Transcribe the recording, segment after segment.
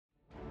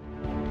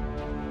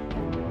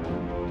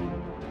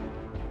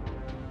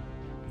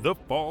The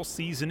fall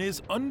season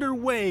is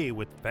underway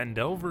with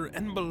Phandelver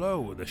and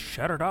Below the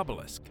Shattered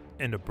Obelisk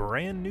and a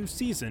brand new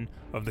season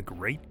of the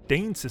Great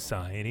Dane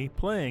Society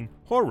playing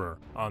Horror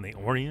on the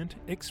Orient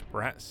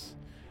Express.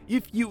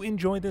 If you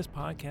enjoy this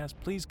podcast,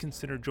 please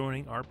consider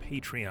joining our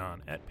Patreon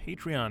at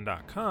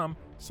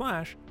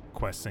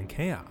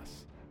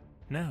patreon.com/questsandchaos.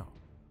 Now,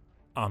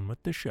 on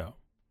with the show.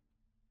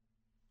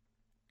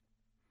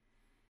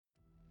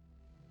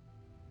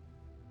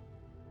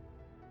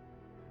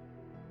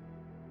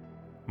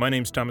 My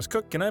name's Thomas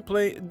Cook, and I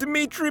play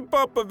Dmitri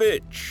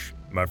Popovich.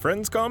 My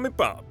friends call me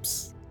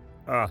Pops.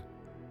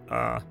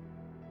 I'm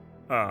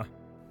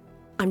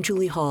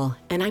Julie Hall,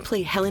 and I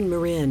play Helen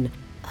Marin.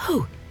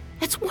 Oh,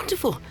 that's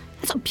wonderful.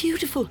 That's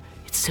beautiful.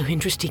 It's so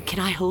interesting. Can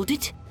I hold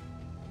it?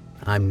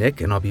 I'm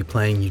Nick, and I'll be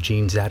playing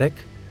Eugene Zadek,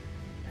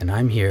 and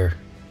I'm here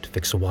to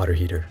fix a water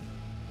heater.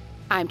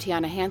 I'm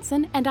Tiana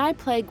Hansen, and I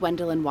play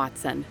Gwendolyn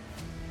Watson.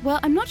 Well,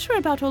 I'm not sure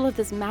about all of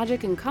this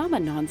magic and karma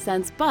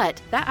nonsense,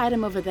 but that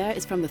item over there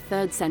is from the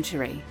 3rd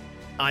century.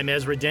 I'm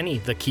Ezra Denny,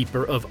 the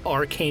keeper of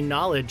arcane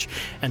knowledge,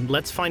 and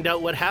let's find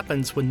out what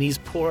happens when these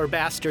poor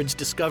bastards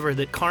discover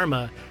that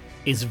karma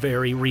is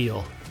very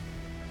real.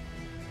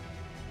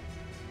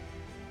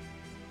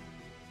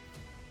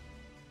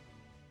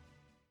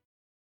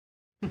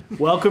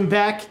 Welcome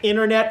back,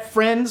 internet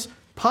friends,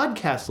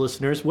 podcast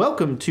listeners.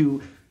 Welcome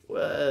to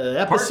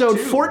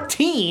episode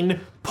 14,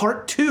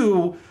 part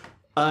 2.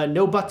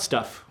 No butt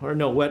stuff. Or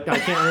no, what? I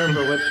can't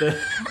remember what the...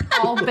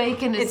 All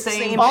bacon is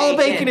same All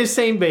bacon is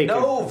same bacon.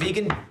 No,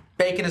 vegan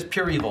bacon is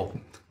pure evil.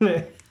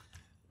 And,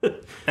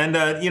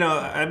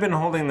 I've been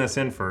holding this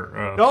in for...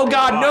 oh,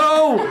 God,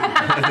 no!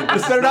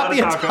 This better not be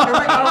a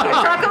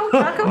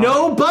taco.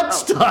 No butt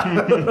stuff.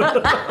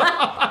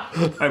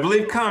 I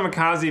believe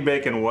kamikaze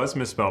bacon was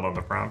misspelled on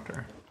the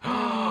prompter.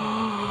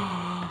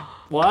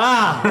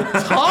 Wow.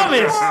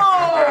 Thomas!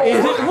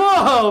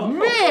 Whoa,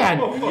 man!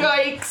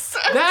 Yikes.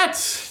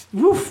 That's...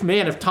 Woof,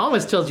 man, if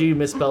Thomas tells you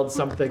misspelled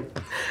something.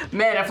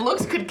 Man, if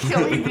looks could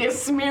kill, he'd be a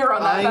smear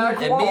on that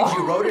back It wall. means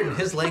you wrote it in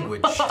his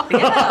language.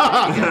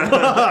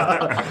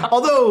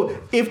 Although,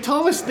 if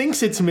Thomas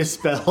thinks it's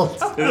misspelled...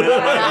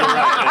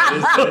 That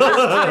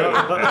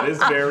is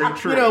very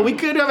true. You know, we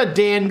could have a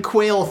Dan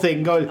Quayle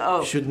thing going,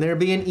 shouldn't there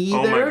be an E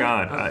Oh there?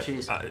 my God.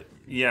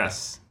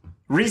 Yes.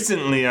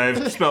 Recently,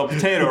 I've spelled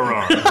potato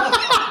wrong.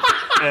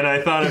 And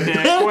I thought of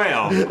Dan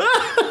Quayle.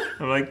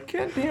 I'm like,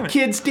 God damn it.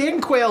 Kids,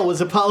 Dan Quayle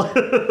was a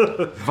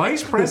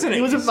Vice president.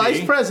 He was a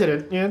vice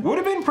president. Yeah. Would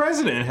have been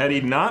president had he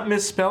not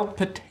misspelled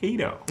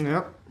potato.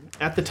 Yeah.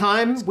 At the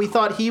time, we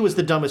thought he was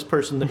the dumbest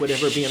person that would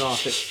ever be in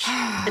office.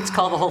 Let's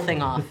call the whole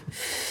thing off.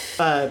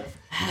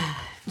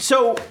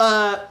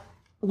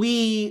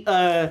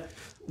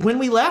 When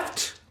we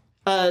left,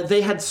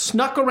 they had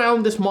snuck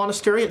around this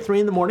monastery at 3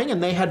 a.m,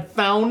 and they had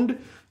found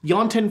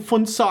Jonten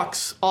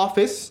Funsok's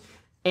office,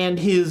 and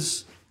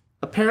his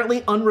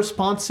apparently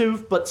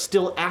unresponsive but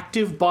still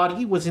active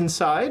body was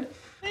inside.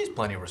 He's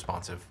plenty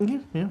responsive.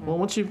 Yeah. Well,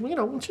 once you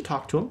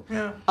talk to him.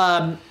 Yeah.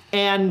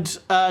 And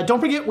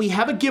don't forget, we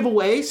have a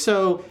giveaway.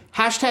 So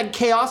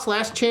 #chaos,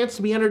 last chance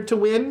to be entered to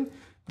win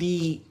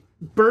the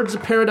Birds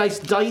of Paradise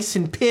dice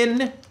and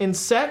pin and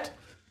set.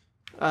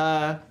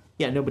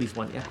 Nobody's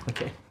won yet.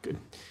 Okay, good.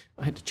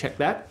 I had to check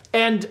that.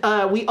 And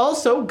we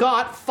also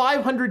got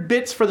 500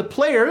 bits for the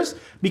players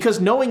because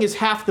knowing is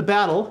half the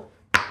battle.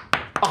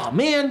 Oh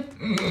man!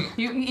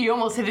 You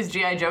almost hit his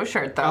G.I. Joe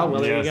shirt, though. Oh,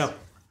 well, there you go.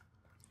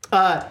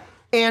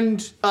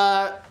 And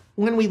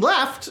when we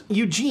left,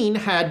 Eugene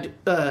had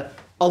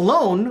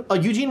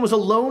Eugene was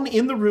alone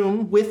in the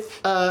room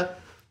with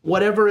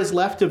whatever is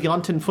left of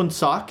Jonten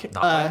Funsok.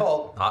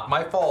 Not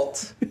my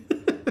fault.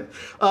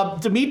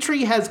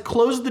 Dmitri has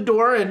closed the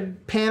door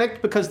and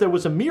panicked because there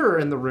was a mirror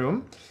in the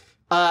room.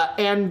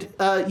 And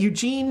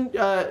Eugene,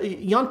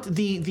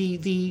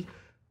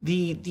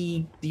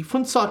 the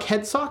Funsok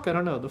head sock, I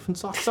don't know, the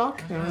Funsok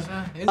sock? The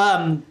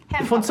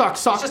Funsok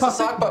sock It's just a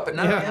sock puppet.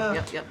 No?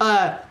 Yeah.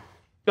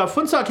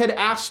 Funsok had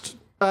asked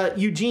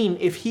Eugene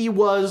if he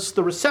was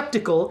the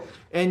receptacle,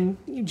 and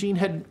Eugene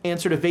had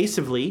answered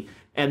evasively,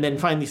 and then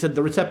finally said,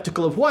 the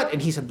receptacle of what?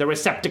 And he said, the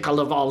receptacle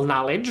of all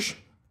knowledge.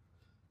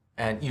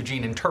 And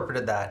Eugene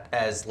interpreted that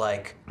as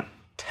like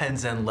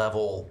Tenzin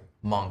level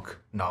monk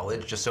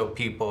knowledge, just so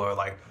people are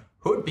like,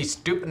 who would be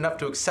stupid enough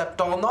to accept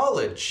all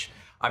knowledge?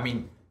 I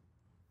mean,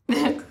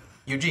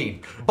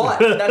 Eugene. But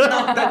that's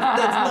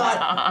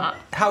not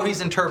how he's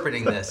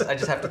interpreting this. I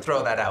just have to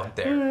throw that out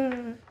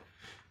there.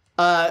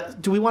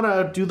 Do we want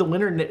to do the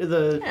winner,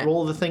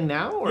 roll of the thing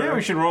now? Or? Yeah,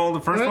 we should roll the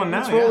first one now.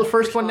 Let's roll the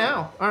first one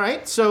now. All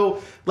right,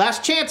 so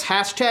last chance,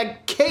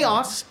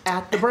 #chaos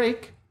at the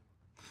break.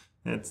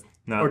 It's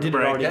not or did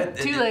break. it already? Yeah,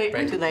 Too late.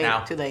 Right Too late.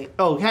 now. Too late.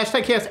 Oh,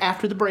 #chaos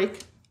after the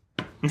break.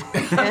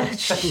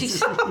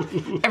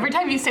 Every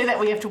time you say that,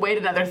 we have to wait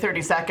another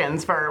 30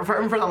 seconds for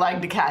the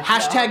leg to catch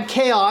up.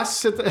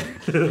 #chaos.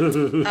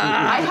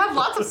 I have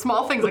lots of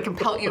small things I can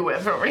pelt you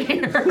with over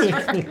here.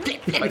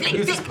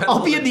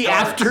 I'll be in the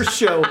after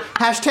show.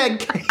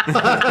 #chaos.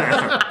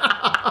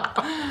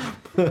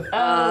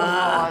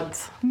 God.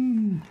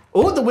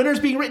 Oh, the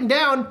winner's being written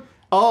down.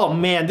 Oh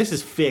man, this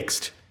is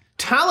fixed.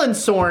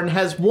 Talonsorn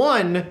has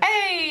won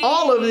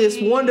all of this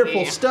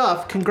wonderful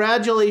stuff.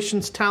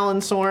 Congratulations,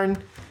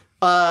 Talonsorn.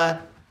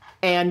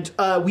 And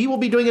we will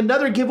be doing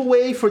another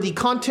giveaway for the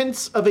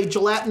contents of a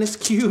gelatinous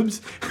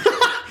cubes,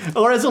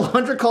 or as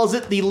Alondra calls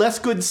it, the less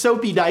good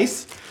soapy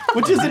dice,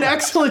 which is an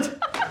excellent,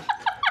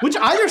 which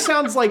either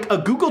sounds like a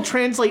Google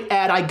Translate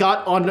ad I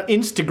got on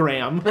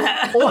Instagram,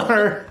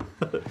 or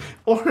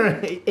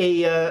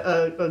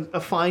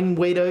a fine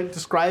way to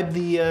describe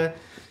the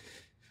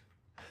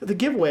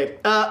giveaway.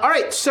 All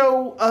right,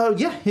 so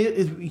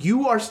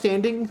you are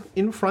standing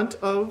in front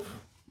of.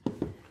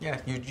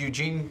 Yeah,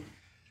 Eugene.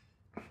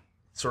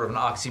 Sort of an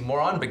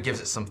oxymoron, but gives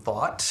it some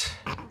thought.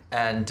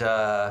 And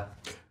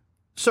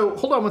so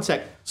hold on one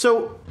sec.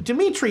 So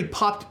Dimitri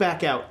popped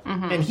back out,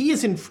 and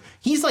he's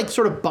like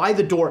sort of by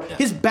the door. Yeah.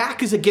 His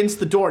back is against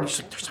the door, and he's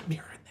like, "There's a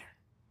mirror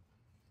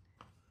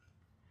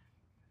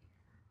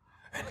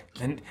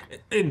in there."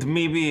 And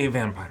maybe a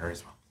vampire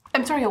as well.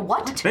 I'm sorry, a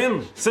what?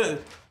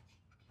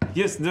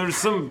 Yes, there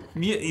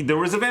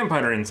was a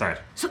vampire inside.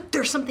 So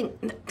there's something.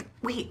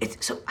 Wait,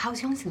 so how's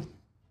he on?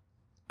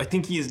 I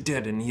think he is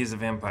dead, and he is a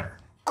vampire.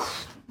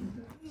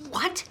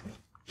 What?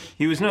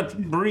 He was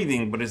not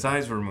breathing, but his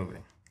eyes were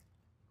moving.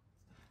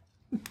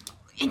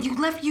 And you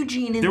left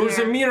Eugene in there. There was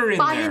a mirror in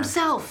by there.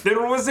 himself.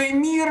 There was a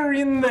mirror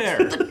in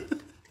there.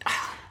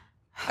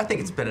 I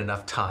think it's been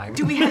enough time.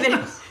 Do we have any?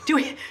 Is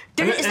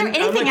there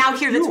anything out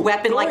here that's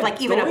weapon, like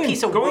even a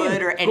piece of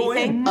wood or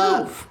anything?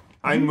 Move.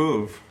 I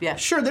move. Yeah.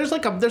 Sure. There's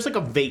like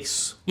a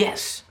vase.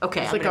 Yes.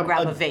 Okay. It's I'm like gonna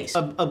grab a vase.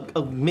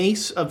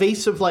 A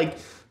vase of like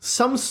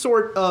some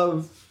sort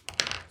of.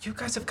 You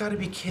guys have got to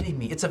be kidding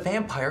me. It's a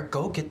vampire.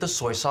 Go get the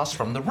soy sauce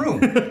from the room.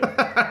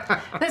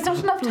 There's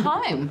not enough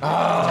time.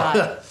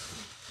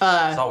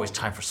 There's always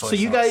time for soy sauce. So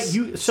you guys,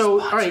 all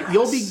right,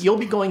 you'll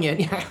be going in.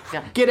 Yeah.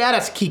 Get at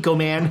us, Kiko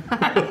man.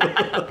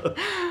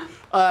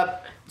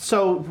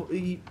 So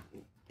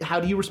how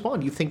do you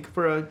respond? You think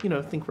for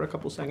a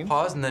couple seconds.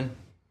 Pause and then,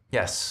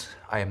 yes,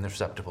 I am the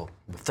receptacle.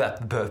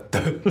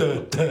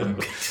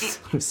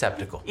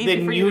 Receptacle.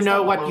 Then you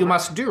know what you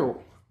must do.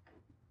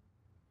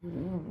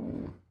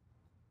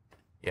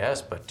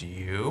 Yes, but do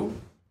you?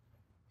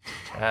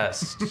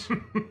 Test.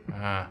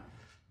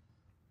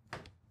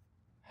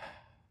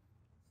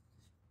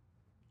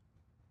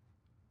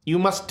 You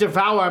must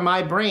devour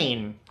my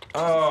brain.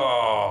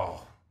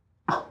 Oh.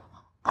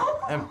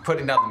 I'm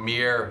putting down the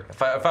mirror.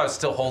 If I was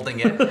still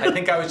holding it, I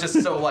think I was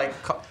just so like,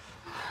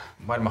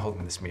 why am I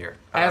holding this mirror?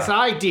 As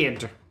I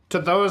did to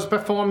those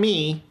before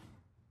me.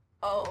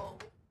 Oh.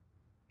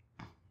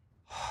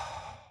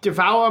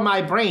 Devour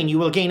my brain, you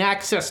will gain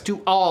access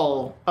to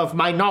all of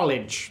my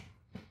knowledge.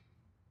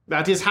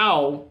 That is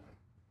how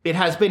it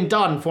has been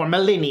done for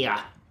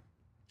millennia.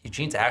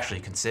 Eugene's actually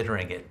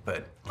considering it,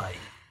 but like.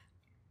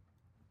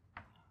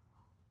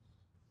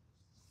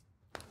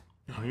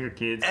 Oh, your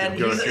kids. And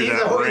go he's through a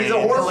that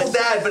horrible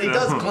dad, but he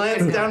does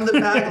glance down to the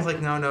back. I was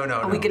like, no.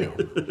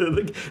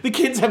 The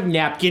kids have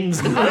napkins.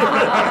 And Draw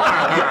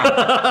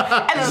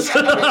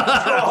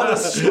the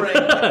string.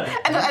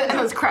 and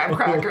those crab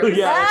crackers.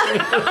 Yeah.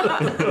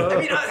 I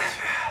mean,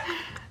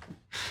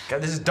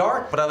 God, this is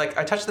dark, but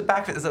I touched the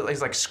back. Is it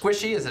like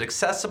squishy? Is it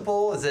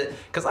accessible? Is it?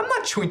 Because I'm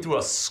not chewing through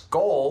a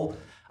skull.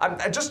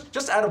 I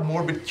just out of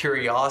morbid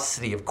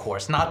curiosity, of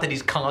course. Not that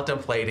he's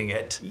contemplating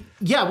it.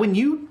 Yeah, when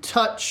you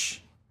touch.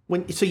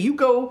 So you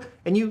go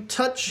and you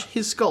touch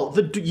his skull.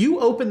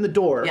 You open the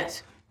door.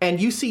 Yes. And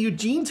you see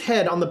Eugene's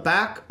head on the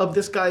back of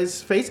this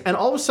guy's face, and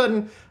all of a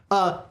sudden,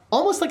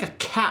 almost like a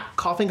cat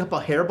coughing up a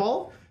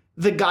hairball,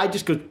 the guy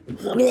just goes,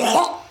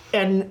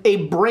 and a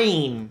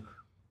brain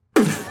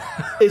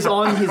is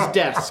on his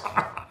desk.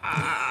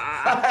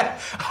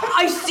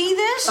 I see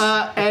this.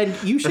 And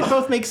you should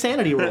both make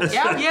sanity rolls.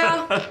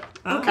 Yeah.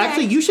 Okay.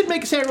 Actually, you should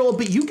make a sanity roll,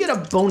 but you get a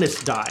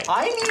bonus die.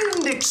 I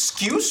need an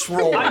excuse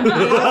roll. Explain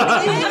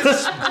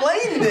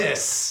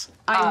this.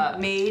 I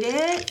made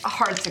it. A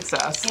hard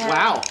success. Yeah.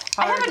 Wow.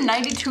 I have a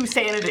 92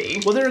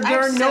 sanity. Well, there I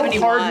are have no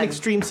 71. hard and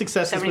extreme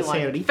successes with 71.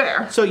 sanity.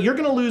 Fair. So you're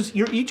gonna lose.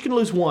 You're each gonna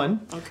lose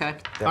one. Okay.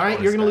 All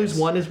right, you're gonna lose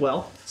one as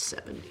well.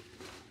 70.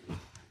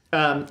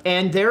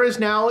 And there is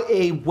now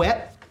a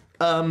wet,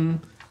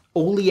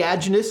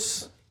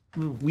 oleaginous,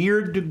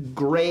 weird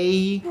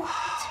gray,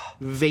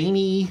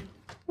 veiny.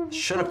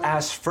 Should have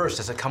asked first.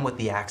 Does it come with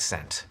the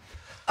accent?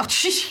 Oh,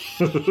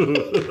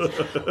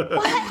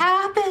 what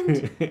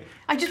happened?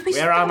 I just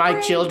wasted Where are my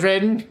brain.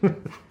 children?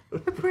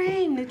 The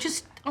brain, it's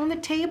just on the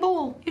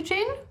table.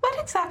 Eugene, what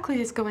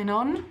exactly is going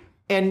on?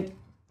 And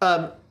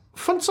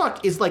Funsock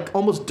is like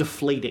almost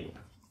deflating.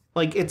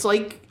 Like it's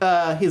like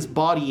his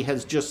body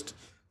has just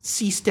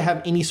ceased to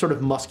have any sort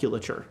of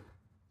musculature.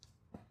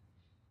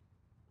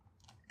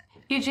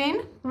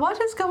 Eugene, what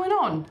is going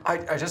on?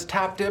 I just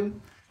tapped him.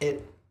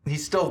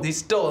 He's still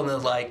in the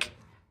like.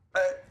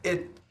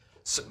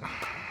 So,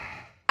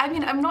 I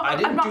mean, I'm not. I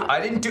didn't.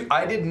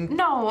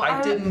 No,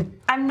 I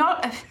didn't. I'm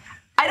not.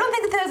 I don't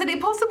think that there's any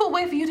possible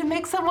way for you to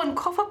make someone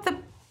cough up the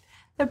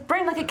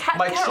brain like a cat.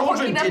 My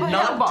children did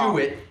not do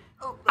it.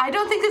 I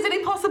don't think there's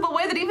any possible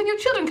way that even your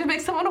children could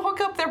make someone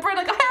hook up their brain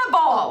like a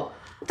hairball.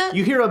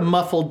 You hear a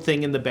muffled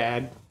thing in the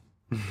bag.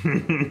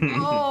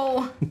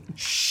 Oh.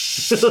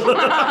 Shh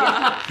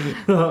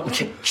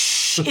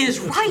is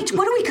right.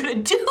 What are we gonna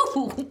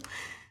do?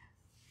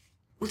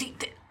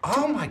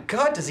 Oh my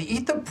God! Does he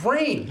eat the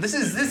brain? This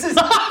is.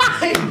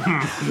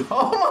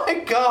 Oh my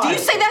God! Do you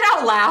say that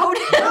out loud?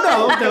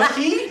 No.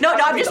 No,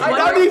 I'm just I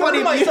wondering.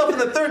 put myself in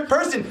the third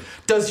person.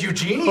 Does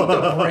Eugene eat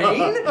the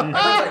brain? And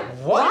I was like,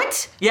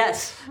 what?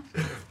 Yes.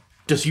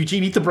 Does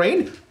Eugene eat the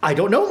brain? I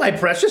don't know, my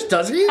precious.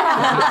 Does he?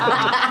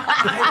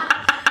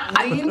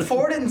 Lean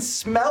forward and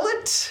smell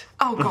it.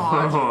 Oh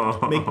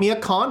God. Make me a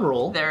con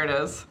roll. There it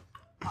is.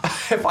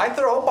 If I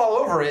throw up all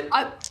over it,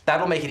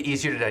 that'll make it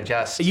easier to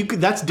digest.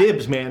 That's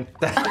dibs, man.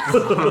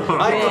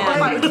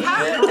 My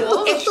cat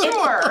rules,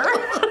 sure.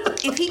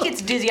 If he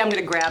gets dizzy, I'm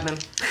gonna grab him.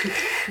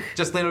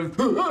 Just lean over.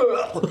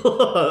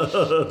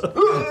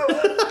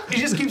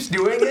 He just keeps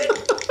doing it.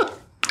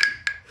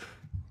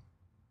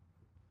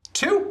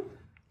 2.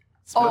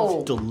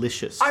 Smells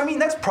delicious. I mean,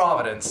 that's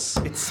Providence.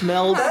 It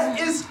smells That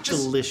is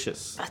just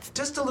delicious.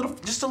 just a little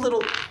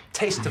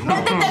taste of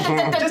knowledge.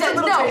 Just a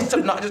little taste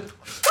of knowledge.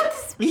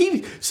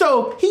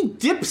 So he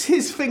dips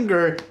his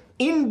finger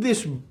in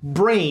this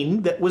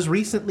brain that was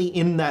recently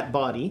in that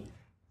body,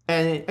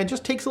 and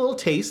just takes a little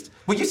taste.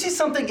 Well, you see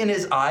something in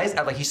his eyes,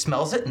 like he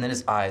smells it, and then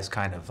his eyes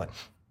kind of like.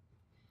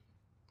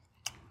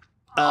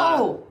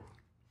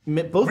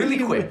 Both Really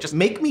of you quick, just-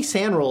 make me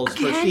sand rolls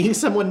for seeing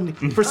someone.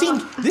 For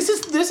seeing this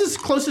is as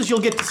close as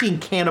you'll get to seeing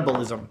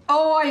cannibalism.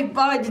 Oh,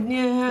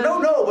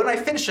 No. When I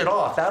finish it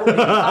off, that'll be.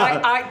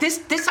 I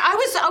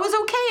was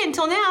okay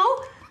until now.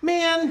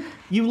 Man,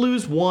 you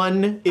lose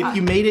 1. If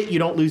you made it, you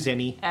don't lose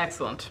any.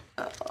 Excellent.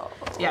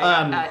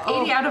 Yeah,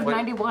 80 out of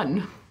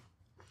 91.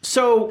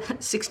 So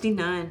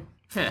 69.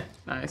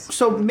 Nice.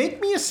 So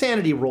make me a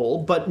sanity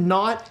roll, but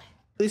not.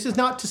 This is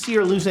not to see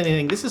or lose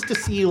anything. This is to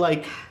see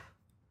like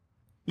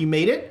you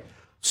made it.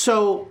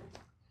 So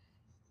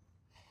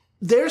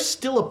there's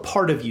still a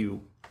part of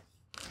you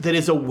that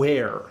is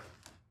aware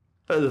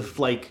of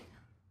like,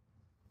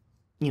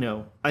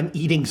 I'm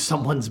eating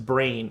someone's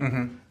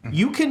brain.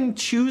 You can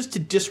choose to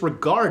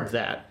disregard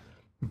that,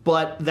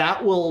 but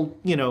that will,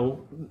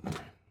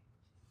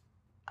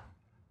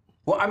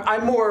 Well,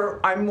 I'm more.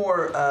 I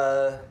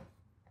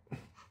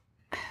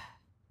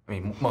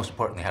mean, most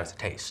importantly, how does it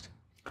taste?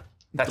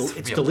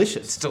 It's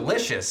delicious. It's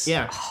delicious.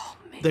 Yeah. Oh,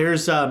 man.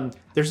 There's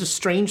a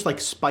strange like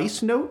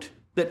spice note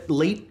that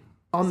late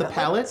on the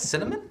palate. Like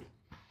cinnamon?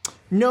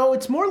 No,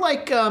 it's more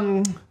like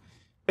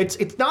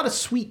it's not a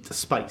sweet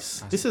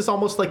spice. This is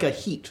almost like a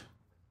heat.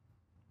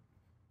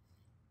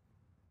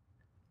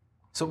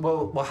 So,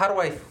 well, how do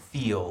I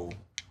feel?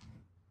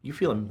 You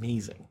feel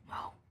amazing.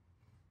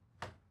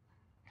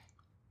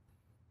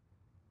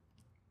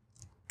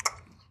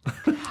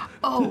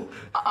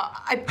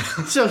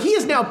 So he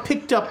has now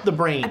picked up the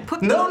brain.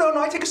 No,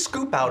 I take a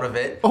scoop out of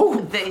it.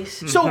 Oh,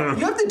 so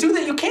You have to do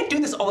that. You can't do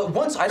this all at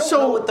once. I don't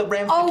know what the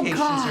ramifications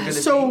are going to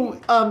be.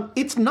 So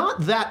it's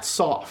not that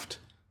soft.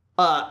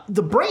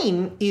 The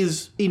brain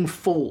is in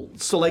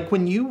folds. So like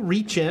when you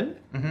reach in,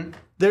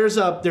 there's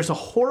a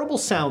horrible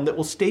sound that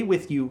will stay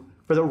with you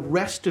for the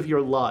rest of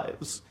your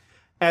lives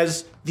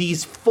as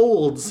these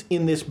folds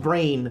in this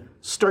brain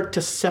start to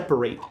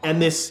separate,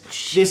 and this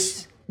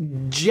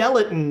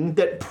gelatin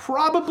that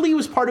probably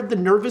was part of the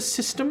nervous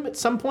system at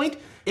some point.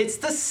 It's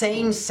the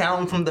same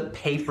sound from the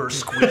paper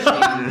squishing.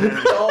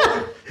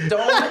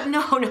 don't.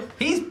 No.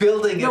 He's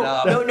building it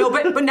up. No,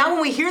 but now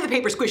when we hear the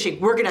paper squishing,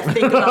 we're gonna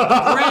think about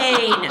the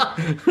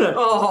brain.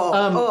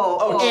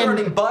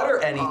 Churning butter,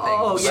 anything.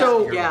 Oh,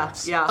 yeah,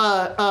 So-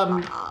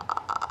 yeah.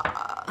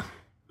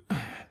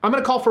 I'm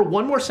going to call for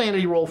one more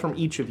sanity roll from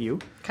each of you.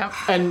 Okay.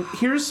 And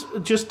here's,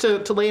 just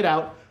to lay it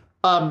out,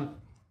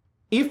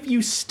 if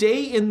you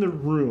stay in the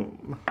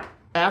room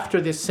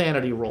after this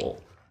sanity roll,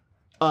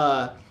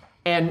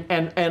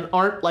 and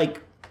aren't,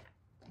 like,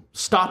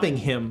 stopping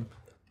him,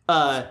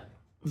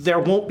 there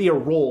won't be a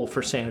roll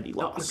for sanity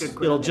loss.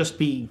 It'll just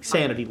be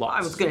sanity loss.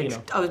 I was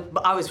gonna.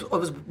 I was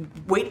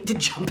waiting to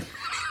jump.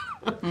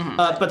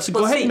 But so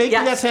go ahead and make me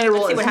that sanity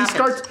roll. Let's see As what he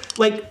happens. starts,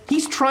 like,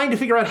 he's trying to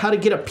figure out how to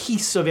get a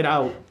piece of it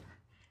out.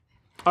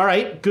 All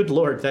right, good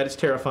lord, that is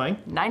terrifying.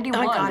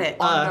 91. I got it.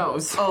 On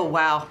those. Oh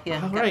wow,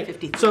 yeah. All Got right,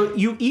 53. so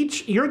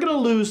you're gonna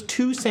lose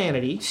 2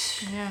 sanity.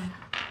 Yeah.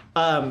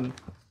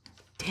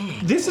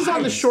 This is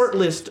on the short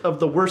list of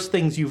the worst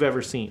things you've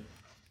ever seen.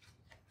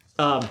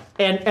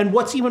 And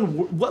what's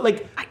even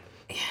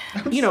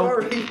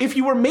if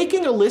you were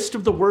making a list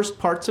of the worst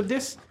parts of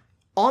this,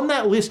 on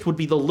that list would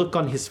be the look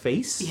on his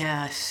face.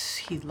 Yes,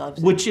 he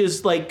loves it. Which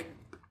is like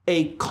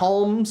a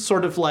calm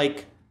sort of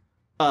like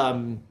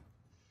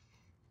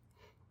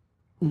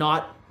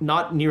not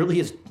nearly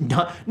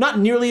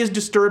as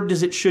disturbed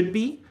as it should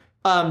be,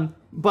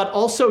 but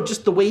also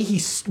just the way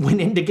he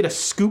went in to get a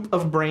scoop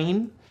of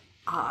brain.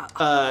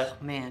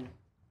 Man.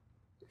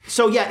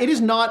 So yeah, it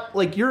is not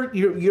like you're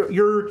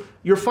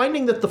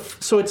finding that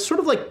so it's sort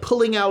of like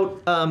pulling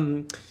out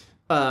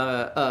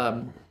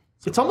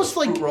it's almost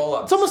like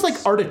roll-ups. it's almost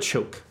like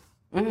artichoke.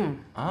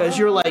 As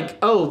you're like,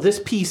 oh, this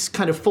piece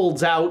kind of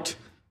folds out,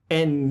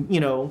 and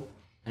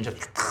And just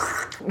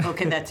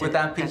Okay, that's with it.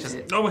 that piece, That's just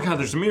it. Oh my God,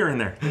 there's a mirror in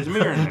there. There's a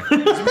mirror in there.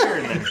 There's a mirror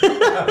in there.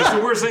 It's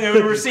the worst thing I've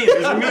ever seen.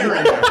 There's a mirror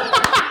in there.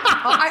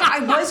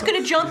 I was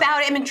gonna jump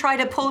out at him and try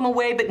to pull him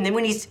away, but then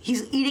when he's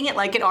eating it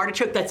like an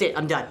artichoke, that's it.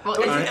 I'm done. Well,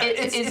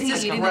 it's is he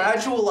this eating it?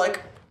 gradual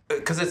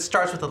because it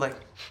starts with the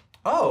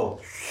oh,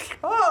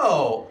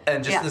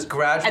 and just Yeah. this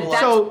gradual. And like,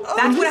 So oh,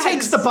 when he what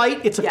takes the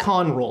bite, it's a Yeah.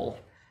 con roll.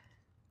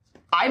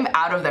 I'm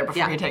out of there before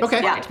Yeah. he takes Okay.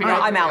 the Yeah. bite, to be I'm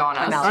perfectly out.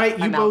 honest. I'm out. All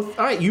right, I'm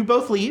out. you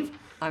both leave.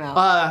 I'm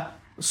out.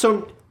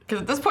 So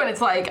Because at this point,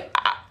 it's like,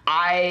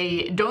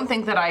 I don't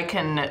think that I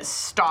can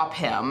stop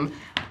him.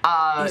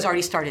 He's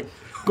already started.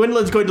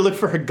 Gwendolyn's going to look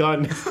for her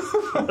gun.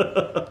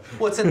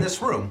 what's in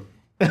this room?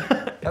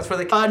 That's where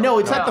they. No,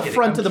 it's at I'm the kidding,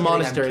 front I'm of the kidding, I'm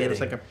monastery. kidding.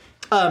 There's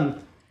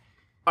like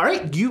all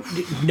right,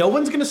 no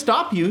one's going to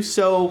stop you,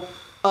 so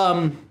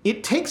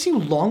it takes you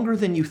longer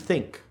than you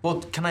think.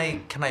 Well, can I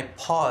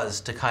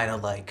pause to kind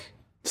of like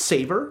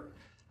Savor.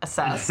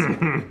 Assess.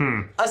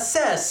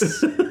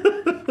 assess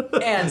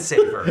and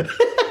savor? A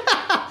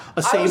I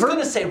was savor.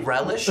 gonna say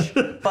relish,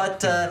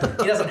 but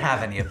he doesn't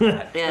have any of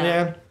that.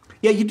 Yeah.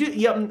 Yeah, you do.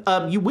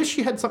 Yeah, you wish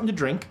you had something to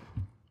drink.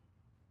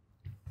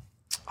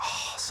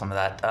 Some of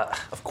that.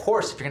 Of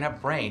course, if you're gonna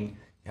have brain,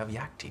 you have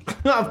yak tea.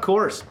 Of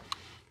course.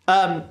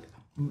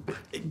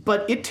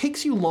 But it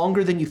takes you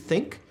longer than you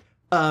think.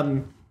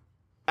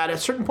 At a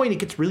certain point, it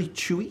gets really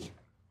chewy.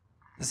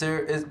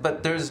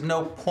 But there's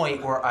no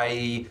point where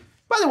I.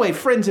 By the way,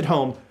 friends at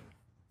home,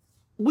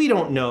 we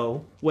don't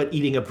know what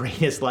eating a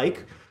brain is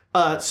like.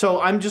 So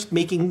I'm just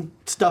making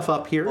stuff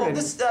up here. Well,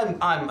 and-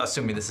 I'm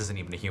assuming this isn't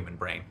even a human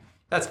brain.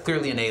 That's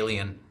clearly an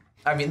alien.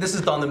 I mean, this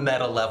is on the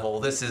meta level.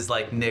 This is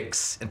like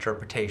Nick's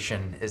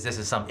interpretation. This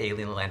is some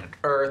alien landed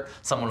Earth.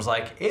 Someone was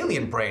like,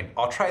 alien brain,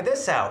 I'll try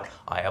this out.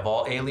 I have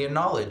all alien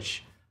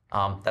knowledge.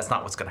 That's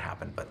not what's gonna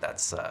happen, but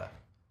that's.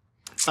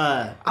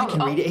 I can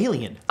read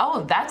Alien.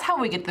 Oh, that's how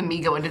we get the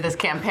Migo into this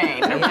campaign.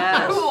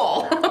 Yes.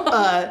 Cool.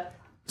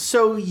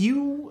 So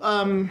you,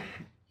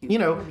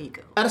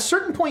 at a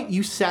certain point,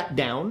 you sat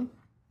down.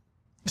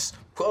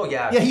 Oh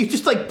yeah. Yeah, you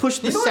just like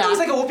pushed the You know what? sack. It was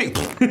like a whoopee.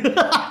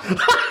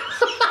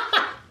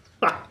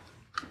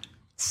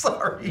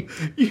 Sorry.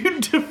 You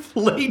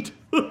deflate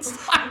the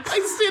sack by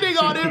sitting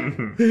on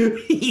him.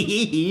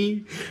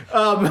 He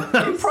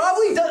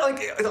probably does.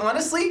 Like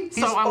honestly, he's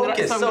So I'm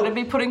focused. gonna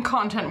be putting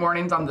content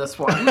warnings on this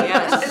one.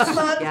 Yes. It's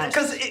not Yes.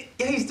 because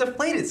he's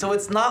deflated, so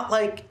it's not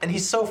like, and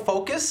he's so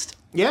focused.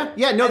 Yeah,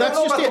 no, I that's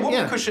don't know just about it. the whoopee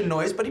Yeah. cushion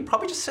noise, but he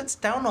probably just sits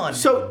down on.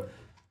 So,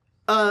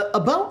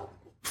 about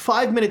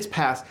 5 minutes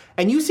pass,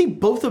 and you see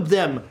both of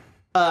them.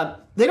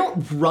 They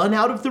don't run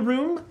out of the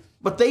room,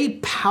 but they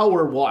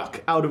power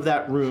walk out of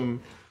that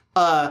room.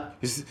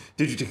 Did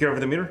you take care of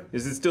the mirror?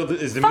 Is it still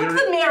is the Fuck mirror?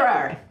 the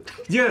mirror.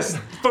 Yes,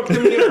 fuck the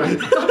mirror.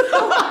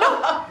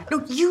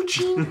 No,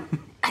 Eugene,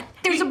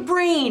 there's a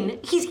brain.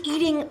 He's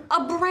eating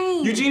a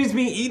brain. Eugene is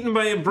being eaten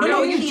by a brain.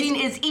 No, He's Eugene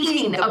is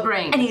eating a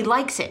brain. And he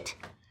likes it.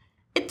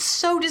 It's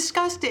so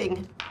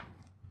disgusting.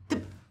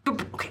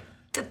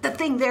 The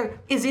thing there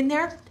is in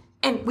there,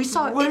 and we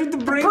saw Where it. did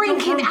the brain come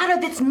came from? out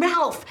of its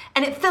mouth,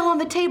 and it fell on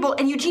the table,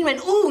 and Eugene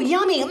went, ooh,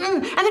 yummy, and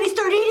then he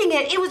started eating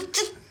it. It was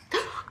just,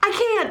 I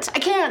can't.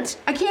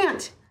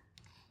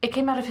 It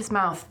came out of his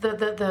mouth.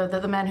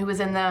 The man who was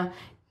in there.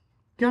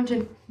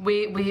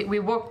 We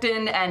walked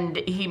in and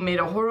he made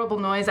a horrible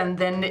noise, and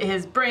then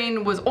his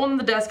brain was on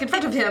the desk in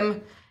front of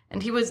him,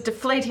 and he was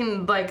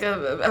deflating like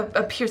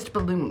a pierced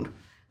balloon.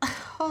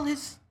 Well,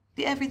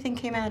 everything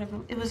came out of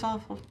him. It was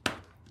awful.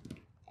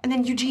 And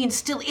then Eugene's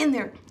still in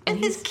there, and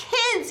his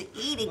kid's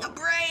eating a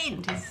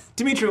brain.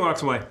 Dimitri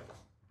walks away.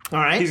 All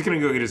right. He's gonna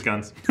go get his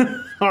guns.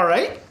 All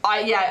right.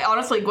 Yeah,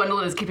 honestly,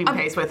 Gwendolyn is keeping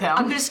pace with him.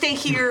 I'm gonna stay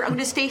here. I'm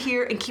gonna stay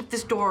here and keep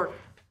this door.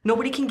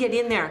 Nobody can get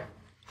in there.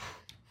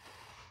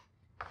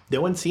 No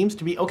one seems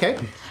to be okay.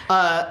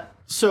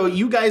 So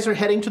you guys are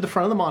heading to the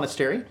front of the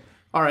monastery.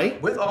 All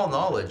right. With all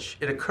knowledge,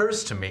 it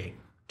occurs to me,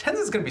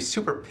 Tenzin's gonna be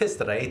super pissed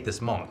that I ate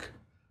this monk.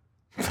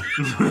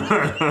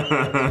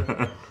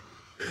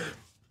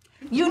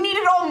 You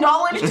needed all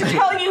knowledge to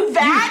tell you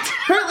that?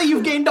 Apparently,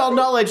 you've gained all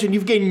knowledge and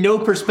you've gained no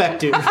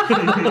perspective.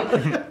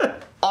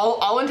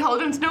 all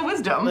intelligence, no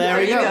wisdom.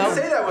 There you You go. didn't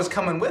say that was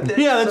coming with it.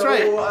 Yeah, that's so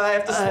right. I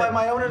have to supply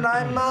my own, and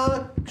I'm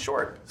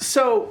short.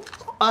 So,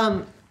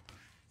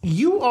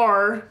 you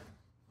are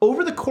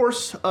over the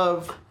course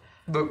of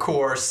The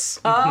course.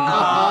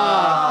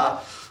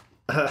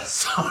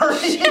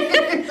 sorry.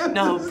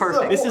 No,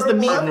 perfect. This is the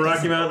meat. Some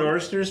Rocky Mountain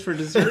oysters for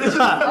dessert.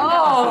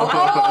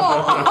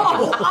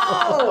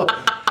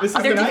 This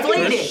is They're the night.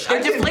 deflated.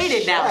 They're didn't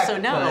deflated now, check, so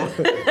no.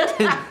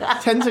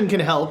 Tenzin can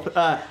help.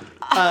 No,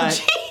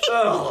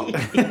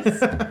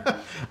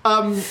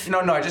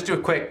 I just do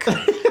a quick.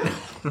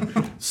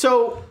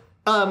 So,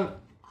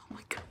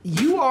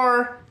 you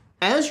are,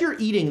 as you're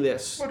eating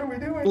this, What are we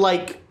doing?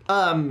 like,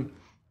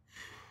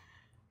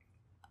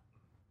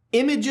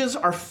 images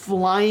are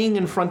flying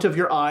in front of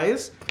your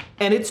eyes,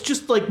 and it's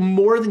just like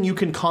more than you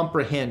can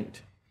comprehend.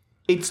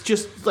 It's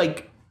just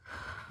like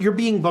you're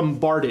being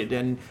bombarded,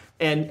 and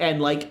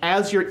and like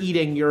as you're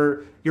eating,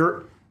 you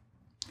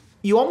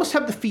almost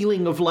have the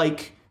feeling of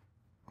like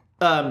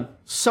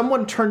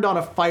someone turned on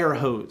a fire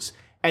hose,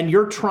 and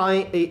you're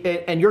trying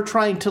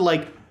to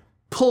like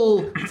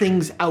pull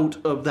things out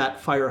of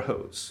that fire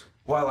hose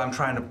while I'm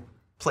trying to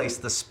place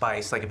the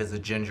spice, like if it's a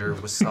ginger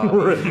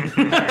wasabi.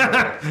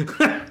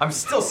 I'm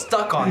still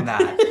stuck on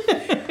that.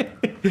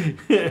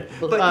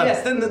 But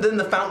yes, then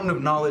the fountain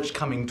of knowledge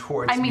coming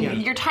towards me.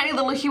 Your tiny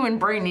little human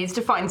brain needs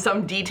to find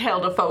some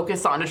detail to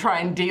focus on to try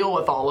and deal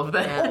with all of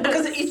this. Well,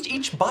 because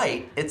each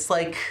bite, it's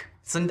like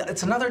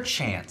it's another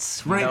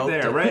chance. Right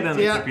there, right on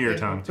the tip of your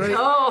tongue. Right.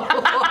 Oh.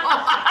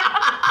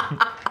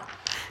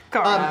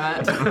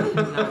 God.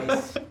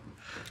 Nice.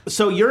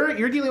 So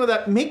you're dealing with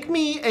that. Make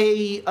me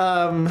a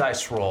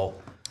dice roll.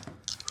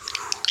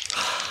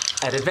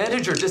 At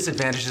advantage or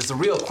disadvantage is the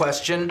real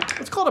question.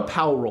 It's called a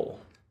power roll.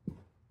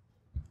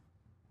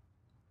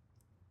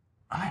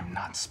 I'm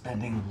not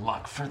spending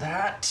luck for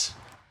that.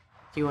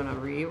 Do you want to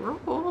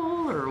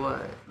re-roll or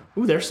what?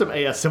 Ooh, there's some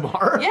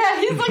ASMR. Yeah,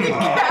 he's like a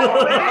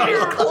cat.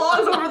 His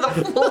claws over the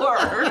floor.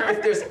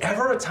 If there's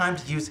ever a time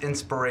to use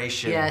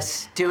inspiration.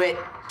 Yes, do it.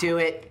 Do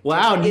it.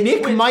 Wow,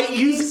 Nick might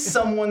use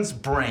someone's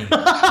brain.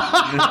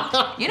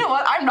 You know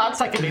what? I'm not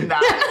seconding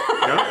that.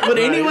 Would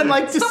anyone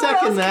like to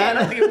second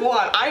that? If you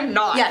want, I'm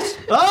not. Yes.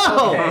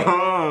 Oh! Okay.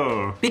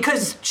 Oh.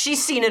 Because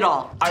she's seen it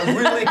all. I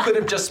really could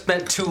have just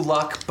spent 2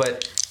 luck,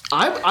 but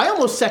I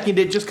almost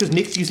seconded it just because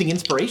Nick's using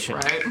inspiration.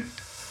 Right.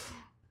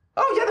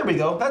 oh yeah, there we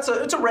go.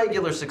 It's a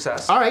regular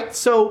success. All right,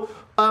 so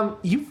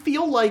you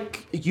feel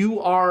like you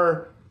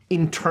are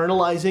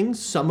internalizing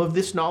some of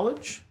this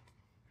knowledge,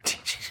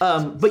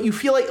 but you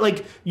feel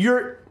like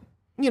you're,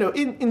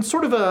 in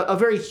sort of a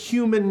very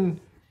human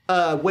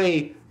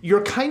way,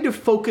 you're kind of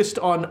focused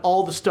on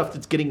all the stuff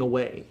that's getting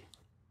away.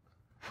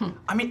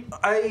 I mean,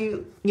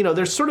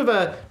 There's sort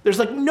of there's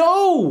like,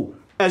 no!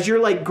 As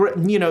you're like,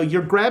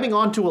 you're grabbing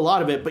onto a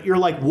lot of it, but you're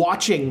like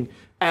watching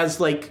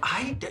as like...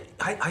 I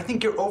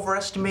think you're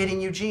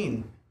overestimating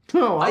Eugene.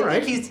 Oh, all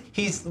right. I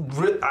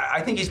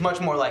think he's much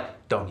more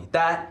like, don't need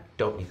that,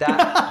 don't need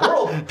that.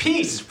 World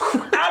peace,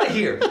 out of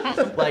here.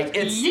 Like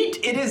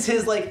it is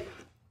his like.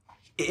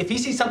 If he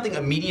sees something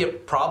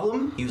immediate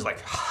problem, he was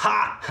like,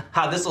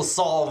 ha, this will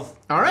solve.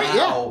 All right,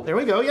 now. yeah, there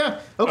we go, yeah,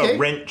 okay. A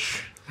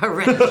wrench.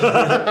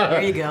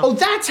 There you go. Oh,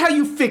 that's how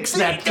you fix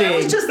that thing. I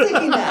was just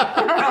thinking that.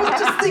 I'm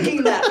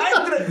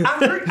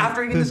gonna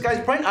after eating this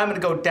guy's brain, I'm gonna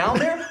go down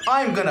there.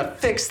 I'm gonna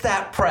fix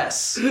that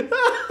press.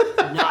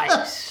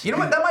 Nice. You know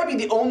what? That might be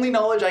the only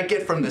knowledge I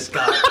get from this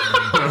guy,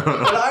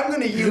 but I'm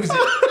gonna use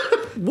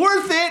it.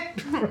 Worth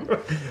it.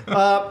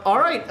 All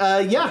right,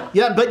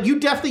 yeah. But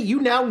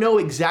you now know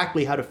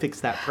exactly how to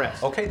fix that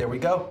press. Okay, there we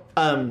go.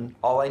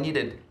 All I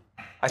needed.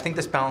 I think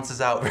this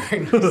balances out very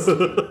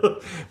nicely.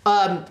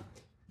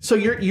 So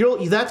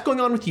you're that's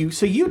going on with you.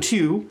 So you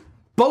two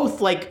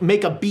both like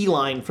make a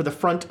beeline for the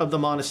front of the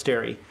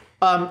monastery,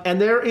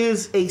 and there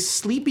is a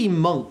sleepy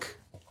monk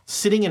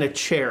sitting in a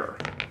chair,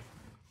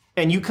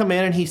 and you come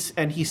in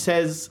and he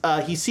says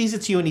he sees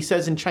it's you and he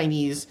says in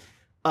Chinese,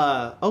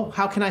 "Oh,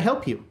 how can I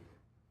help you?"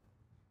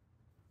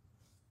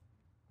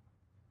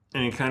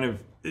 And he kind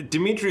of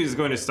Dimitri is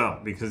going to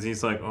stop because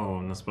he's like, oh,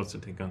 I'm not supposed to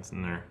take guns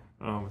in there.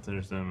 Oh, but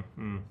there's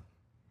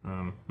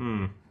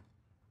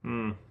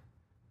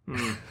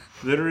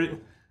Literally,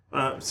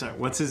 sorry,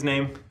 what's his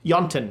name?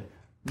 Yonton.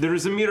 There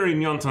is a mirror in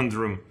Yonton's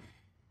room.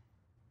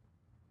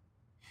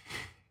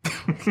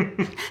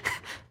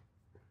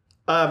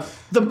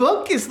 The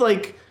monk is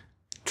like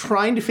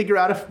trying to figure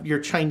out if your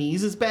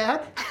Chinese is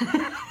bad.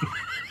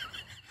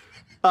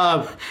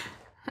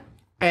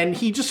 And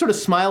he just sort of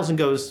smiles and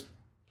goes,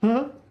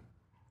 huh?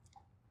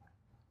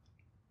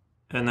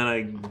 And then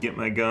I get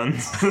my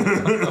guns.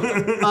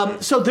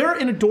 So they're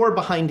in a door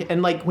behind,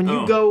 and like when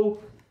you go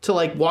to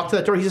like walk to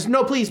that door, he says,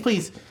 "No, please.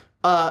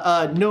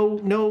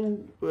 No.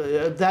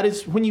 That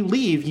is when you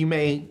leave. You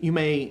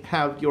may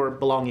have your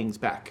belongings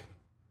back."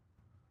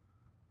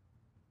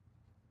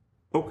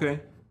 Okay,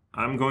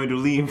 I'm going to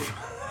leave.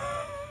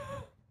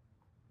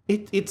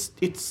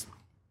 It's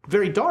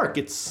very dark.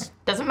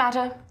 Doesn't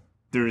matter.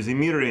 There is a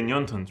mirror in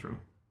Yonton's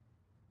room.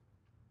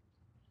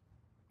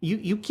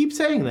 You keep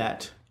saying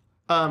that.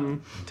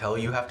 Until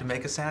you have to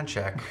make a sand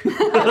check. Is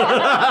this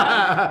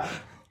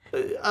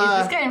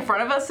guy in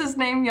front of us his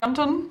name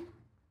Yonton?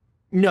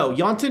 No,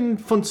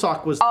 Yonton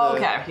Funsock was the... Oh,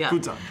 okay. Yeah.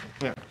 Futon.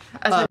 Yeah.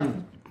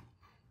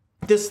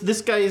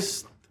 This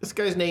guy's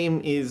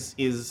name is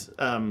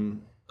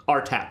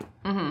Artap.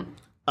 Mm-hmm.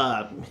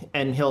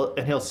 And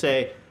he'll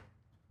say,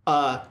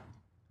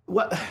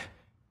 what?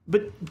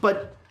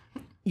 But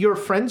your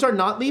friends are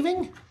not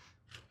leaving?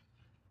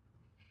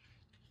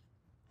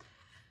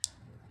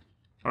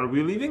 Are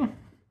we leaving?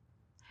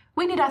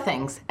 We need our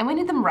things, and we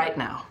need them right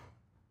now.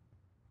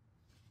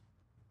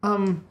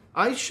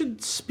 I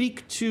should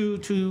speak to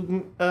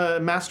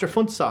Master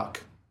Funsock.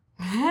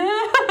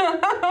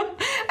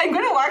 I'm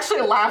going to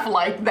actually laugh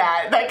like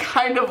that. That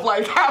kind of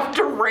like half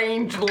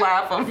deranged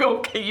laugh of,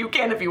 okay, you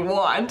can if you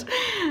want.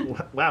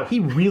 Wow, he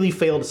really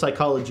failed a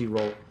psychology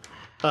roll.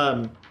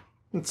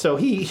 And so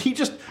he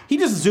just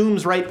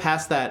zooms right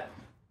past that,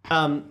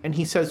 and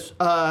he says,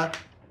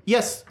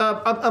 "Yes,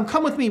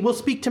 come with me. We'll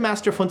speak to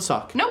Master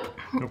Funtsock." Nope.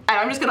 And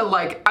I'm just gonna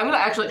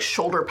actually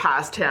shoulder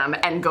past him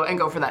and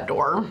go for that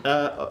door.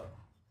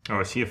 Oh,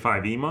 is he a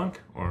 5e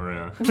monk? Or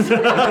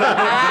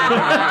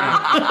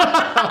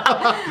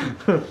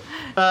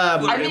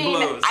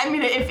I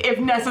mean, if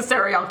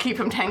necessary, I'll keep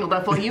him tangled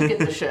up while you get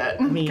the shit.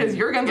 Because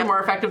your guns are more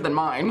effective than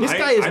mine. This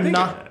guy is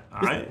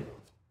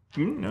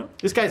no.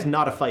 This guy's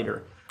not a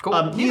fighter.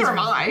 Cool. Neither am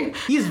I.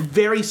 He's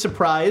very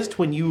surprised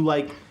when you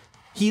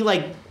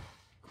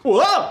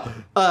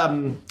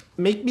whoa!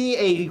 Make me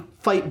a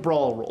fight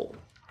brawl roll.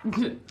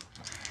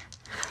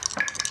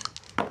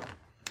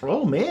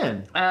 Oh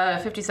man.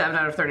 57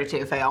 out of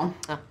 32 fail.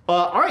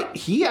 All right,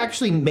 he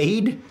actually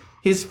made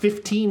his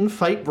 15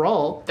 fight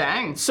brawl.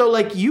 Dang. So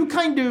you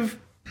kind of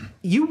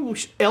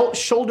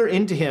shoulder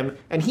into him,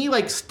 and he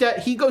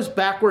he goes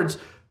backwards.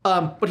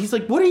 But he's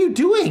like, "What are you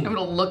doing?" I'm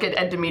gonna look at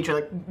Ed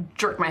Dimitri,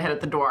 jerk my head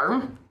at the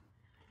door.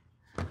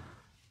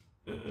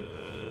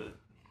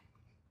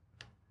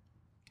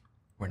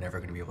 We're never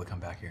going to be able to come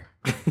back here.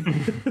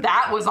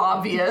 That was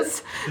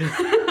obvious.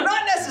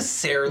 Not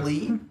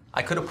necessarily.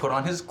 I could have put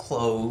on his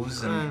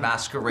clothes and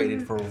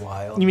masqueraded for a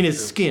while. You mean his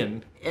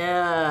skin?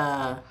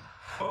 Yeah.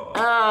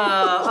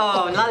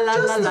 La la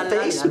Just la the la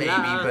face, la,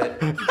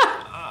 maybe,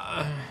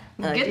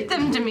 but Get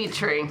them,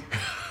 Dimitri.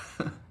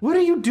 What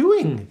are you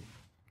doing?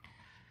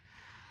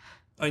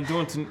 I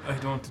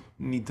don't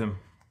need them.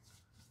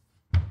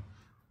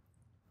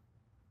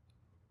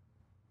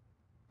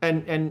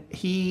 And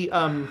he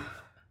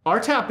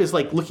Artap is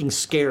looking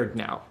scared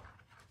now.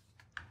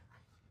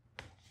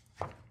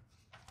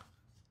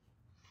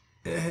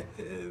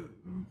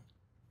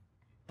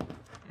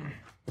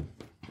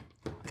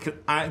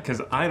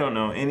 Because I don't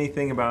know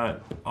anything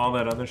about all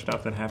that other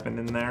stuff that happened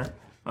in there.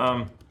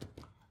 I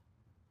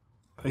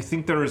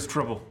think there is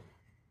trouble.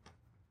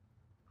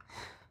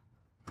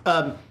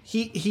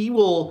 He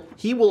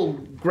will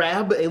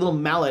grab a little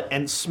mallet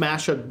and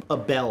smash a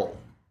bell,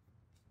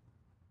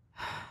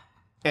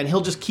 and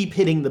he'll just keep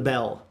hitting the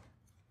bell.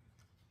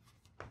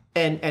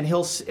 And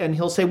he'll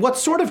say, "What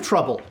sort of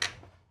trouble?"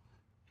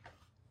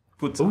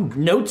 Futsak.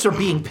 Notes are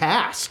being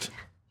passed.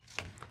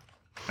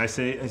 I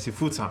say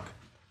Futsak.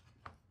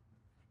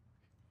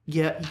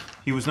 Yeah.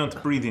 He was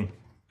not breathing.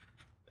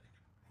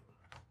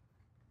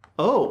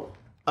 Oh,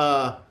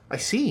 I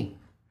see.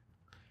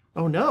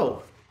 Oh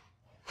no.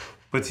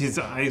 But his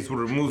eyes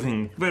were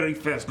moving very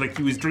fast, like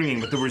he was dreaming,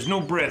 but there was no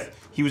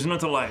breath. He was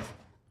not alive.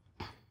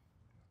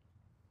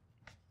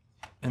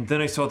 And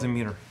then I saw the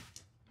mirror.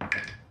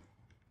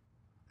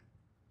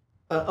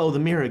 The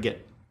mirror again.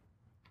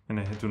 And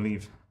I had to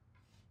leave.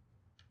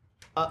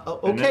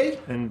 Okay.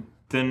 And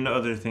then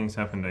other things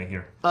happened, I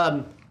hear.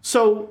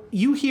 So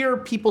you hear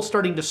people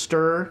starting to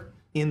stir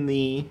in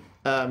the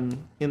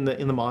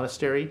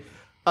monastery.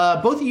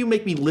 Both of you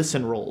make me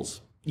listen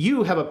rolls.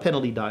 You have a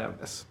penalty die on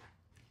this.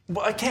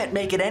 well, I can't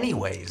make it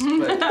anyways.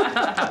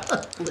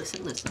 But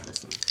Listen.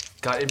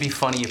 God, it'd be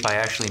funny if I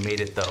actually made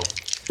it though.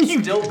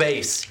 Still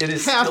base. It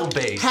is still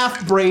base.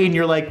 Half brain.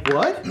 You're like,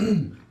 what?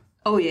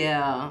 Oh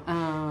yeah.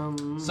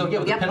 So yeah,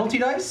 with the penalty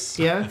dice,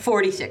 Yeah.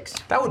 46.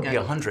 that would be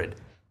 100.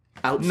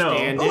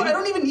 Outstanding. Oh, I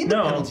don't even need the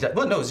No. penalty dice.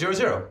 Well, no,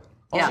 0-0.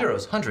 All Yeah.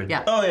 zeros, 100.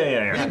 Yeah. Oh,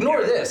 yeah.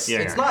 Ignore this. Yeah.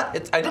 It's not.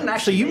 I didn't So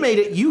actually. you made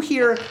it. You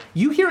hear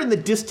in the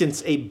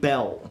distance a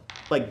bell,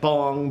 like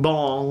bong,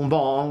 bong,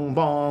 bong,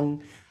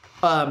 bong.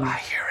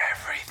 I hear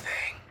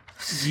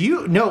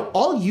everything.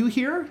 All you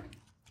hear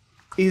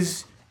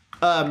is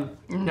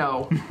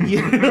No.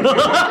 you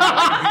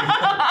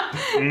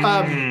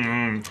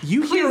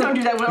Please hear don't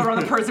do that when we're on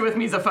the person with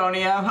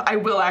misophonia. I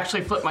will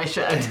actually flip my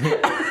shit.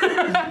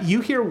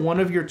 you hear one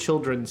of your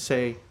children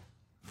say,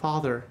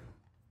 "Father,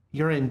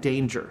 you're in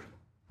danger."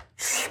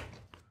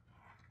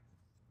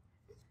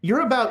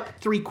 You're about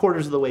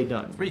 3/4 of the way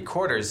done.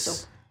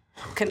 3/4.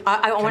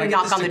 I want I to get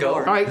knock this on to the go?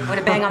 door. All right. I want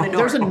to bang on the door.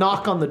 There's a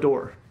knock on the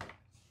door.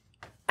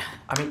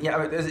 I mean,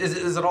 yeah.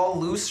 Is it all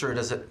loose or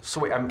does it?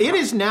 So wait. It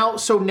is now.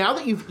 So now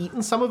that you've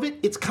eaten some of it,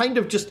 it's kind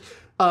of just.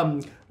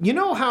 You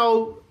know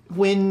how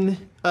when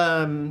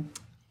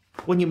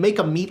you make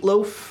a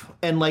meatloaf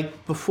and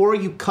before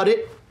you cut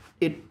it,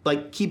 it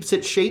keeps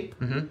its shape,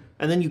 and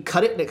then you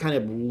cut it and it kind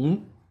of.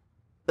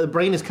 The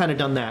brain has kind of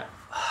done that.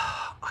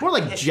 More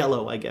like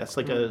Jell-O, I guess,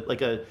 like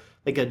a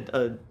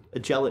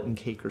gelatin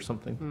cake or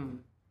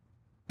something.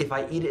 If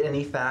I eat it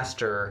any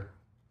faster,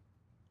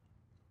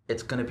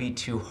 it's going to be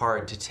too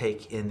hard to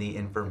take in the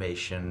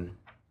information.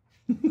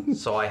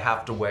 So I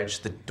have to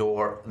wedge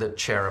the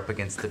chair up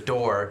against the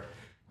door.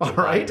 All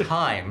right.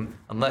 Time,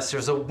 unless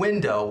there's a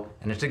window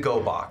and a to-go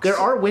box. There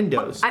are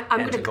windows. I'm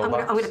going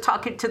to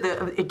talk into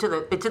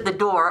the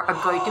door. I'm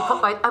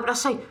going to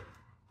say,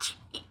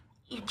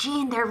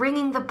 Eugene, they're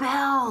ringing the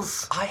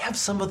bells. I have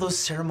some of those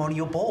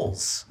ceremonial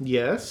bowls.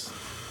 Yes.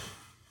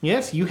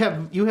 Yes, you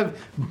have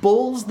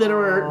bowls that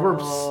were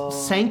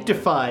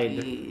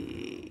sanctified.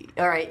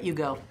 All right, you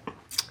go.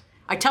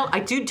 I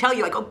do tell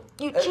you. I go,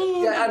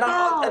 Eugene, the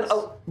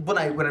bells. When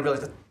I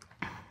realized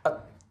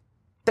that,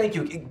 thank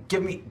you.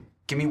 Give me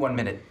Give me 1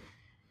 minute,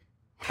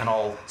 and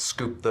I'll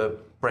scoop the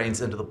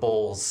brains into the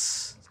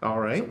bowls. All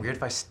right. Weird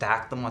if I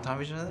stack them on top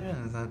of each other?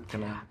 Is that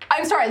gonna...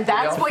 I'm sorry,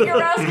 that's what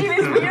you're asking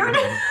is weird?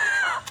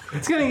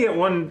 It's gonna get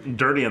one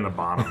dirty on the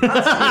bottom.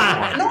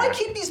 No, I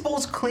keep these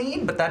bowls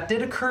clean, but that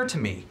did occur to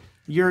me.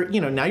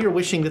 Now you're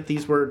wishing that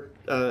these were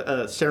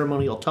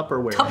ceremonial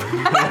Tupperware.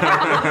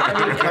 I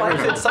mean, if I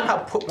could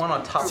somehow put one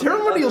on top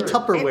Ceremonial of the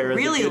other. Tupperware. It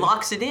really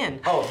locks it in.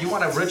 Oh, you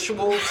want a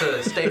ritual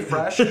to stay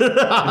fresh? Start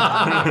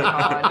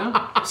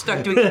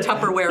doing the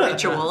Tupperware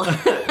ritual.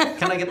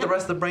 Can I get the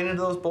rest of the brain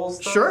into those bowls,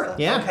 though? Sure,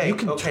 yeah. Okay, you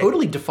can okay.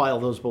 totally defile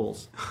those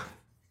bowls.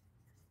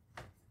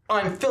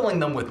 I'm filling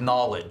them with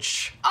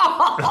knowledge.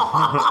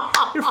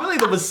 You're filling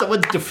them with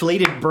someone's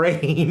deflated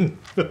brain.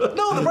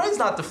 No, the brain's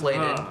not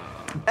deflated.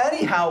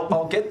 Anyhow,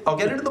 I'll get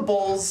into the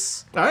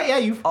bowls. All right,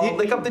 yeah, I'll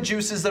lick up the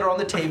juices that are on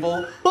the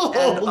table.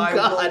 Oh, and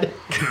God.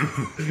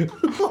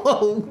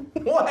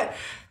 What?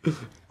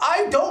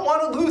 I don't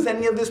want to lose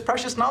any of this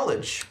precious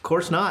knowledge. Of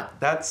course not.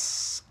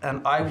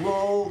 And I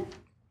will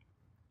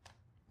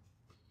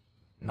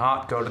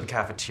not go to the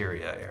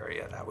cafeteria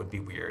area. That would be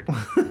weird.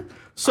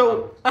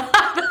 So,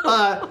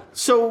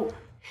 so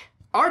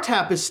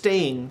Artap is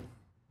staying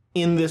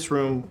in this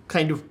room,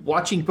 kind of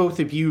watching both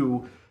of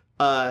you,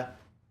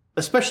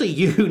 especially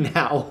you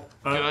now,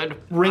 Good.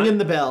 ringing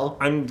the bell.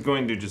 I'm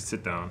going to just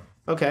sit down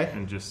Okay.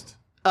 and just...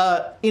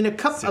 In a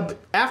couple,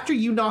 after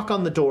you knock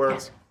on the door,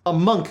 a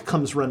monk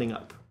comes running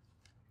up,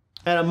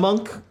 and a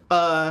monk,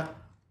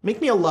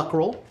 make me a luck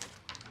roll.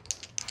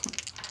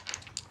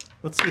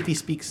 Let's see if he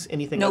speaks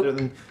anything other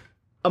than.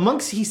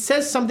 He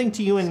says something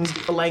to you in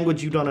a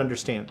language you don't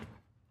understand.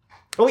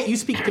 Oh wait, you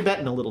speak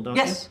Tibetan a little, don't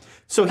you? Yes.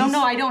 So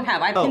No, I don't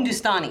have. I have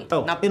Hindustani.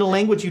 Oh, Not- in a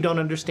language you don't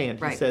understand,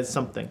 he Right. says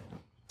something.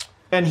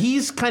 And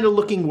he's kind of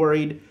looking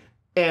worried,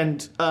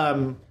 and,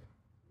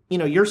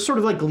 you're sort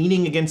of like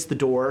leaning against the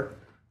door,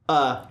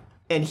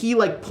 and he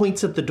like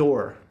points at the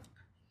door.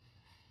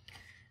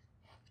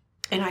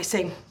 And I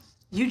say,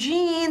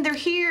 Eugene, they're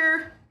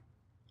here.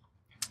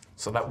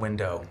 So that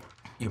window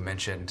you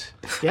mentioned.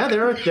 Yeah,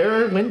 there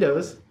are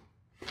windows.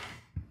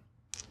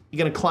 You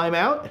gonna climb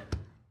out?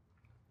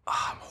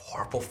 I'm a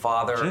horrible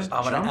father. Just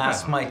I'm gonna jump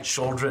ask out. my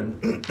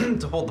children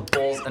to hold the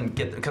bowls and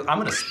get because I'm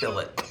gonna spill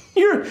it.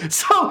 There are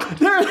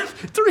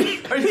three.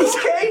 Are you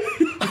okay?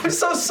 I'm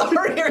so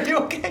sorry. Are you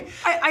okay?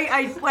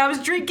 I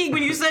was drinking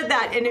when you said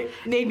that, and it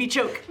made me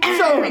choke.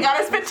 So, We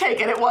got a spit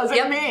taken. It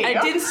wasn't me. I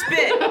didn't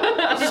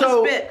spit.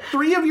 so spit.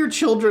 3 of your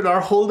children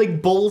are holding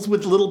bowls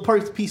with little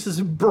pieces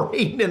of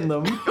brain in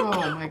them.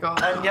 Oh my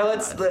god. And yeah,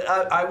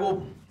 I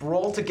will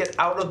roll to get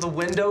out of the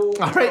window.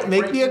 All right,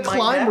 make me a breaking my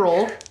climb neck.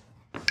 roll.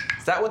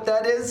 Is that what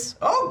that is?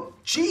 Oh,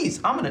 geez,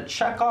 I'm gonna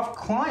check off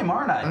climb,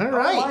 aren't I? All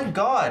right. Oh my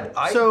god,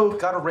 I So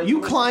got a regular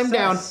you climb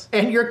success.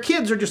 down, and your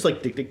kids are just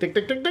like tick, tick, tick,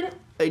 tick, tick, tick.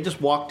 They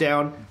just walk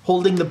down,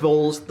 holding the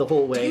bowls the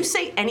whole way. Do you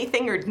say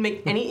anything or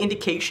make any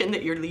indication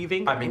that you're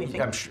leaving? I mean,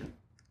 anything? I'm sure.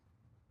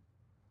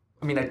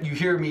 I mean, you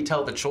hear me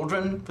tell the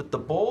children with the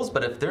bowls,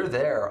 but if they're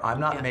there, I'm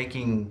not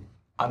making.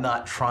 I'm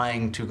not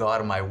trying to go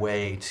out of my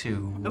way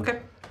to. Okay.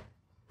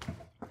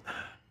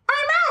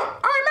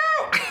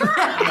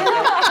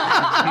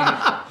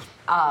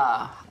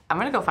 I'm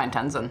gonna go find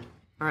Tenzin.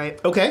 All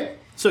right. Okay,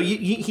 so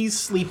he's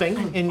sleeping,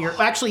 and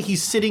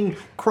he's sitting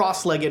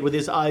cross-legged with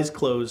his eyes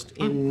closed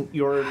in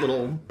your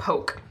little.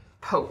 Poke.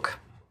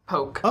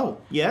 Oh,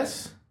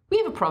 yes. We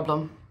have a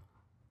problem.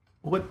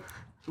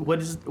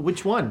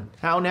 Which one?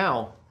 How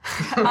now?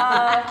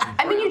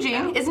 I mean,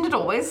 Eugene, isn't it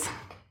always?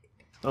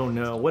 Oh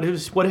no! What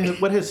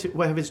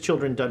have his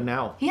children done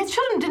now? His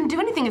children didn't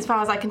do anything as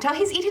far as I can tell.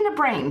 He's eating a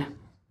brain.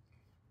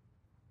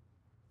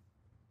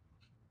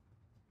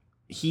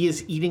 He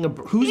is eating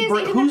He is eating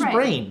a whose brain.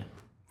 brain?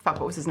 Fuck,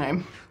 what was his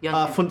name?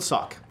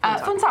 Funtsock.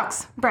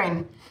 Funsock's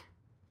brain.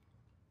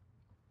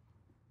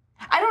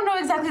 I don't know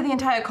exactly the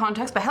entire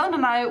context, but Helen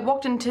and I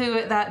walked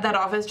into that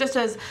office just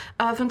as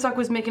Funsock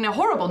was making a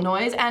horrible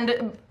noise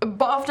and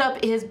boffed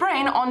up his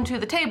brain onto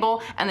the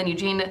table, and then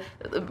Eugene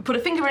put a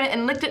finger in it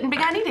and licked it and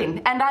began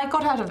eating. And I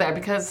got out of there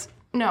because,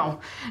 no.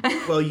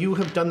 Well, you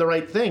have done the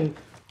right thing.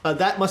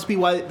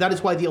 That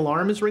is why the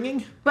alarm is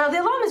ringing? Well,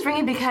 the alarm is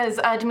ringing because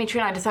Dimitri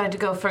and I decided to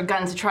go for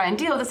guns to try and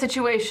deal with the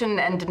situation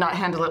and did not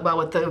handle it well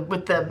with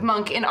the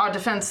monk. In our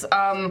defense,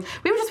 I was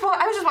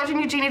just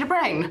watching Eugene eat a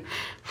brain.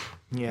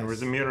 Yes. There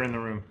was a mirror in the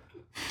room.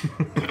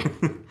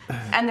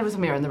 And there was a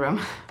mirror in the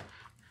room.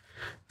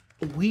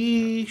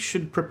 We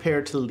should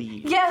prepare to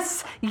leave.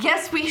 Yes,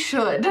 we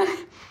should.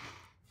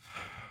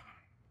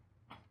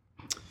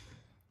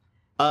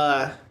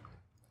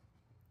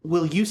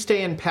 Will you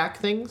stay and pack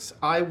things?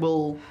 I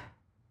will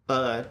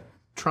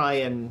try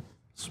and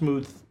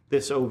smooth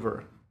this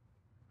over.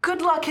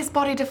 Good luck, his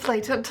body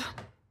deflated.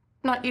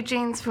 Not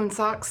Eugene's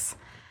Funsock's.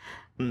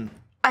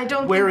 I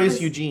don't Where think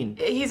is Eugene?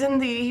 He's in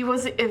he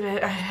was,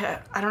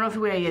 I don't know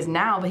where he is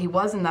now, but he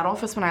was in that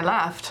office when I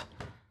left.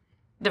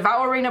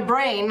 Devouring a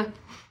brain.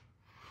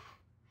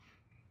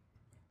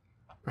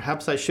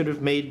 Perhaps I should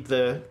have made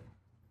the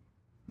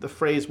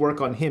phrase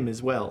work on him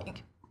as well.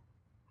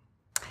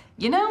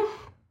 You know,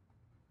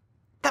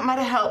 that might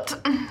have helped.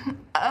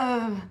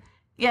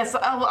 Yes,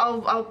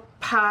 I'll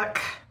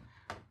pack.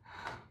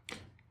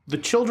 The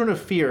Children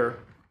of Fear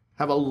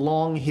have a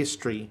long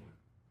history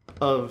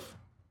of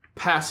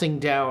passing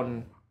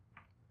down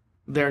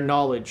their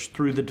knowledge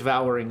through the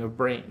devouring of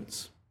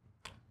brains.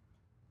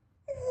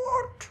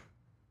 What?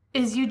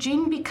 Is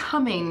Eugene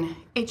becoming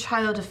a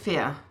child of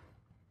fear?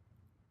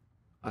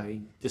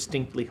 I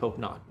distinctly hope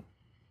not.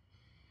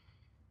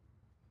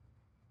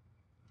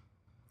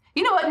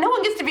 You know what? No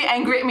one gets to be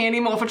angry at me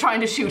anymore for trying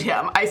to shoot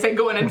him. I say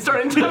go in and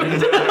start into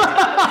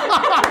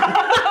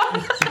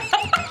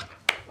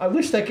I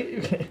wish that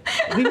could...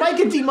 We might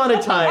get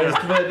demonetized,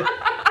 but...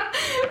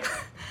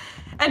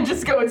 and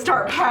just go and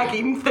start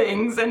packing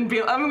things and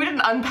be... I mean, we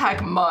didn't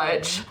unpack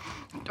much.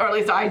 Or at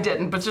least I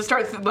didn't, but just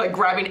start like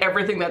grabbing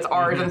everything that's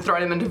ours and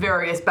throwing them into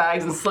various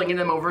bags and slinging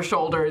them over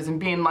shoulders and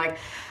being like,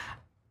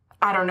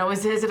 I don't know,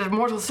 is it a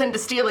mortal sin to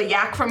steal a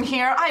yak from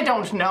here? I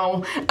don't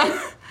know.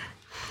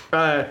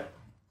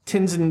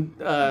 Tinsen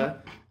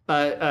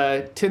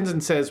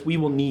says we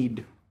will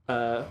need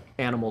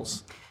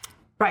animals.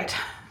 Right.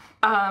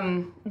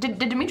 Did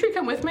Dimitri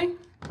come with me?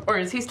 Or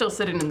is he still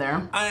sitting in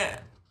there?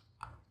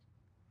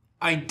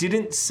 I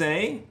didn't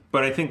say,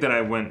 but I think that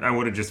I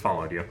would have just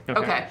followed you.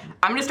 Okay.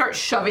 I'm gonna start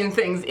shoving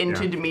things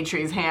into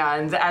Dimitri's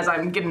hands as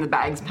I'm getting the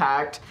bags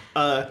packed.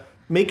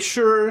 Make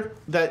sure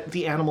that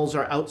the animals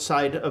are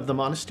outside of the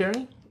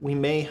monastery. We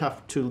may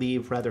have to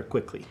leave rather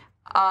quickly.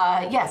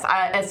 Yes,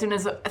 as soon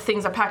as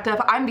things are packed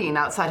up, I'm being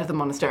outside of the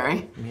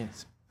monastery.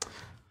 Yes.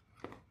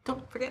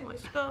 Don't forget my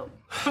stuff.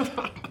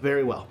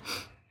 Very well.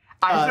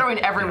 I'm throwing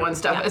everyone's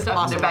stuff in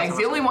their bags.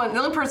 The only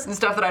person's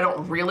stuff that I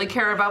don't really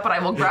care about, but I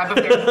will grab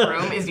if there's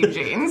room, is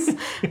Eugene's.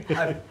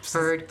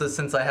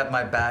 Since I have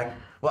my bag,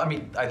 well, I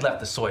mean, I left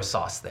the soy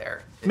sauce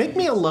there. Make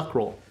me a luck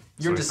roll.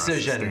 Your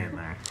decision.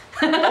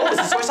 Oh, is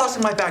the soy sauce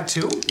in my bag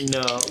too?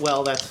 No,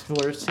 well,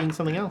 we're seeing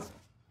something else.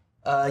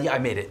 Yeah, I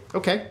made it.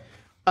 Okay.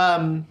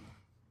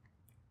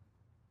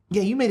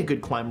 Yeah, you made a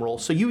good climb roll.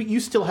 So you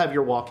still have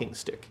your walking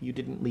stick. You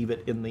didn't leave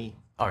it in the...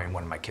 I mean,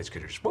 one of my kids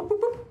could just... Whoop,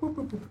 whoop, whoop,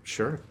 whoop, whoop.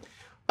 Sure.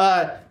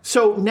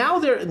 So now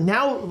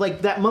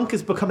like that monk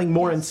is becoming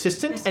more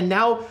insistent, and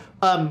now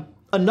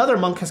another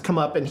monk has come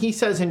up, and he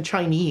says in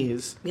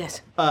Chinese,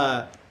 Yes.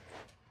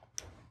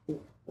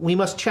 we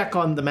must check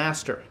on the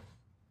master.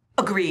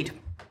 Agreed.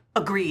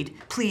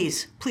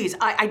 Please.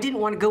 I didn't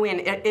want to go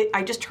in.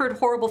 I just heard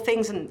horrible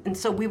things, and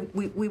so we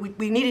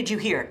needed you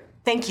here.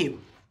 Thank you.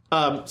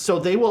 So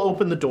they will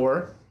open the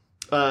door,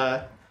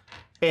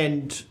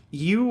 and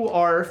you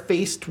are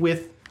faced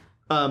with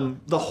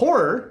the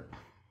horror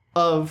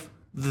of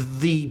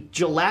the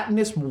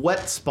gelatinous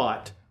wet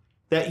spot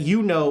that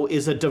you know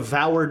is a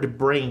devoured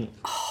brain.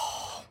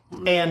 Oh,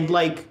 and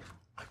like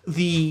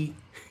the...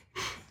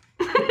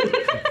 For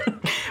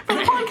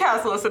the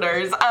podcast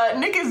listeners,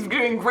 Nick is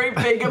doing great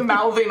big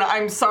mouthing,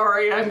 I'm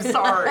sorry. I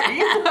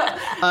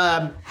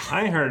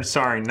heard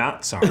sorry,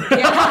 not sorry.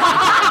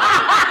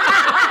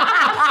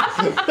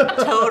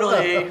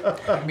 Totally.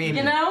 I mean,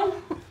 You know?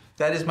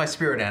 that is my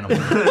spirit animal.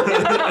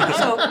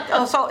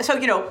 So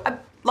you know, I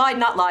lied,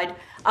 not lied.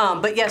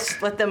 But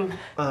yes, let them.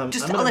 I'll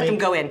let them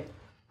go in.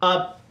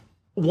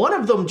 One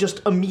of them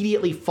just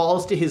immediately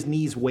falls to his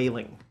knees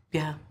wailing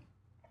Yeah.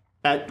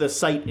 at the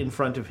sight in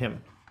front of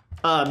him.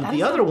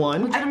 The other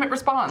one... Legitimate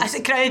response. I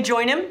said, can I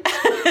join him?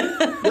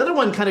 The other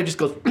one kind of just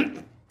goes...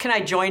 Can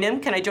I join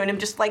him?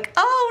 Just like,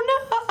 oh no.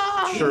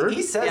 Sure.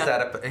 He says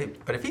that,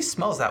 but if he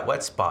smells that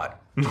wet spot,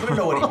 you don't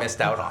know what he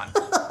missed out on.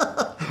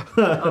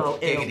 Oh,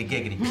 Giggity,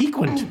 giggity.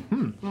 Piquant.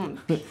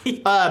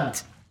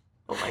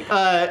 Oh my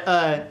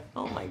god.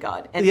 Oh my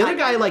god. And The other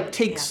guy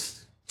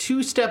takes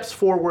 2 steps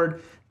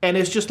forward and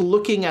is just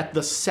looking at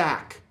the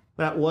sack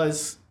that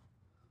was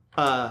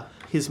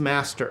his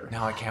master.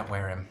 Now I can't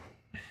wear him.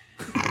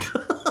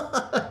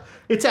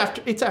 It's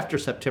after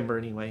September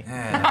anyway.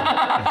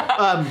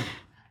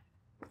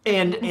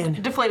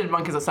 And Deflated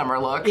monk is a summer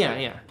look.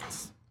 yeah.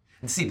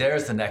 And see,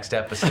 there's the next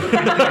episode.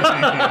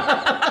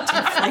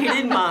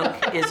 Deflated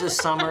monk is a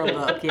summer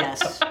look.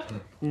 Yes.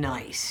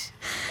 Nice.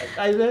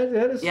 That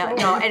is Yeah,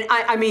 no, and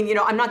I mean, you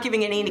know, I'm not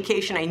giving any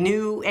indication I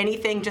knew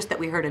anything, just that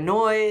we heard a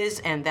noise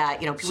and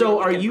that, you know, people So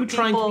were are looking you for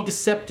trying to people. be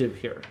deceptive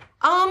here?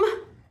 I'm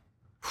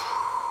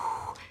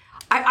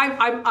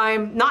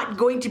not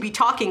going to be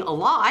talking a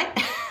lot.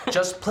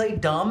 Just play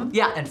dumb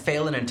Yeah. and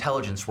fail an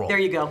intelligence roll. There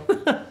you go.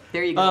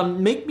 There you go.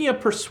 Make me a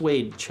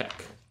persuade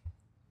check.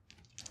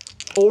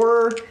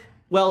 Or,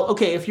 well,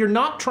 okay, if you're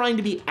not trying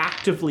to be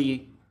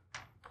actively,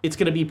 it's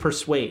going to be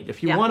persuade.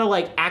 If you Yeah. want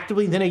to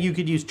actively, then you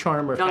could use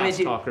charm or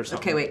fast talk or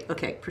something.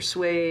 Okay,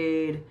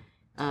 persuade.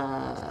 Yeah,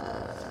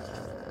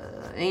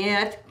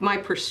 my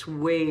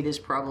persuade is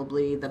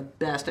probably the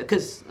best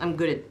because I'm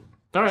good at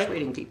All right.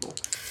 persuading people.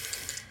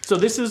 So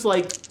this is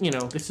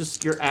this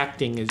is your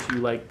acting as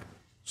you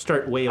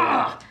start wailing.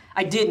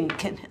 I didn't.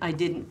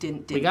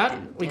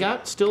 We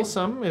got still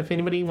some. If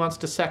anybody wants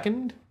to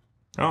second.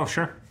 Oh,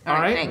 sure. All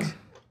right. Thanks.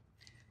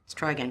 Let's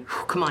try again.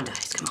 Whew, come on,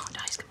 dice.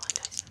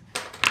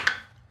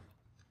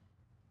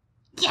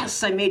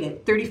 Yes, I made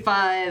it.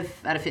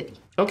 35 out of 50.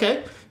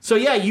 Okay. So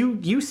yeah,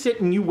 you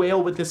sit and you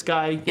wail with this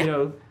guy,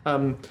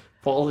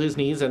 fall to his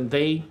knees, and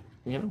they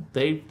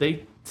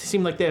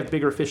seem like they have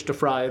bigger fish to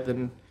fry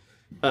than,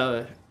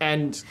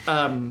 And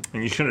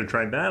you should have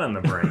tried that on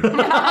the brain.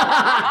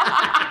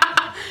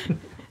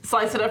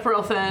 Slice it up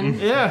real thin.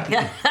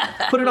 yeah,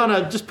 put it on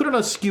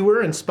a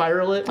skewer and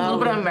spiral it. A little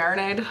bit of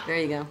marinade. There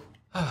you go.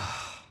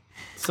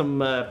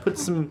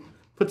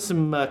 Put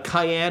some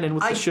cayenne in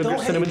with the sugar,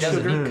 cinnamon it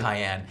doesn't sugar. eat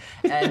cayenne,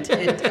 and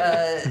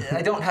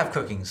I don't have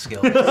cooking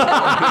skills.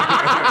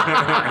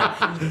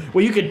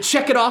 Well, you can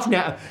check it off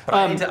now.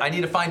 But I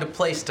need to find a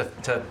place to,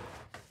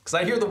 because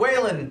I hear the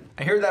wailing.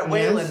 I hear that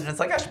wailing, and it's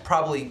like I should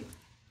probably.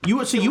 You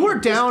are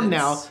down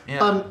now, distance.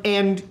 Yeah.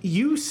 and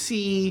you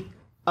see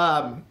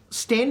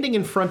standing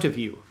in front of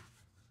you,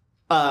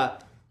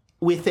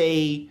 with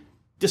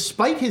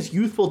despite his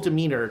youthful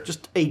demeanor,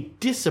 just a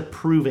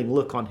disapproving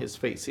look on his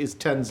face, is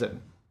Tenzin.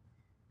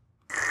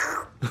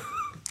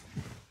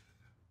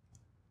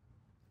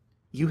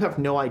 You have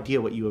no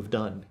idea what you have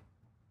done.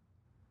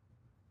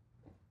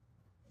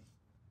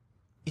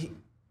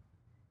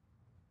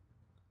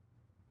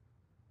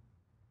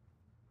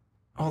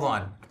 Hold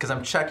on, because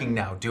I'm checking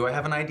now. Do I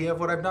have an idea of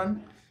what I've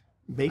done?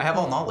 I have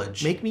all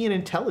knowledge. Make me an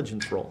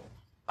intelligence roll.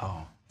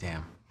 Oh,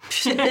 damn.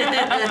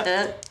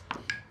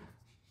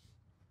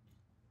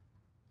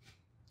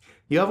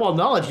 You have all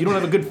knowledge. You don't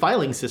have a good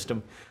filing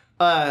system.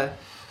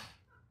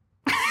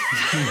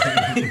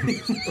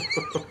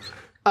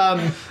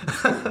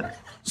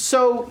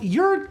 So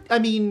you're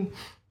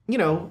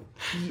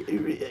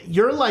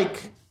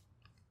like,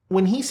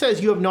 when he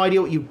says you have no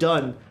idea what you've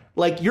done,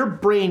 like your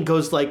brain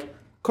goes like,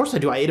 of course I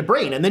do, I ate a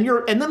brain. And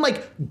then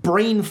like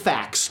brain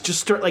facts just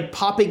start like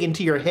popping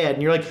into your head.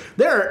 And you're like,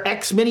 there are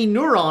X many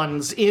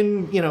neurons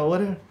in,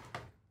 whatever.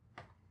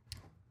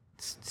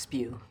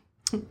 Spew.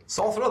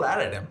 So I'll throw that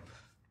at him.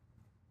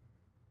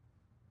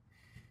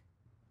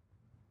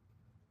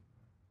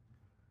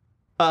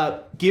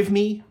 Give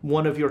me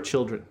one of your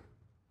children.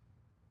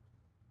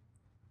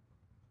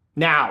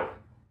 Now.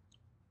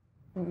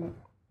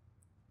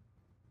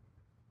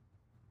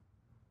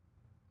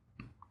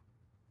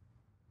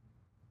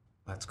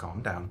 Let's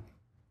calm down.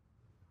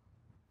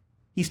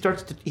 He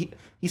starts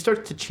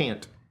to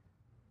chant.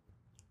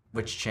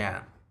 Which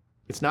chant?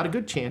 It's not a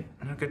good chant.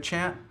 A good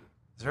chant?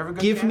 Is there ever a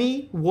good Give chant?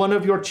 me one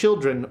of your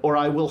children, or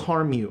I will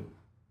harm you.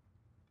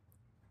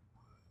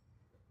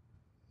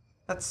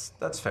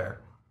 That's fair.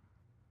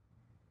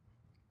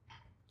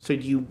 So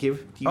do you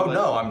give?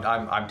 No,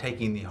 I'm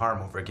taking the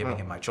harm over giving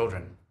him my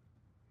children.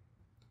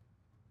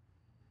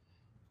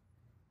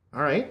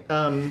 All right.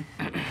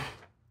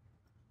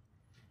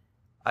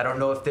 I don't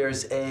know if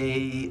there's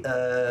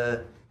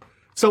a.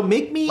 So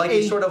make me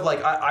it's sort of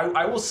like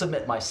I will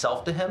submit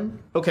myself to him.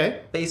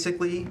 Okay.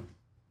 Basically,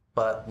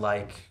 but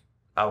like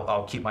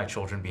I'll keep my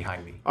children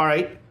behind me. All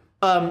right.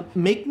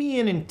 Make me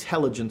an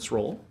intelligence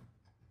roll.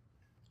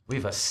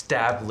 We've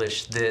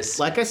established this.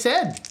 Like I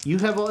said, you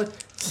have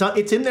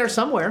it's in there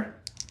somewhere.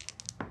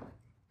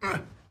 Oh,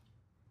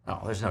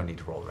 there's no need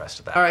to roll the rest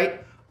of that. All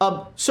right.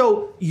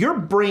 So your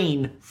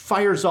brain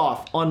fires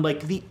off on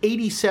like the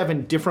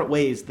 87 different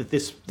ways that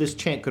this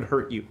chant could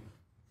hurt you,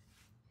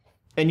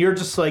 and you're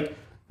just like,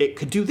 it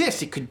could do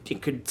this. It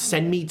could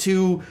send me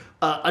to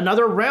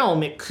another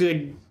realm. It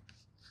could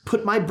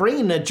put my brain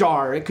in a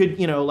jar. It could,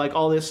 like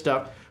all this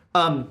stuff.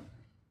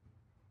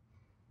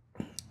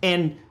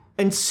 And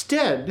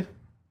instead,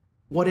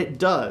 what it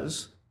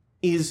does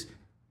is,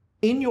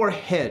 in your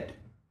head,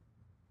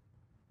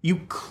 you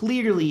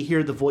clearly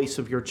hear the voice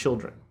of your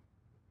children.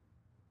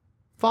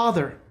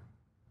 Father,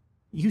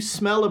 you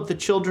smell of the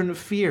children of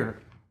fear.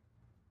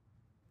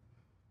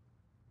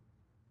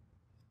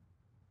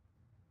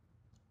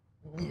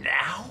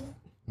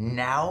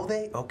 Now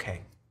they?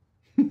 Okay.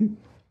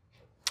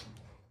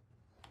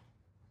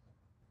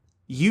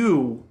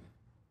 You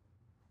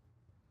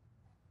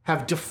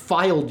have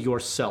defiled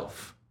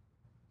yourself.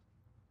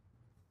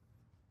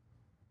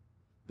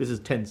 This is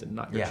Tenzin,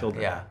 not your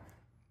children. Yeah.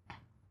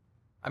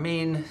 I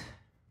mean,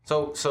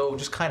 so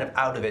just kind of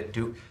out of it,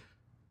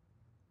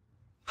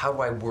 how do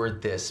I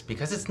word this?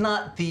 Because it's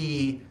not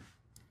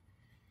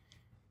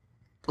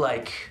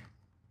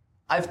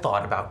I've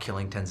thought about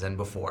killing Tenzin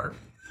before.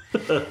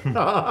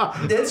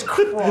 It's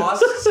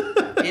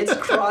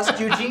crossed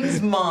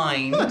Eugene's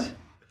mind,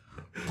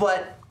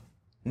 but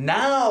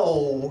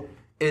now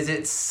is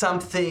it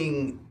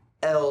something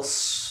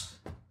else?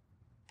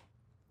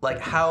 Like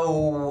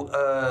how,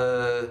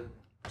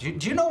 do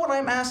you know what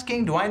I'm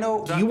asking? Do I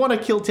know? Do you want to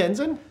kill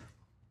Tenzin?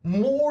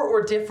 More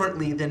or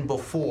differently than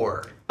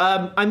before?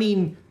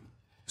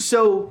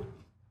 So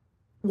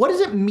what does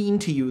it mean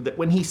to you that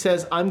when he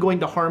says, I'm going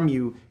to harm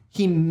you,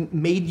 he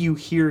made you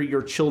hear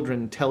your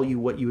children tell you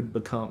what you would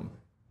become?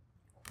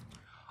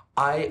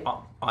 I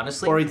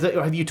honestly... Or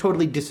have you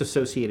totally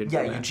disassociated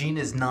from that? Eugene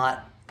is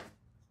not...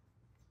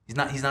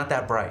 He's not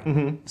that bright.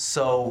 Mm-hmm.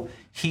 So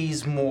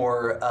he's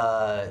more...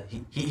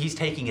 he's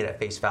taking it at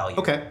face value.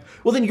 Okay.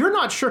 Well, then you're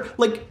not sure...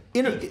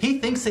 He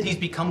thinks that he's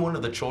become one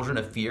of the children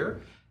of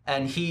fear,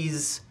 and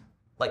he's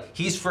like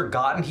he's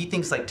forgotten. He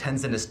thinks like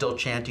Tenzin is still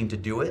chanting to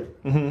do it,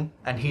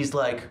 and he's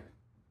like,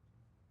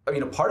 I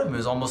mean, a part of him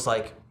is almost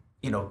like,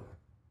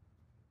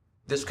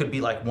 this could be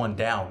like one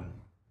down,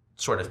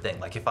 sort of thing.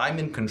 Like if I'm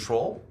in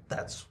control,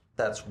 that's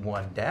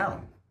one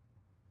down.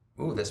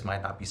 Ooh, this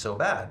might not be so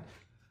bad.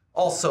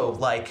 Also,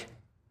 like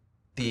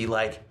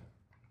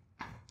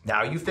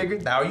now you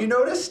figured, now you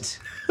noticed,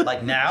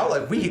 like now,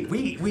 like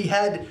we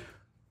had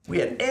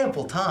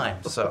ample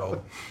time.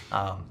 So,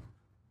 all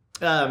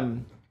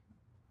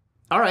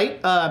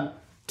right,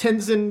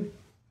 Tenzin.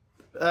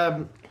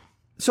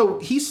 So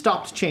he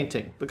stopped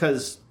chanting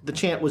because the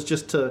chant was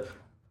just to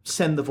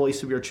send the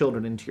voice of your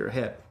children into your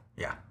head.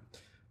 Yeah.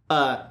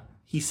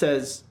 He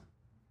says,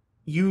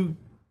 you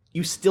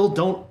still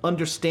don't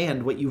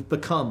understand what you've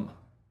become,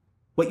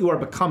 what you are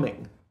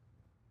becoming.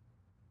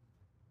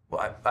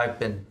 Well, I've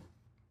been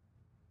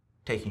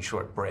taking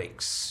short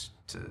breaks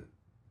to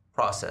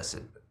process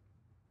it.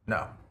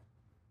 No.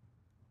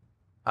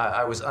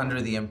 I was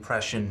under the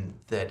impression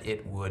that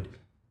it would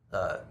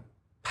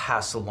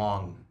pass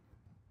along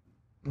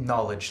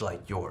knowledge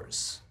like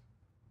yours.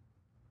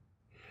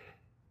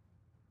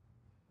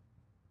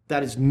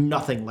 That is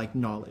nothing like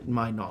knowledge,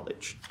 my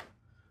knowledge.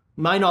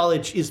 My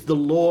knowledge is the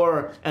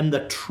lore and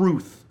the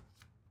truth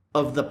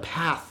of the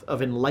path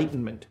of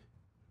enlightenment.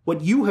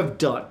 What you have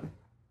done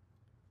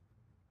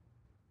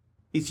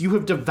is you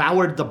have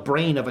devoured the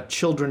brain of a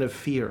children of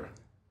fear.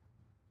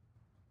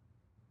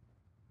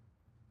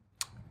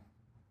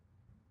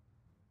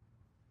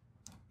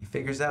 He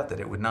figures out that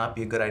it would not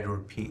be a good idea to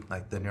repeat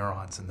like the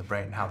neurons in the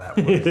brain and how that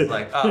works.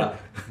 Like,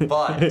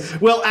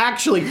 but Well,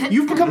 actually,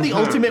 you've become the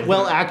ultimate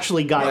well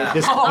actually guy at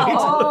this point.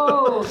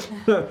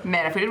 Oh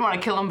man, if we didn't want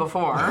to kill him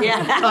before.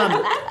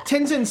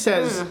 Tenzin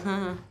says,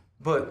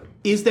 but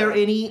is there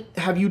any,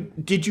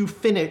 did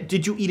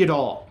you eat it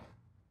all?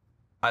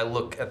 I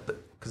look at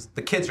because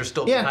the kids are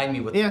still Yeah, behind me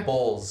with yeah,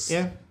 bowls.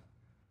 Yeah.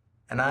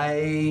 And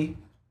I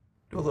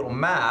do a little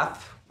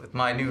math with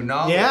my new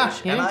knowledge. Yeah.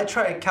 And I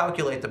try to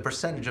calculate the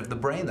percentage of the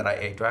brain that I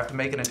ate. Do I have to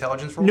make an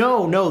intelligence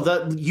roll? No,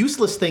 the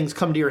useless things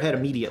come to your head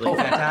immediately. Oh,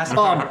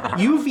 fantastic.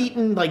 You've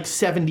eaten like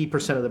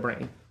 70% of the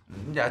brain.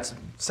 Yeah, it's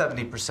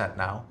 70%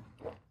 now.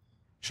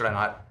 Should I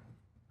not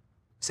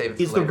save it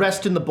for Is the later?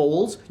 rest in the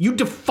bowls? You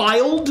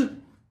defiled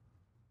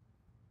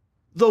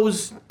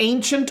those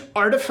ancient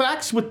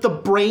artifacts with the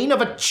brain of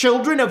a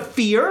children of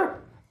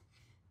fear?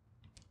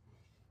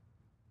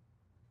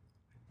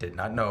 Did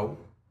not know.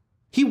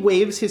 He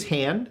waves his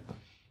hand,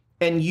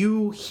 and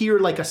you hear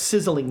like a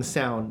sizzling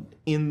sound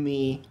in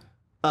the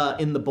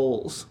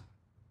bowls.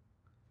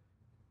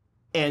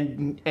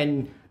 And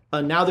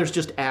now there's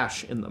just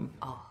ash in them.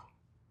 Oh.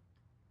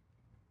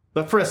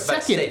 But for a That's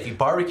second, safe. You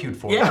barbecued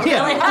for it.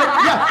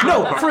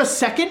 no, for a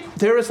second,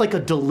 there is like a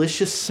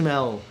delicious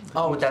smell.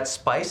 Oh, with that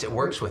spice, it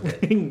works with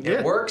it. Yeah,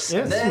 It works.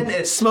 yes. Then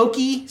it's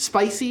Smoky,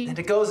 spicy. and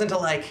it goes into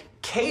like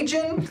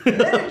Cajun. And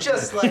then it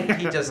just like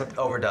he just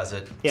overdoes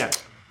it. Yeah.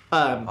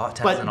 Oh,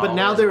 Tenzin but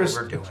now always there's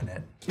overdoing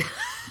it.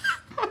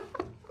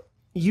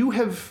 you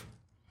have.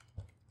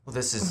 Well,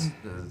 this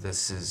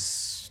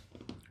is.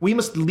 We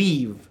must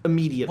leave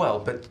immediately. Well,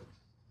 but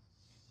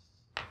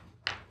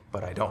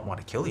I don't want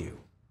to kill you.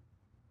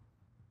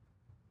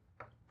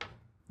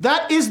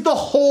 That is the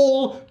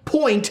whole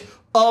point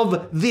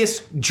of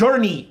this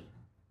journey.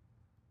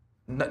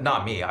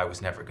 Not me. I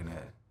was never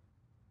gonna.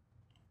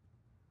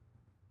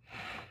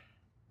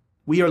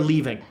 We are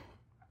leaving.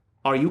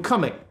 Are you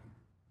coming?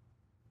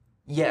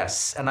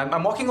 Yes, and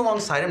I'm walking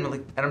alongside him,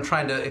 and I'm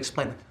trying to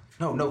explain.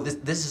 No,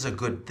 this is a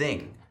good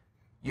thing.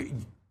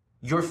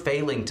 You're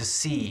failing to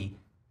see.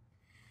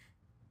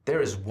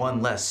 There is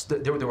one less.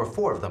 There were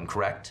 4 of them,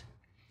 correct?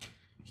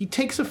 He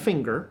takes a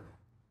finger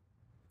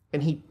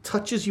and he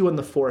touches you on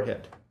the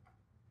forehead.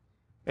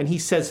 And he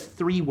says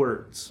 3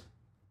 words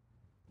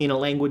in a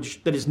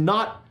language that is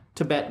not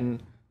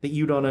Tibetan that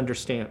you don't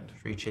understand.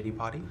 Shri Chitty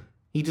Potty?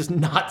 He does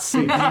not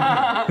say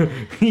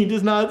he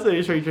does not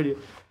say Shri Chitty.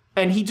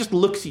 And he just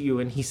looks at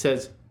you and he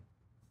says,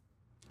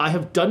 I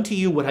have done to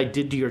you what I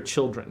did to your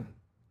children.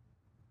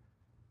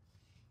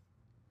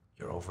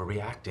 You're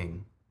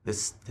overreacting.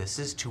 This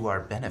is to our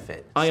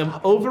benefit. I am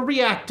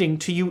overreacting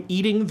to you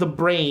eating the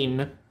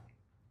brain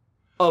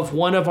of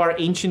one of our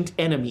ancient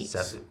enemies.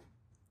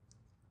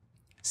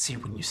 See,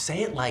 when you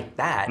say it like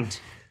that,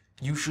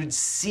 you should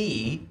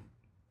see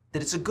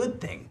that it's a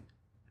good thing.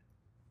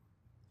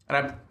 And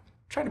I'm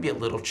trying to be a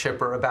little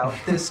chipper about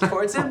this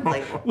towards him.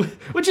 Like,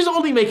 which is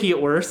only making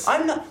it worse.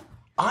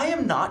 I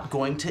am not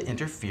going to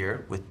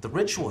interfere with the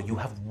ritual. You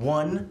have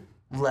one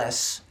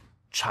less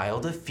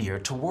child of fear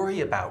to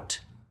worry about.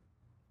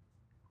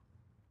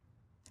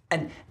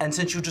 And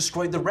since you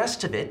destroyed the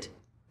rest of it,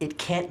 it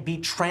can't be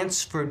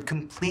transferred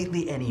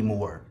completely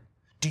anymore.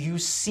 Do you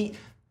see?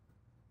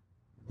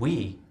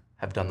 We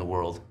have done the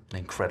world an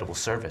incredible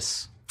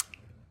service.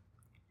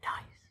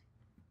 Nice.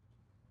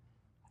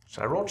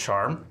 Should I roll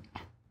charm?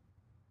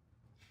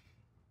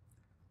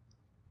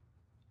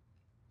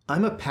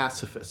 I'm a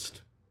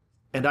pacifist,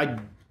 and I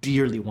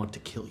dearly want to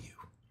kill you.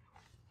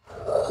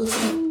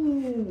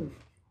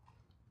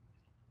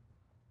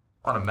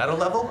 On a meta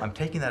level, I'm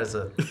taking that as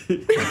a...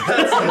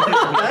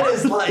 that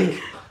is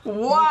like...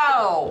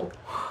 Wow!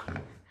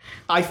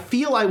 I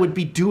feel I would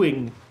be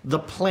doing the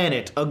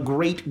planet a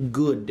great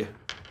good.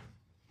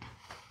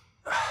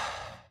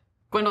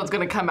 Gwendolyn's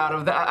gonna come out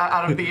of the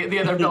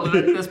other building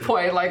at this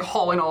point, like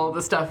hauling all of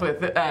the stuff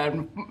with it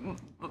and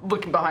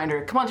looking behind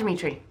her. Come on,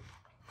 Dimitri.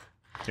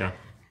 Yeah.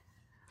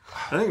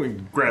 I think we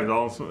grabbed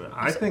all.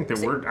 I think that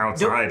we're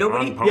outside.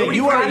 nobody- on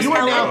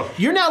yeah, post.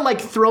 You're now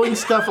like throwing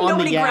stuff on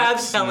Nobody the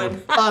grabs gas.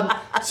 Helen.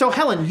 So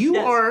Helen, you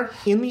Yes. are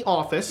in the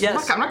office.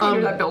 Yes. I'm not going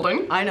to that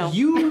building. I know.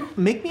 You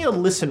make me a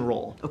listen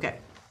roll. Okay.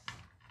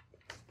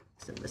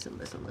 Listen.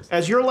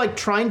 As you're like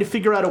trying to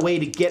figure out a way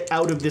to get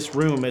out of this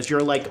room, as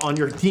you're like on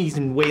your knees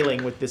and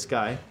wailing with this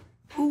guy.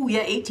 Ooh,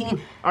 yeah, 18.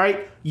 All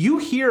right, you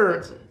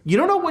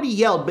don't know what he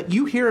yelled, but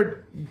you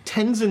hear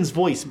Tenzin's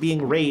voice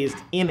being raised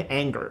in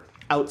anger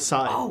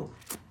outside.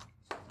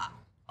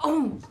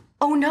 Oh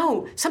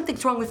no,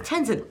 something's wrong with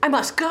Tenzin. I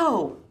must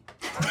go.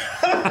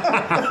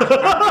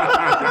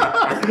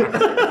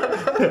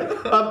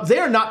 They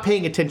are not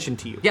paying attention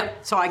to you.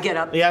 Yep, so I get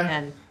up Yeah.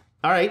 and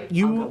All right,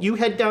 you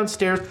head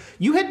downstairs.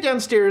 You head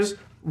downstairs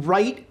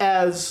right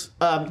as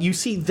you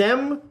see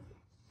them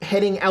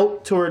heading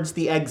out towards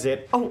the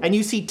exit, and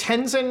you see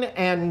Tenzin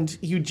and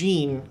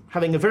Eugene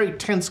having a very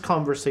tense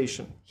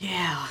conversation.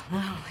 yeah.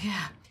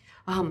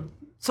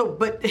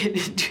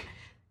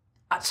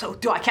 So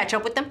do I catch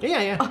up with them?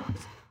 Yeah.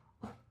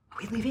 Are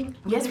we leaving?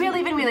 Yes, we're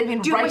leaving Do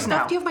you have right my stuff?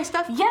 now. Do you have my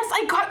stuff? Yes,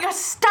 I got your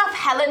stuff,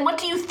 Helen. What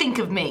do you think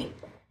of me?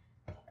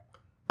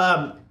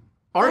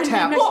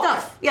 Artap, My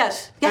stuff.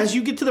 Yes. as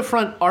you get to the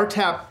front,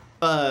 Artap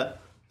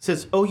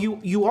says, "Oh,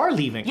 you are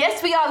leaving."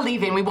 Yes, we are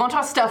leaving. We want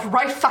our stuff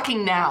right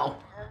fucking now.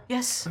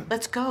 Yes,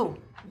 let's go.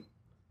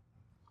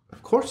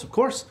 Of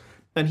course.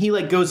 And he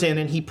like goes in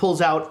and he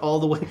pulls out all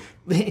the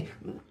way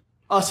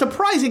a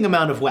surprising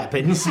amount of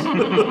weapons.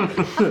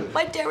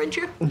 My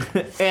Derringer.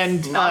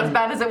 And Not as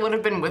bad as it would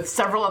have been with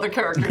several other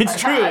characters. it's I've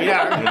true, had.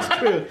 yeah, it's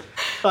true.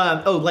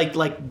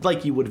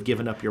 Like you would have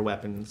given up your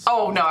weapons.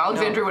 Oh no,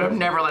 Alexandria would have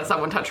never let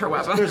someone touch her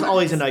weapon. There's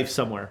always a knife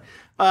somewhere.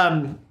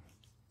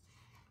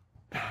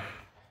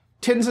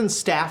 Tenzin's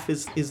staff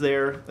is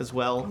there as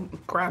well,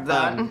 Grab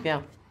that.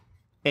 Yeah.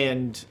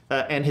 and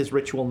his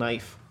ritual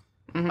knife.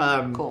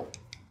 Cool.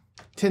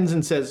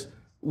 Tenzin says,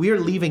 "We are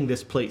leaving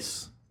this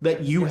place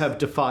that you have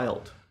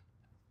defiled."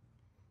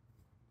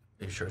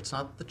 Are you sure it's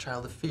not the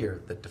child of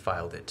fear that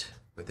defiled it?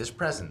 With his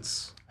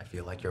presence, I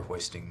feel like you're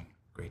hoisting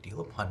a great deal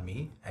upon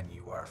me, and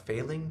you are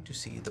failing to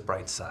see the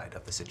bright side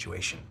of the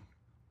situation.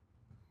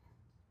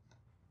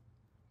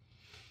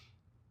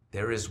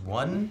 There is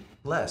one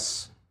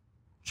less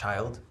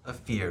child of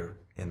fear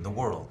in the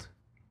world.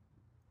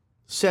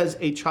 Says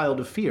a child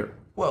of fear.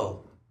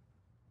 Well,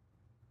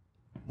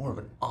 more of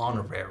an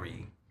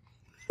honorary.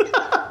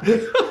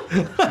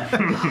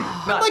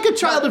 Like a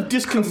child of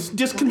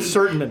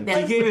disconcertment.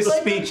 He gave a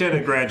speech at a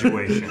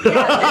graduation. This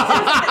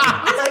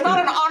is not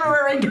an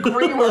honorary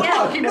degree we're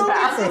talking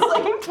about.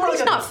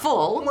 He's not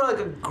full. More like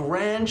a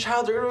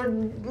grandchild, or A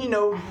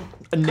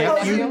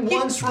nephew. cousin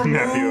once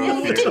Nephew.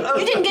 removed.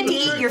 You didn't get to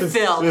eat your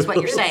fill, is what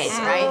you're saying,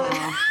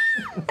 right?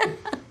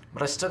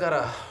 But I still got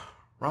a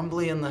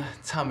rumbly in the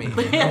tummy.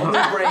 Only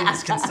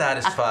brains can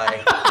satisfy.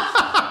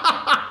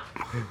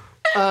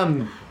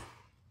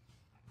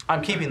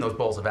 I'm keeping those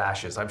bowls of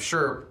ashes. I'm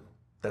sure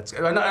that's.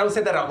 I don't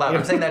say that out loud.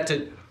 I'm saying that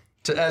to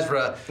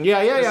Ezra.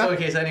 Yeah. So in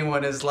case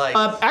anyone is like,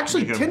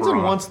 Actually, Make a Tenzin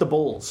broth. wants the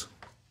bowls.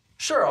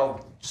 sure,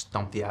 I'll just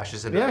dump the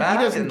ashes in the Yeah, bag.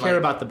 he doesn't and, care like,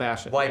 about the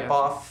bash. Wipe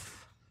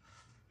off.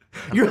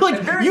 You're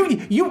like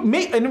you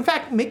make, and in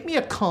fact, make me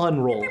a con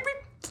roll.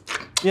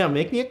 Yeah,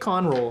 make me a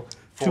con roll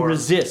to For-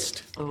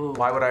 resist.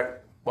 Why would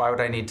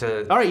I need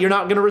to? All right, you're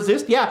not gonna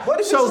resist. Yeah. What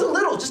if so it's a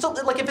little? Just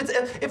like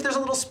if there's a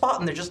little spot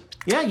in there, just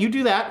yeah, you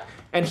do that,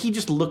 and he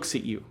just looks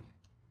at you.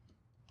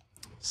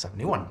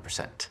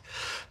 71%,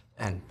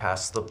 and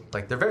past the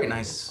they're very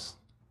nice.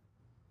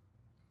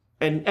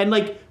 And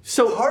like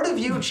so. Part of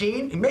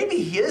Eugene, maybe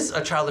he is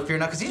a child of fear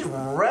now because he's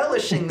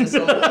relishing this a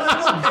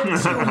little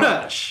bit too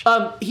much.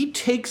 He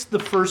takes the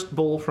first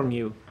bowl from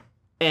you,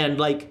 and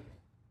like,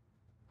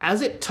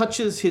 as it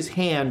touches his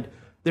hand,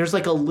 there's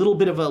like a little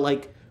bit of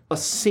a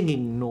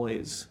singing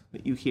noise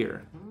that you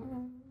hear.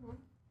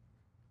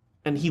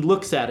 And he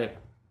looks at it.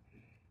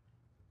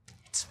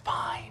 It's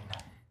fine.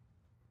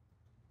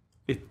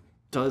 It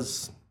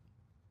does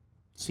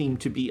seem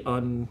to be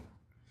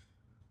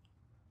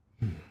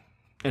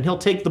And he'll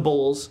take the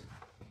bowls,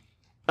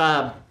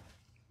 and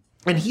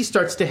he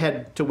starts to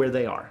head to where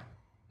they are.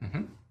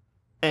 Mm-hmm.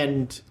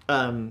 And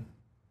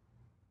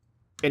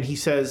he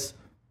says,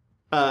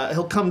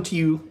 he'll come to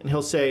you and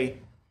he'll say,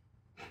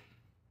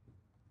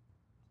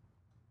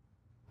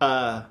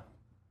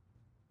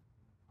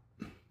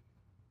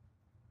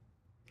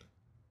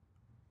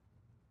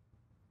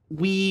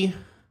 "We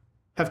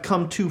have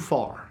come too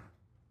far.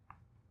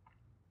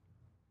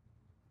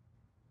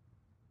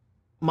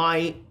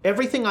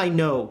 Everything I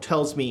know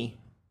tells me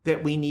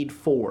that we need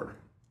 4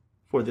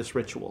 for this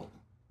ritual."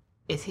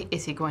 Is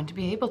he going to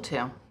be able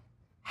to?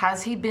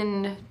 Has he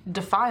been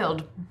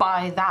defiled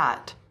by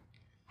that?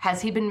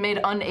 Has he been made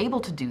unable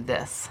to do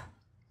this?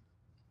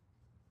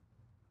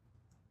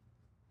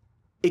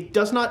 It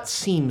does not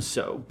seem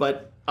so,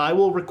 but I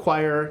will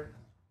require...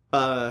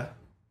 I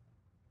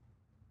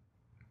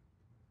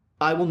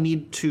will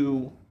need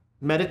to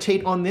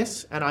meditate on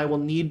this, and I will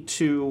need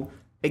to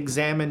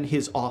examine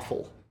his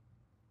offal.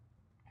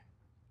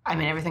 I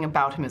mean, everything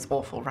about him is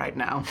awful right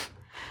now.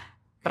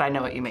 But I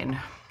know what you mean.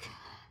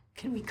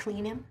 Can we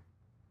clean him?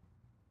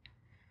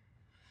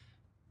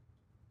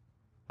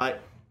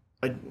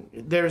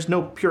 There's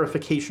no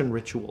purification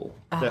ritual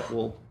that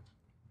will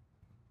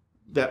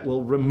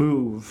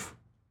remove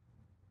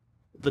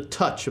the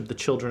touch of the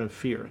children of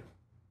fear.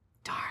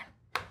 Darn.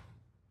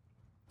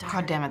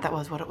 God damn it, that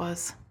was what it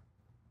was.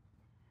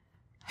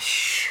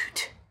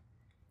 Shoot.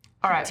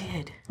 All right,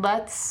 did.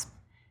 let's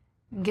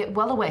get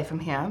well away from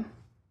here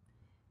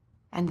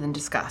and then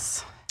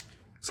discuss.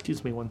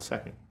 Excuse me 1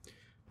 second.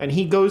 And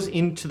he goes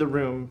into the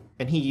room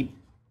and he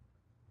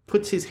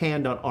puts his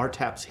hand on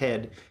Artap's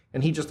head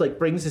and he just like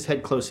brings his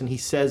head close and he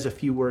says a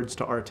few words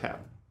to Artap.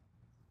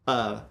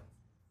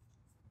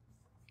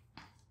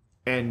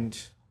 And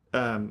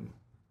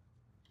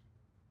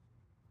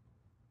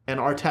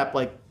Artap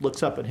like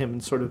looks up at him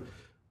and sort of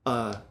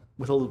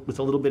with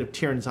a little bit of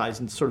tear in his eyes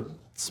and sort of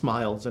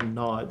smiles and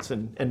nods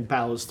and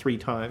bows 3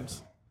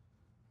 times.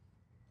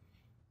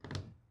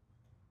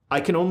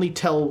 I can only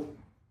tell...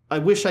 I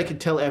wish I could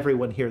tell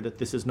everyone here that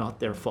this is not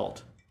their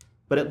fault,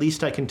 but at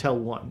least I can tell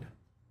one.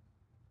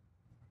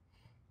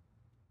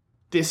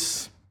 The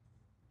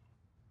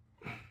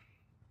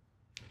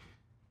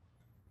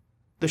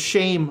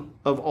shame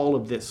of all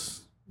of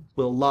this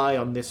will lie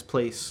on this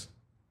place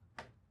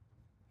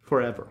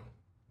forever.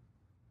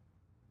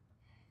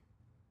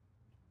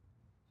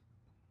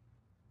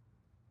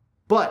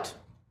 But,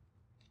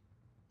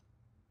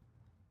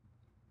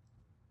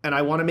 and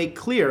I want to make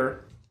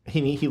clear,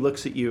 he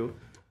looks at you,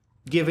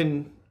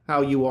 given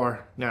how you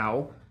are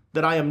now,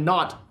 that I am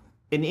not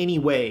in any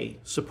way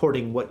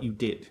supporting what you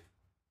did.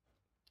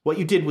 What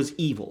you did was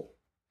evil.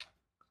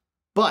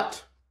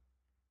 But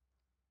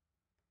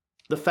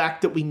the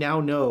fact that we now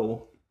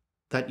know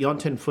that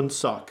Yonten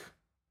Funsak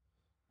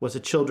was a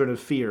children of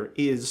fear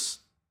is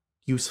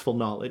useful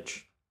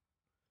knowledge.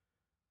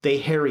 They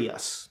harry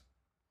us.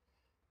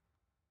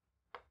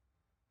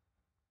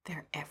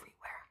 They're everywhere.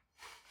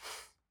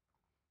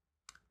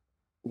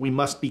 We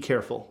must be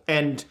careful.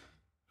 And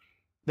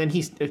then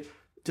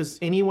does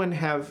anyone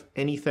have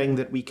anything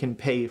that we can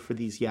pay for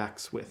these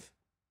yaks with?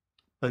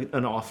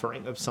 An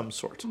offering of some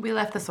sort. We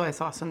left the soy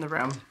sauce in the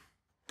room,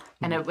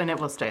 and it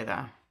will stay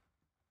there.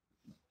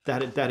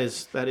 That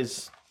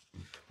is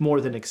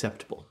more than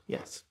acceptable.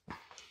 Yes.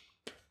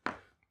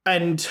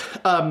 And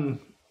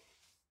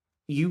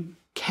you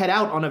head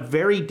out on a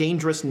very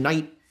dangerous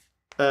night.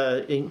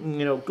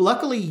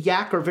 Luckily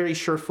yak are very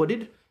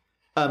sure-footed.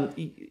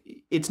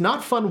 It's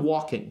not fun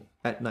walking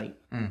at night.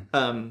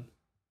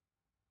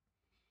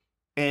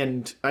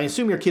 And I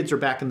assume your kids are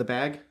back in the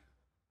bag?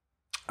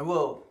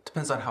 Well,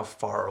 depends on how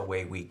far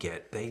away we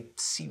get. They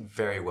see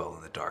very well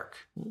in the dark.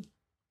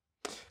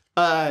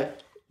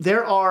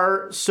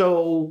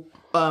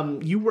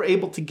 You were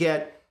able to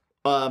get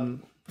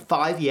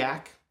 5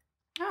 yak.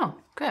 Oh,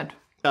 good.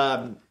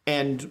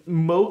 And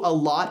a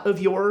lot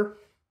of your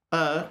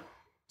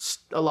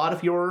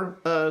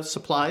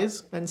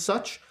supplies and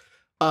such.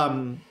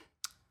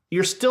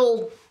 You're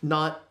still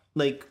not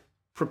like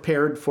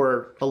prepared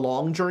for a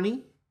long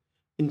journey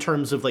in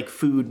terms of like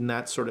food and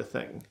that sort of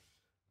thing.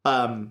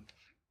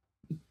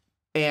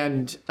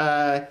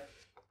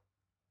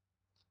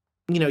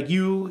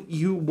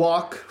 You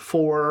walk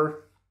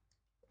for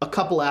a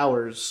couple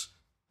hours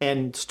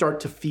and start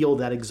to feel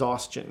that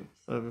exhaustion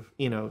of,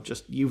 you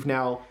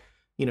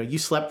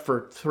slept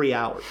for 3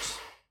 hours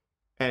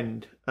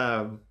and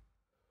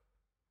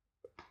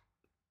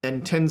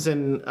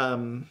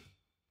Tenzin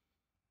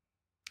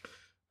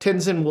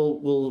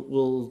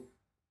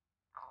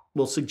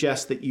will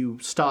suggest that you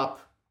stop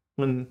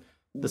when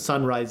the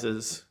sun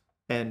rises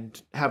and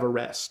have a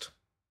rest.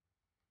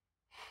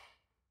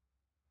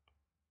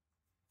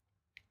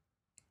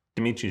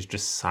 Dimitri's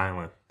just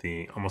silent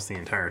almost the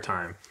entire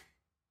time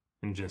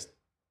and just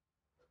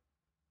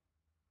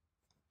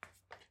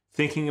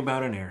thinking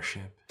about an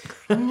airship.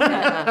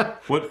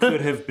 What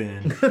could have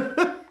been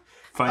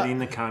fighting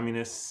the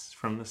communists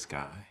from the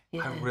sky.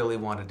 I really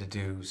wanted to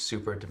do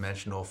Super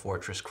Dimensional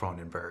Fortress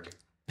Cronenberg.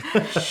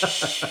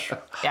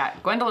 Yeah,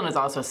 Gwendolyn is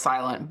also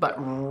silent, but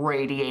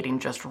radiating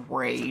just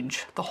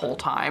rage the whole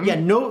time. Yeah,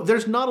 no,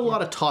 there's not a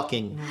lot of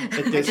talking.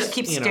 At this, I just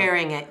keep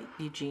staring at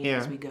Eugene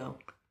as we go.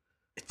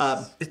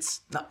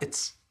 This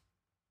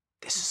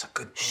is a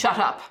good thing. Shut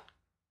up.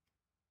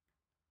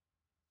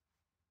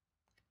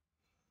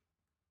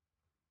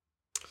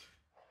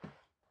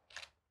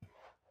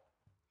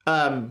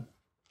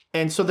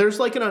 And so there's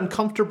like an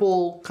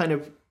uncomfortable kind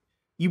of,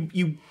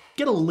 you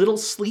get a little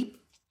sleep,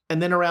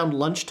 and then around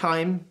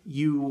lunchtime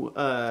you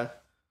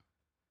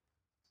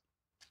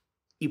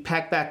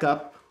pack back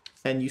up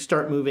and you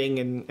start moving,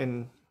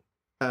 and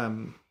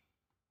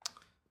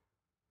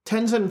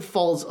Tenzin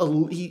falls.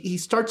 He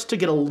starts to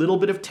get a little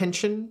bit of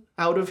tension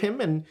out of him,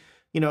 and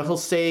he'll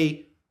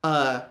say,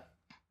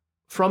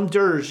 "From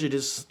Dirge, it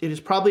is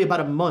probably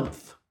about a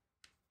month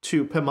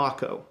to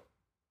Pimako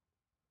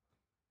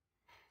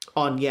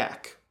on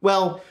Yak.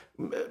 Well,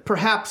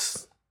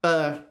 perhaps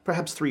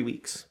 3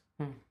 weeks.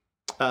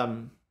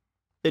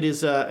 It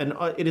is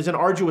an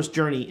arduous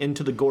journey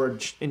into the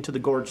gorge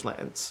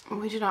lands.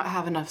 We do not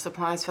have enough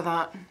supplies for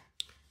that.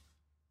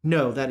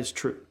 No, that is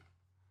true.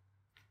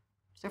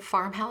 Is there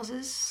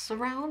farmhouses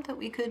around that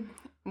we could?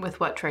 With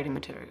what trading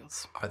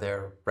materials? Are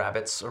there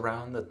rabbits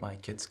around that my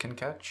kids can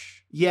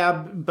catch? Yeah,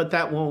 but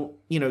that won't.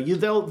 I'm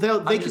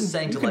just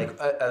saying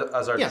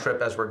as our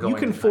trip as we're going. You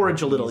can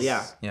forage a little,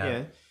 yeah.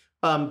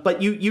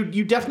 But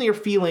you definitely are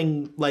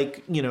feeling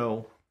like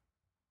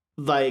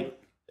like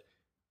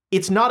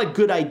it's not a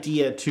good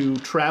idea to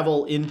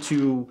travel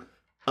into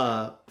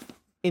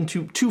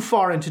too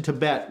far into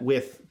Tibet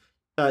with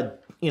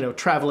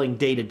traveling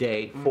day to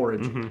day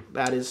foraging. Mm-hmm.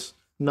 That is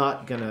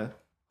not gonna.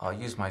 I'll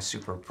use my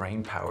super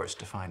brain powers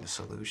to find a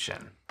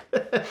solution.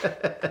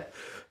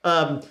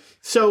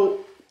 So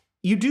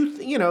you do,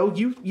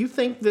 you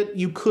think that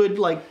you could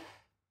probably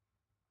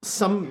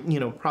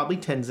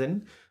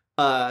Tenzin,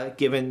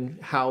 given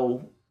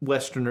how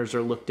Westerners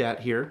are looked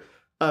at here.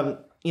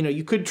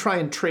 You could try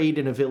and trade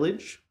in a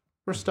village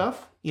for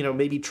stuff.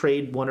 Maybe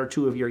trade 1 or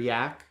 2 of your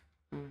yak.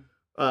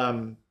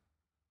 You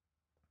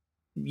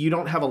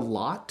don't have a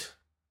lot.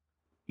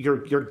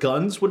 Your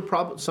guns would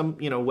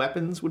probably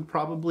weapons would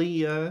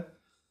probably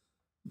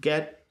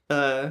get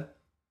a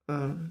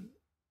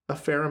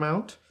fair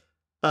amount.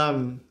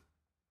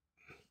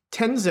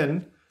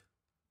 Tenzin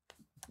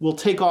will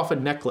take off a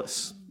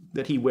necklace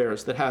that he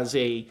wears that has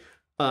a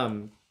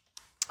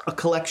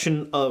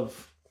collection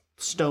of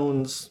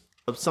stones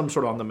of some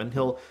sort on them, and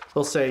he'll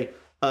say,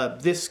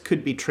 "This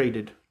could be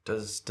traded."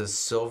 Does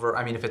silver?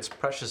 I mean, if it's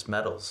precious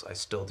metals, I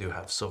still do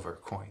have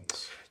silver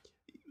coins.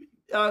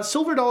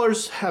 Silver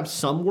dollars have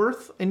some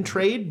worth in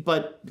trade,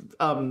 but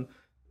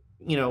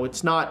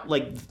it's not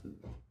like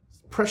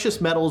precious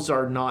metals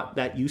are not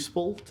that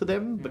useful to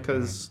them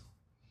because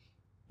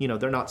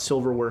they're not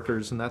silver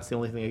workers, and that's the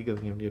only thing I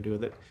can do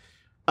with it.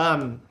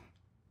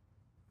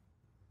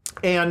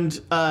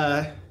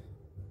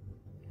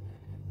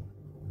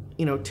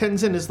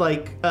 Tenzin is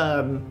like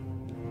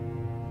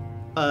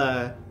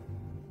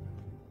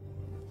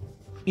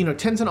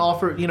Tenzin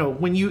offer,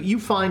 when you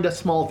find a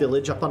small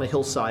village up on a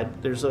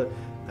hillside, there's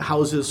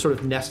houses sort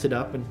of nested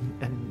up,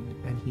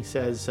 and he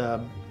says,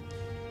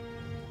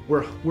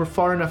 we're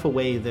far enough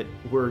away that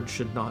word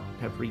should not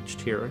have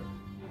reached here.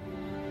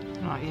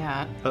 Not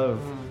yet. Of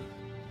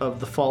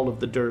the fall of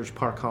the Dirge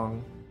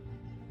Parkong.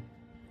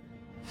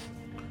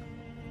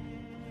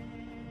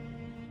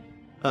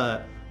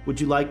 Would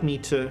you like me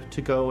to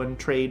go and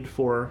trade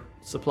for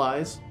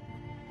supplies?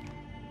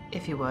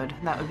 If you would,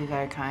 that would be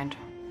very kind.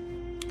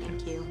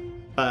 Thank you.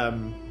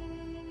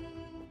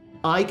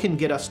 I can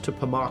get us to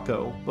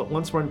Pimako, but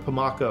once we're in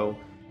Pimako,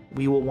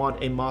 we will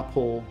want a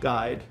Mapol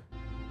guide.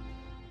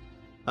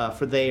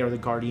 For they are the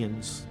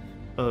guardians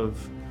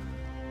of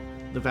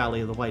the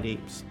Valley of the White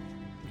Apes.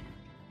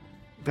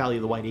 Valley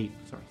of the White Ape,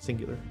 sorry,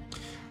 singular.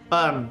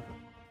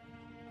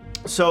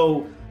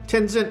 So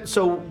Tenzin,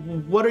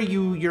 what are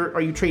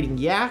you trading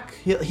yak?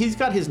 He's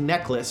got his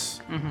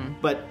necklace,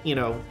 but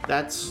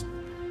that's.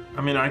 I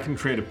mean, I can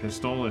trade a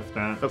pistol if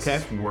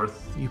that's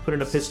worth. You put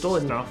in a pistol,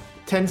 and stuff.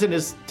 Tenzin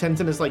is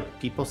like,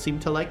 people seem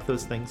to like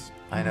those things.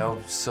 I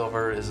know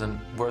silver isn't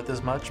worth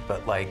as much,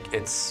 but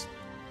it's.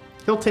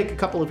 He'll take a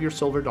couple of your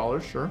silver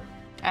dollars, sure.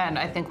 And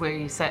I think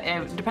we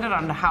said, depending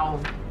on how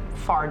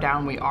far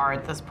down we are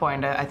at this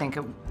point, I think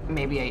it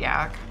may be a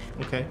yak.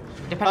 Okay.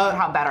 Depending on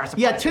how bad our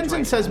supply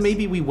Tenzin says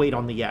maybe we wait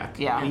on the yak.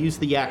 Yeah. We use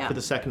the yak for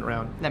the second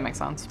round. That makes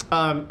sense.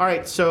 All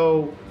right,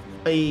 so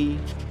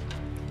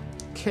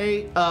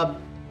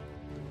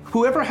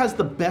whoever has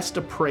the best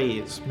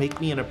appraise, make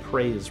me an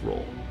appraise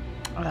roll.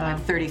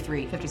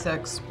 33.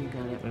 56. You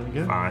got it. There we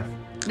go. 5.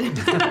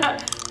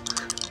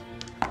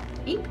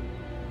 Eep.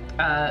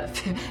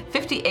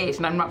 58,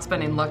 and I'm not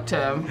spending luck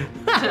I'm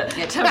not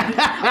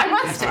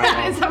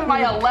spending some of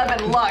my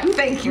 11 luck.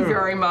 Thank you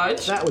very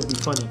much. That would be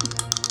funny.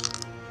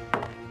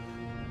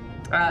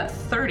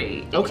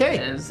 30 Okay.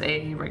 is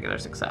a regular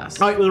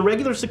success. All right, with a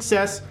regular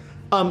success,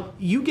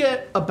 you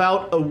get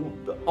about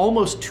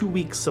almost 2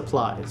 weeks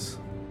supplies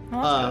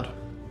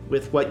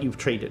with what you've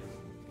traded.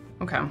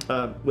 Okay.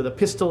 With a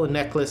pistol, a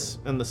necklace,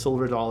 and the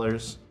silver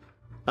dollars.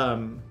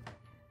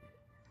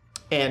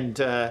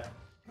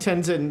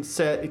 Tenzin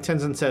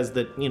says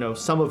that,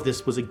 some of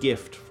this was a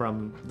gift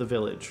from the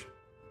village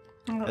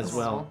as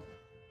well.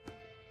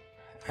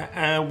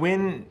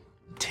 When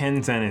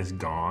Tenzin is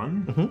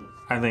gone,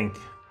 I think...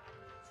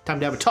 Time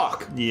to have a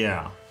talk.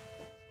 Yeah.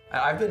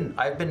 I've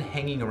been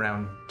hanging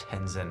around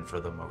Tenzin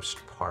for the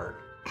most part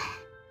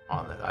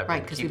on it. I've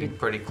been keeping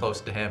pretty close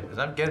to him because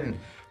I'm getting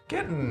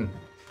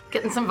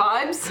Getting some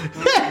vibes?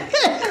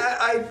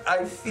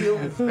 I feel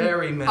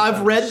very misunderstood.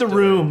 I've read the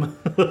room.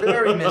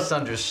 Very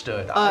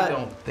misunderstood. I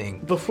don't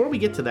think. Before we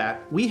get to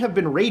that, we have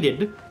been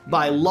raided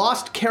by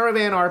Lost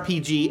Caravan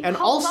RPG and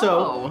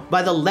also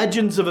by the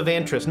Legends of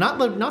Evantris. Not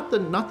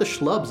the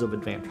schlubs of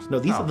Evantris. No,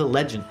 these are the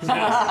legends.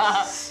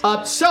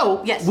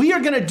 So we are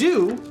gonna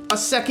do a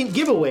second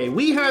giveaway.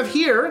 We have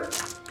here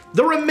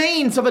the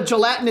remains of a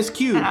gelatinous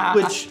cube,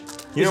 which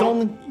You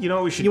know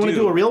what we should do? You want to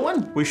do a real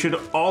one? We should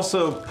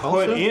also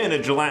put in a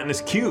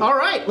gelatinous cube. All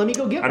right, let me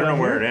go get one. I don't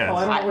know where it is. Oh,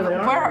 I don't know where they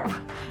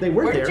are. They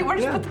were Where'd there. you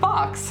put the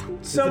box?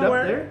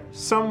 Somewhere.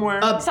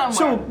 Somewhere. Somewhere.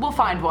 So- we'll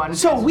find one.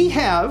 So we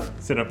have.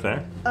 Is it up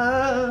there?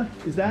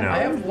 Is that? No. I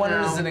have one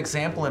as an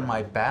example in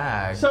my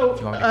bag. So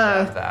Do you want me to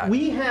grab that?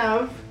 we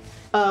have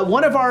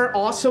one of our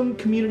awesome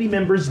community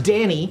members,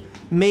 Danny,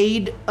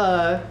 made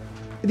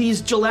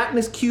these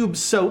gelatinous cube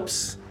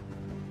soaps.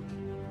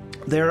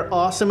 They're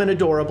awesome and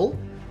adorable.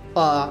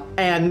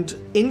 And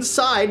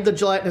inside the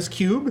gelatinous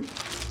cube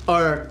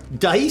are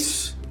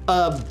dice,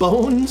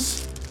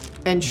 bones,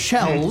 and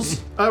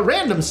shells,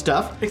 random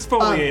stuff.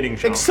 Exfoliating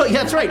shells. Yeah,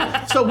 that's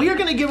right. So we are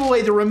going to give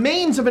away the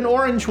remains of an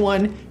orange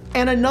one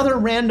and another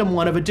random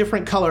one of a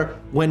different color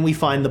when we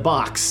find the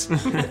box.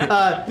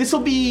 This will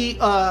be,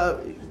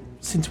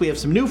 since we have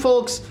some new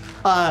folks,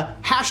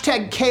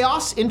 hashtag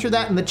chaos. Enter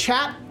that in the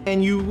chat,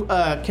 and you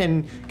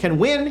can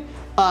win.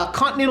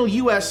 Continental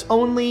U.S.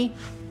 only.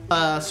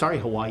 Sorry,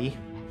 Hawaii.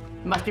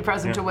 Must be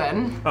present to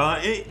win.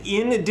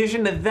 In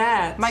addition to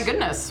that, My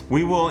goodness.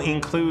 we will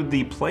include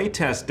the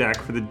playtest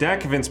deck for the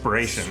Deck of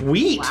Inspiration.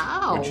 Sweet.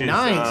 Wow. Which is,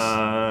 Nice.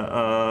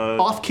 uh,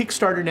 Off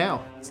Kickstarter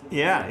now.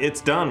 yeah,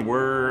 it's done.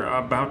 We're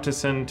about to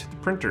send to the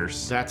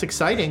printers. That's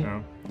exciting.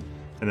 So,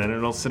 and then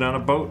it'll sit on a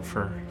boat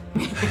for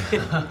 8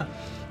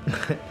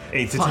 to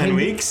 10 Fine.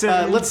 weeks.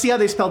 Let's see how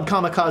they spelled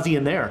kamikaze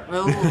in there.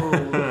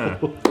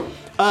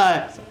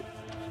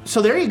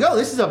 So there you go.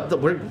 This is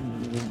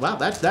wow,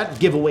 that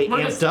giveaway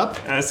amped up.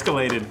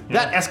 Escalated.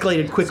 That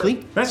escalated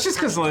quickly. That's just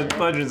because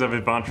Legends of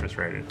Evantris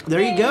rated.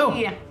 There you go.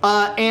 Yay.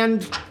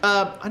 And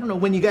I don't know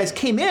when you guys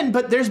came in,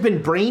 but there's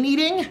been brain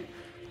eating.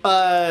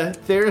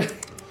 There.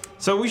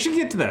 So we should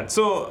get to that.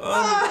 So,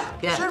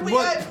 Should we?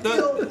 I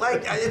feel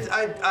like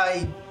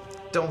I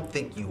don't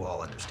think you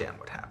all understand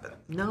what happened.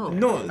 No.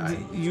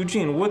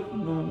 Eugene, what?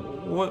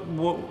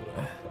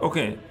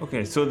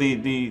 Okay. So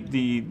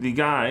the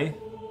guy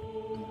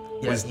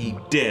was he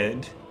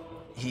dead.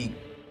 he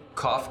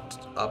coughed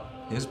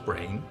up his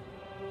brain.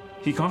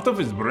 He coughed up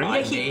his brain.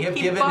 I may have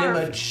he given him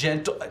a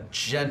barfed.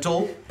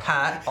 gentle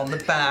pat on the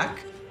back,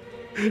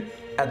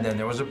 and then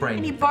there was a brain.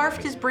 And he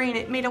barfed his brain.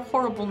 It made a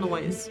horrible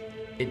noise.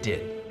 It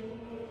did.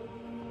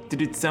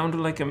 Did it sound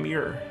like a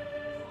mirror?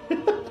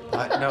 No,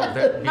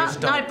 that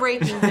Not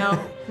breaking.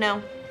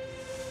 No.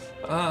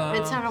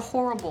 It sounded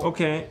horrible.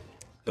 Okay.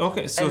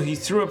 So he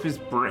threw up his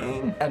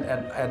brain.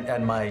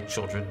 And my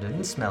children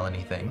didn't smell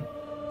anything.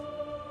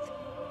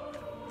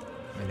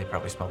 I mean, they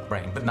probably smelled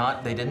brain, but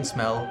they didn't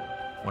smell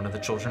one of the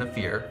children of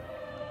fear.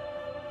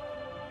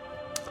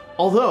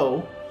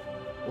 Although,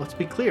 let's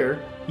be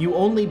clear, you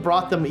only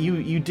brought them.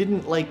 You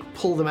didn't like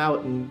pull them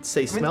out and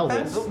say, "Smell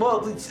this."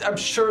 Well, I'm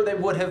sure they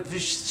would have.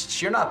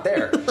 You're not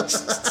there.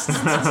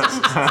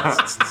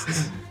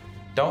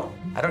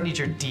 I don't need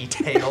your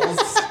details.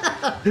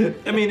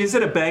 I mean, is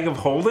it a bag of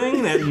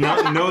holding that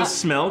no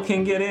smell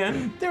can get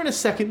in? They're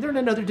in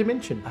another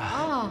dimension.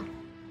 Oh.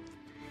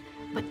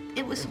 But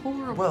it was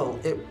horrible. Well,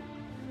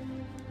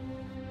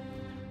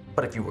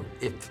 but if you were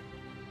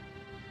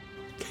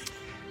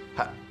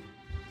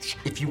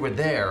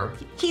there.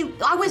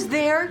 I was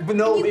there.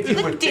 No, and if you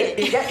were licked there.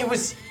 it. Yeah, it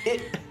was.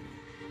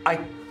 I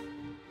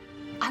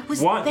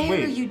was What? there,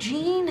 Wait.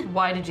 Eugene.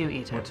 Why did you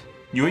eat it?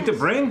 You ate the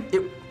brain?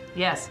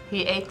 Yes,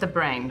 he ate the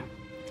brain.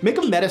 Make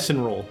a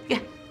medicine roll. Yeah.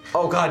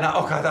 Oh God!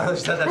 I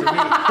said that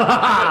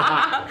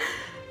to me.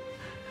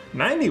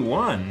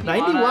 91.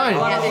 91.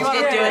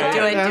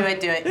 Yeah,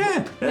 do it.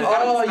 Yeah.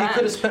 Oh, you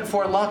could have spent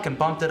 4 luck and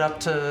bumped it up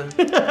to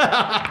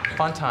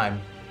fun time.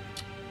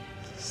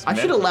 I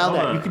should allow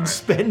that. You can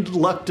spend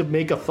luck to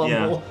make a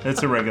fumble. Yeah,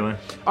 it's irregular.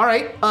 All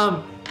right.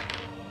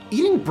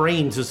 Eating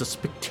brains is a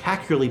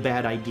spectacularly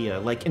bad idea,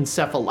 like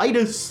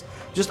encephalitis,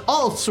 just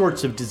all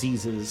sorts of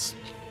diseases.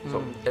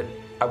 So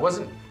I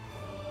wasn't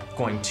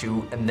going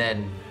to, and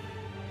then.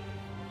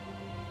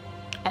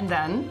 And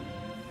then?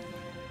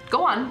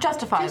 Go on,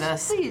 justify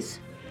this. Please.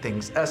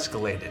 Things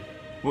escalated.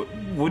 What do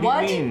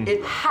What? you mean?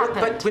 It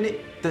happened? But when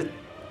the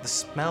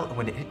smell,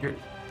 when it hit your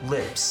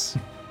lips,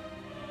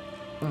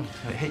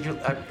 it hit your,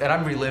 and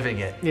I'm reliving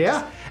it.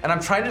 Yeah. And I'm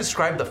trying to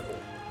describe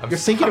You're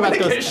thinking about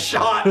gonna those. get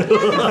shot. You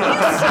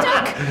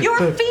stuck your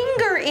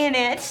finger in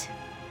it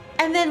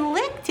and then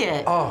licked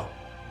it. Oh.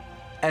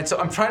 And so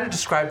I'm trying to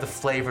describe the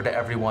flavor to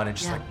everyone, and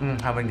just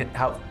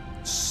how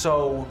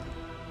so.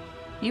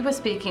 You were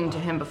speaking to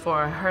him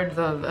before. I heard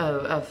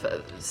of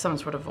some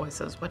sort of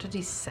voices. What did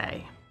he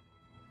say?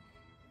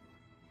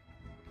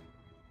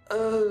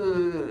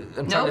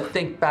 I'm trying to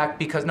think back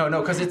because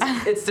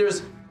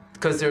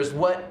because there's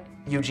what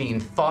Eugene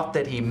thought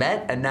that he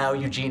meant, and now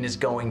Eugene is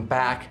going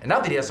back. And now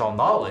that he has all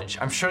knowledge,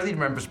 I'm sure that he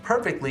remembers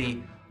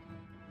perfectly.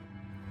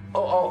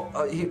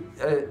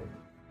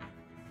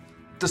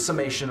 The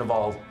summation of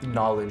all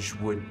knowledge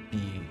would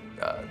be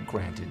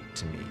granted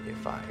to me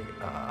if I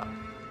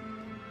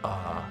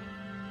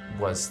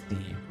was the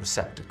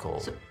receptacle.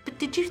 So, but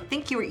did you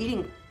think you were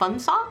eating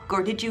funsock,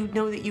 or did you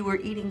know that you were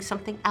eating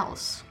something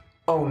else?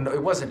 Oh no,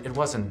 it wasn't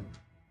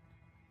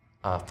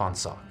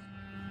funsock.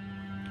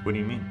 What do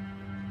you mean?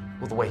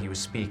 Well, the way he was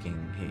speaking,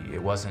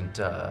 it wasn't.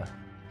 No,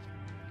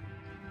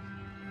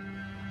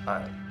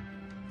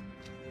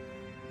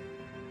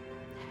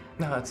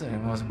 that's it.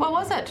 It wasn't. What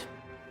was it?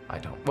 I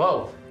don't.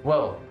 Well,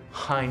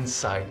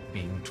 hindsight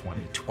being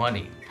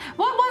 2020.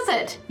 What was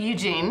it,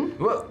 Eugene?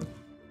 Well,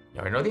 you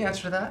already know the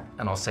answer to that,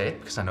 and I'll say it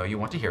because I know you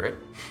want to hear it.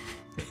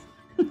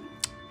 It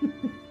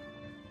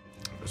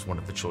was one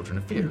of the children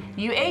of fear.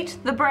 You ate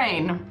the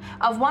brain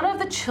of one of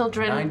the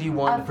children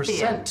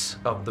 91%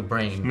 of the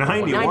brain.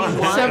 91.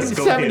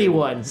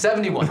 71.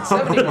 71.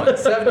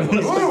 It's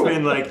just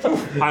been like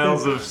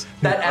piles of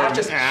That ash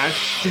just.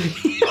 ash.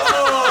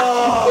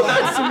 Oh,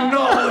 that's some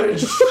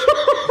knowledge.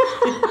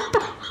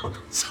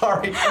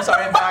 Sorry,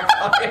 I'm back.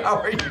 Hi, how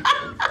are you?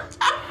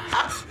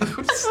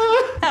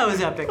 That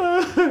was epic.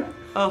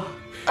 Oh.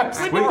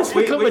 It's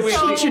become a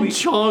Cheech and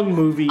Chong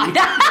movie.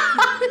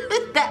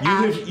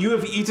 You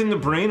have eaten the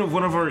brain of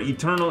one of our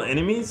eternal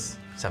enemies?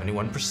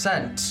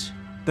 71%.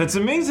 That's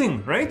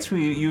amazing, right?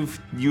 You've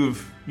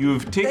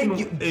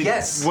taken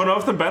yes. one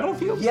off the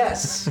battlefield?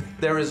 Yes,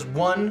 there is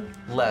one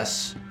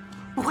less.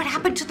 What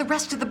happened to the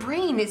rest of the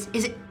brain? Is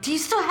it? Do you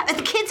still have? Are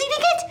the kids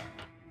eating it?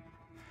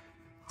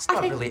 It's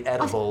not really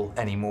edible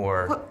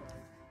anymore.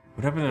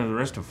 What happened to the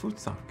rest of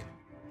Futsak?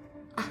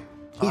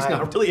 He's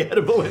not really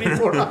edible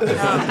anymore.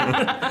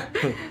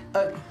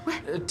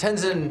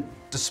 Tenzin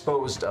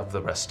disposed of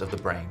the rest of the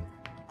brain.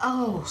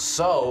 Oh.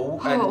 So,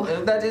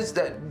 and that is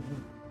that.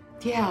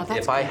 Yeah,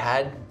 that's. If I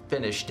had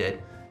finished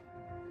it,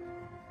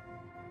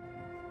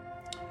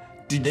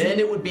 then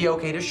it would be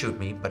okay to shoot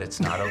me, but it's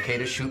not okay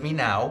to shoot me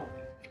now.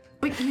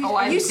 Wait,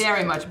 I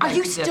very much beg Are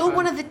you to still differ.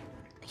 one of the?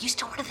 Are you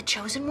still one of the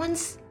chosen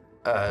ones?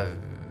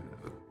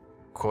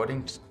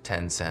 According to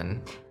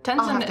Tenzin.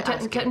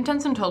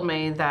 Tenzin told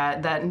me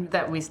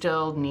that we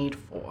still need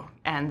 4,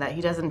 and that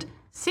he doesn't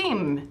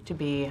seem to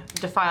be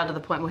defiled to the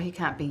point where he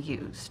can't be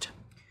used.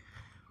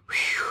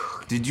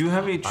 Did you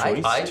have a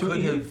choice I to could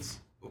eat? have.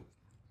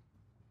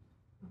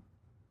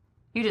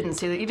 You didn't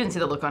see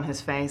the look on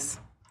his face.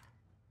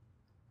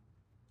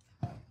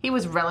 He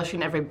was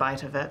relishing every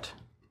bite of it.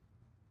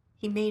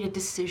 He made a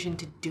decision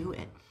to do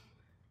it.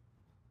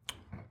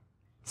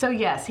 So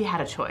yes, he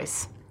had a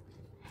choice.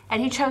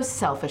 And he chose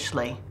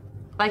selfishly,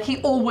 like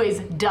he always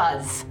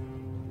does.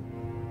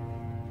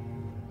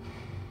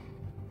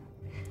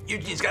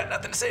 Eugene's got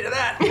nothing to say to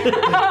that.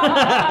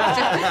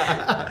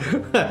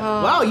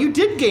 Wow, you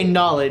did gain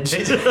knowledge.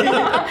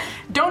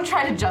 Don't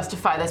try to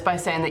justify this by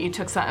saying that you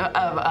took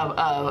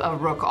a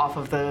rook off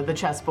of the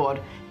chessboard.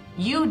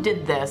 You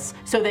did this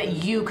so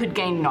that you could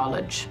gain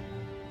knowledge.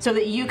 So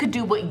that you could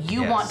do what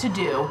you want to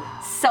do,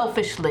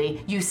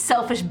 selfishly, you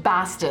selfish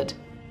bastard.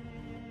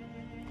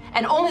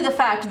 And only the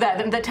fact that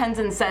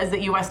Tenzin says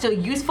that you are still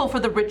useful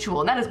for the ritual,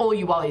 and that is all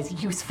you are, is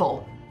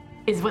useful,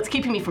 is what's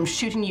keeping me from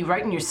shooting you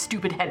right in your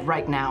stupid head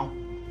right now.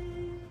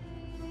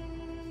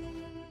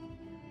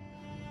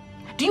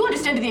 Do you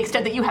understand to the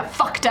extent that you have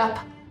fucked up?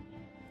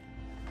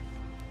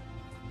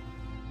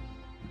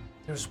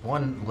 There's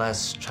one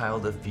less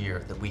child of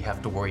fear that we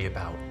have to worry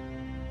about.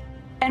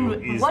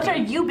 And what are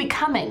you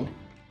becoming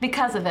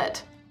because of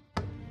it?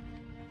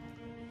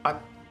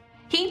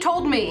 He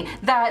told me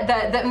that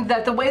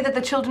the way that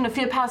the children of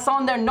fear pass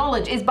on their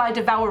knowledge is by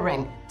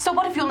devouring. So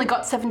what if you only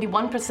got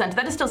 71%?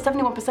 That is still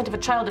 71% of a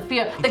child of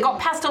fear that got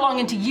passed along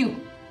into you.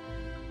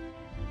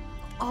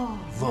 Oh.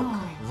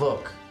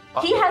 Look.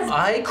 He has.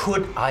 I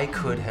could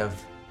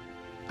have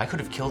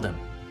killed him.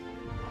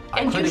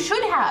 And you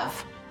should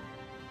have.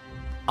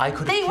 I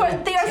could have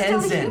killed They are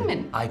Tenzin. still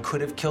human. I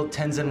could have killed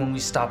Tenzin when we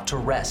stopped to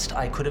rest.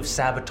 I could have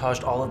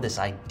sabotaged all of this.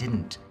 I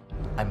didn't.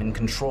 I'm in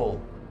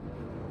control.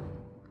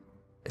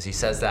 As he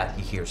says that,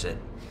 he hears it.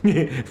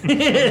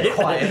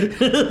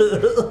 Quiet.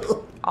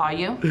 Are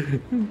you?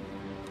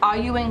 Are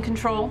you in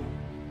control?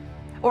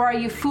 Or are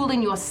you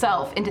fooling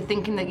yourself into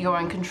thinking that you're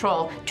in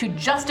control to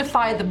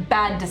justify the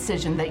bad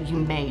decision that you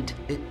made?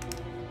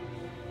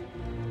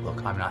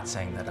 Look, I'm not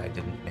saying that I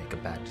didn't make a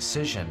bad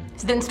decision.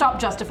 So then stop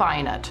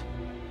justifying it.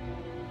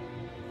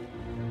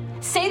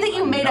 Say that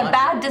you made a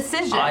bad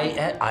decision.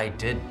 I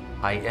did.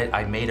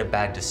 I made a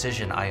bad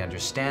decision. I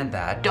understand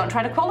that. Don't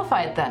try to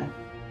qualify it then.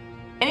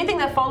 Anything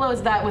that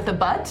follows that with a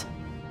but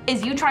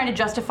is you trying to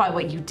justify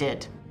what you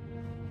did.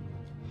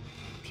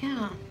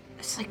 Yeah,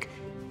 it's like,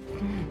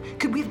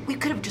 we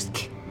could have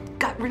just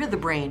got rid of the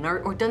brain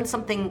or done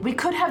something. We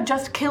could have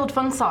just killed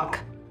Funsock.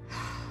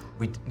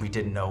 We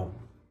didn't know.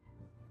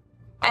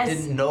 I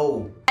didn't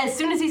know. As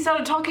soon as he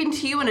started talking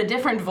to you in a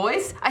different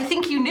voice, I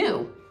think you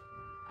knew.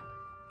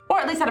 Or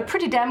at least had a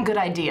pretty damn good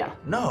idea.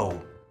 No.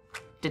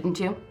 Didn't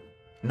you?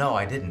 No,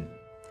 I didn't.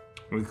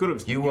 We could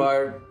have. You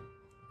are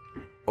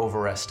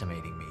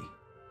overestimating me.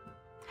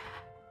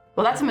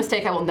 Well, that's a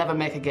mistake I will never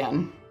make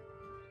again.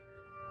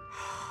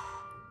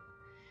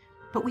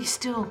 But we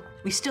still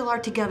are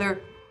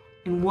together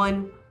in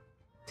one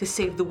to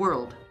save the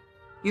world.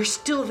 You're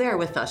still there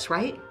with us,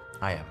 right?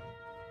 I am.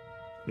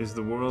 Is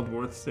the world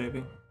worth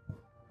saving?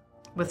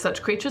 With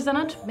such creatures in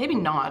it? Maybe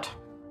not.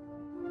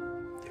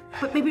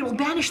 But maybe we'll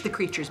banish the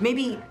creatures.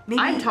 Maybe.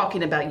 I'm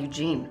talking about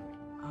Eugene.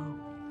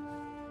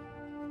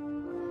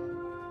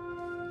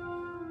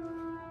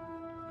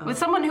 With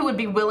someone who would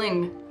be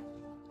willing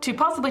to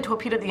possibly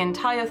torpedo the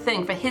entire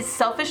thing for his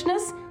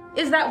selfishness,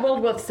 is that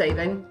world worth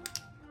saving?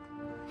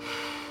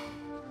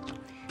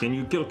 Can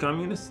you kill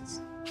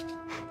communists?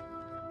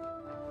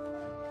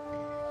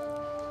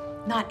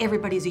 Not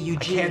everybody's a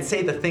Eugene. I can't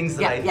say the things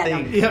that I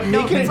think. Yeah,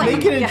 make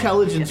an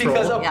intelligence roll.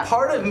 Because a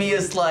part of me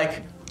is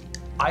like,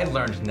 I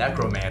learned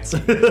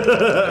necromancy.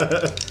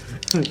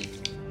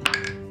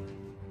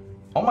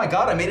 Oh my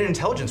god, I made an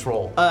intelligence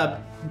roll.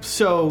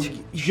 So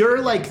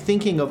you're like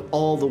thinking of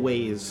all the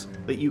ways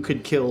that you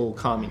could kill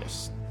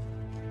communists.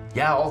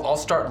 Yeah, I'll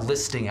start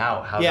listing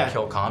out how to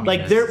kill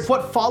communists. Like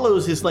what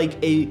follows is like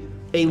a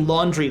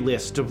laundry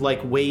list of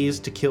like ways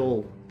to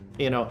kill,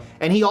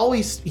 and he's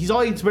always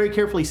very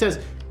careful. He says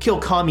kill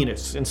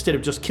communists instead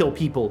of just kill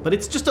people, but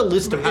it's just a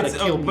list of how to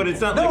kill people. But it's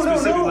not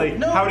specifically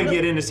how to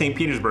get into St.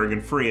 Petersburg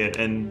and free it,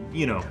 and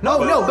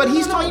but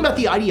he's talking about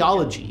the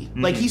ideology.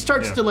 Like he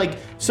starts to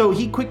so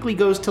he quickly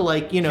goes to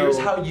Here's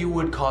how you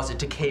would cause it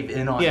to cave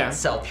in on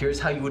itself. Here's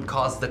how you would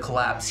cause the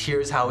collapse.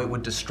 Here's how it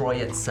would destroy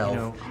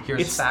itself.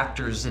 Here's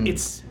factors and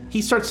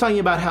he starts talking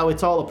about how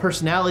it's all a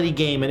personality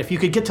game, and if you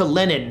could get to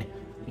Lenin,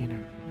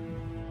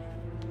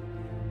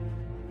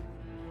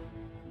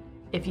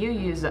 If you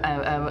use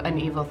an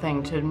evil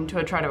thing to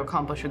try to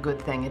accomplish a good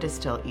thing, it is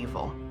still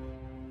evil.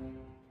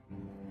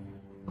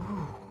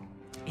 Ooh,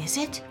 is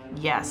it?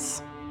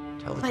 Yes.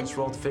 Intelligence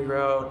roll to figure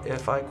out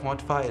if I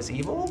quantify as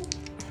evil?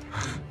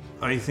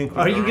 I think.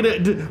 Are you gonna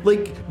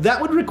that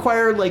would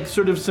require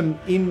sort of some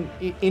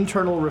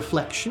internal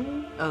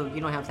reflection? Oh, you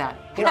don't have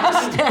that.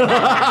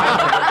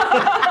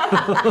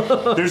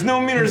 There's no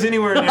mirrors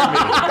anywhere near me.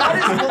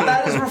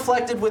 That is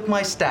reflected with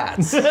my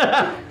stats.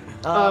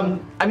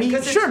 I mean,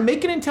 sure,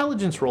 make an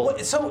intelligence roll.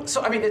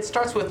 So I mean, it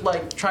starts with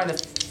trying to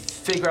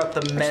figure out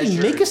the measures.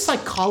 Make a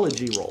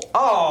psychology roll.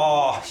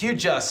 Oh, you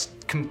just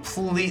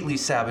completely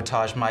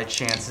sabotaged my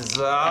chances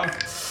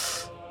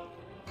of.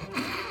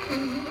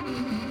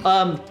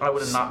 I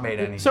would have not made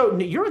any. So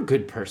you're a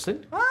good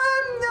person.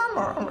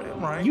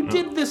 I'm right. You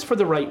did this for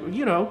the right,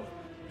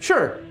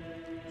 Sure.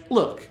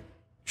 Look,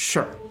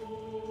 sure.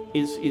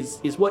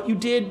 Is what you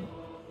did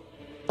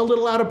a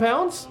little out of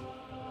bounds?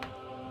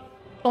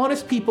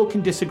 Honest people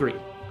can disagree,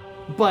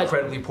 but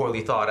incredibly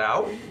poorly thought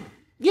out.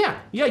 Yeah,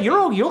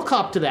 you'll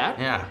cop to that.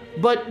 Yeah.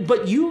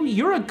 But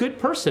you're a good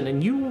person,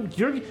 and you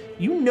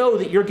know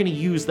that you're going to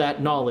use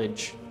that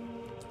knowledge.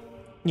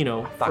 I'm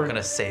not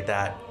gonna say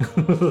that.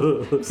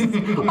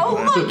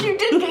 Oh look, you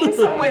did gain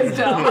some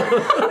wisdom.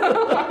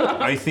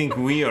 I think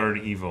we are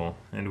evil,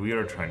 and we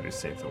are trying to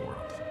save the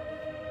world.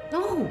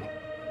 No,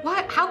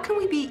 what? How can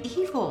we be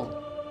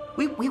evil?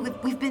 We've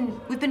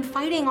been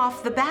fighting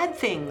off the bad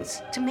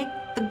things to make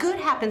the good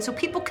happen so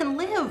people can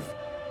live.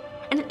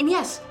 And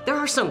yes, there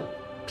are some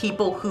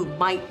people who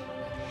might,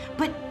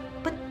 but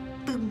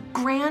the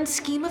grand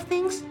scheme of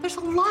things, there's a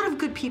lot of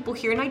good people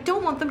here, and I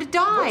don't want them to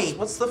die.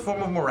 What's the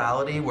form of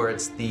morality where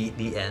it's the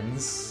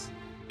ends?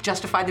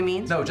 Justify the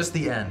means? No, just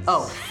the ends.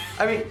 Oh.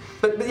 I mean,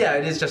 but yeah,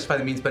 it is justify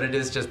the means, but it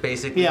is just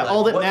basically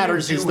all that what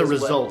matters you is do the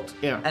result.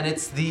 Yeah. And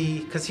it's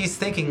because he's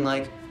thinking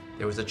there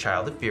was a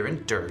child of fear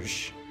in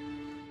Dirge.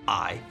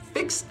 I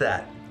fixed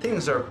that.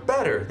 Things are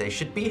better. They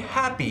should be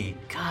happy.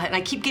 God, and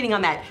I keep getting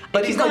on that. But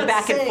I keep he's going not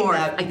back and saying forth.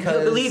 that I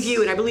because- believe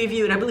you, and I believe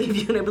you, and I believe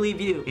you, and I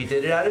believe you. He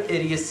did it out of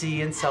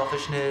idiocy and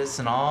selfishness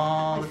and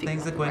all the figured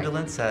things that that, right.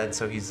 Gwendolyn said.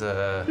 So he's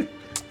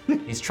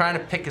he's trying to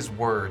pick his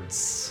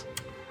words.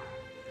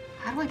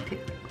 How do I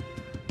pick?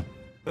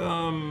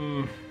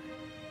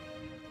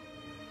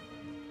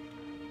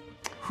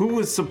 Who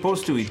was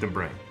supposed to eat the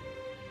brain?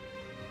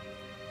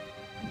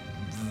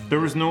 There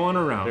was no one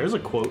around. There's a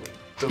quote.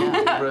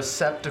 The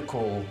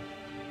receptacle.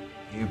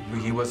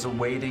 He was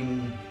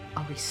awaiting.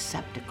 A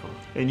receptacle.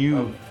 And you.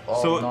 Of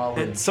all So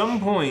knowledge. at some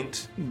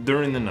point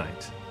during the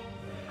night,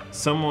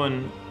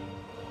 someone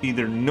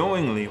either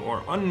knowingly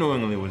or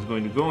unknowingly was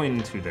going to go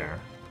into there.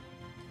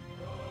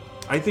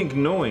 I think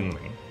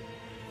knowingly.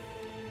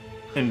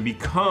 And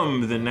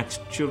become the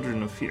next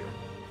Children of Fear.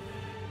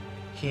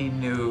 He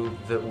knew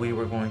that we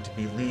were going to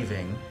be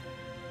leaving,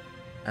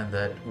 and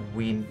that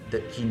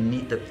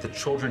the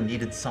children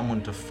needed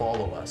someone to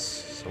follow us,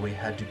 so we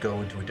had to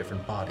go into a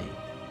different body.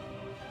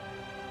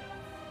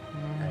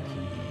 And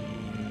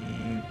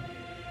he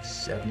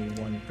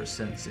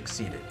 71%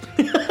 succeeded.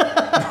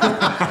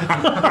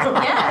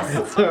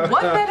 Yes.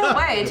 What better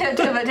way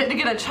to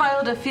get a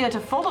child of fear to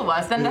follow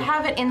us than to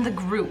have it in the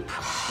group?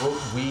 Well,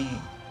 we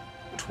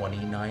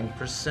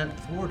 29%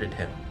 thwarted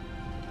him.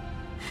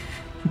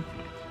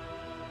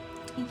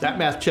 That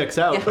math checks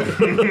out.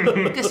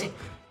 Because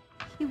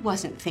he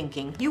wasn't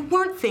thinking. You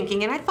weren't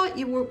thinking, and I thought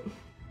you were.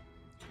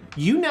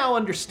 You now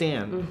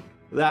understand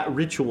that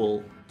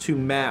ritual to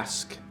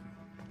mask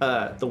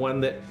the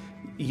one that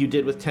you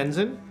did with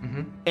Tenzin,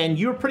 and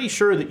you're pretty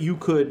sure that you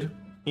could,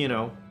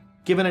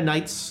 given a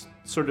night's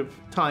sort of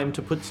time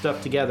to put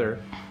stuff together,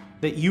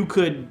 that you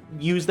could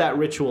use that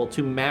ritual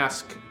to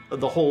mask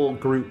the whole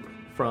group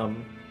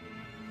from.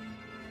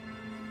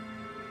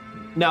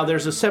 Now,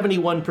 there's a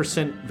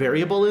 71%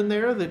 variable in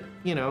there that,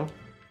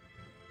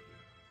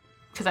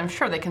 Because I'm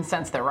sure they can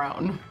sense their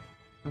own.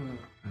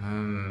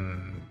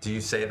 Do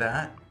you say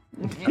that?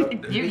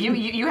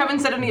 You haven't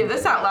said any of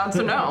this out loud,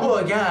 so no.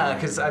 Well, yeah,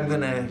 because I'm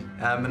gonna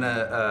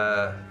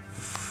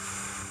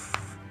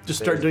just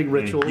start doing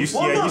rituals. You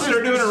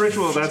start doing a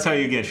ritual, that's how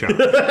you get shot.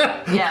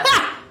 Yes.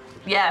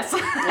 Yes.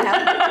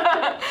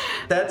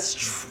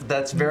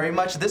 That's very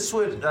much. This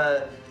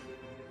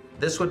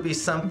would be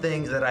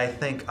something that I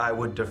think I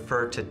would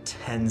defer to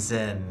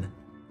Tenzin.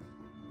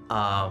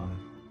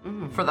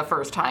 For the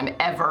first time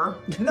ever.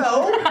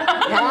 No.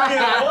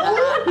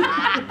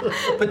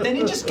 But then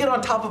you just get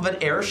on top of an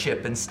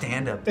airship and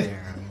stand up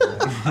there.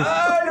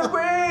 The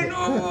rain!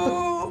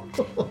 Ooh!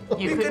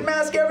 You could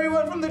mask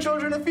everyone from the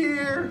children of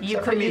fear.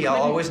 Except for me,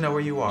 I'll always know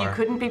where you are. You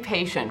couldn't be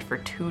patient for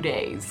 2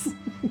 days.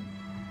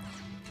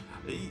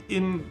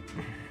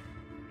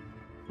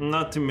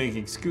 Not to make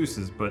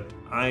excuses, but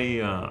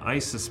I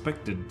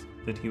suspected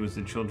that he was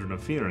the children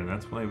of fear, and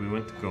that's why we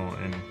went to go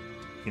and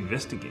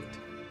investigate.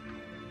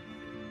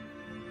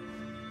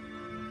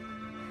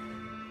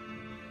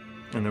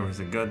 And there was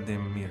a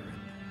goddamn mirror in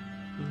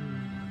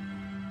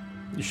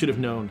there. You should have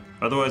known.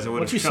 Otherwise, I would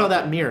have Once you saw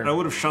that mirror. I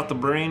would have shot the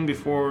brain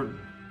before.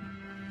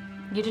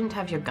 You didn't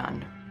have your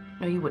gun.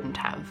 No, you wouldn't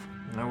have.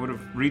 I would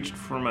have reached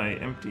for my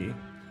empty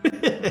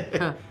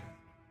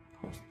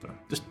holster.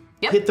 Just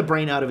hit the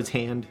brain out of his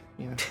hand.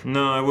 Yeah.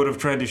 No, I would have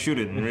tried to shoot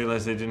it and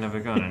realized I didn't have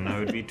a gun, and I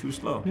would be too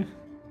slow.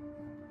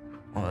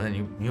 Well, then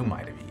you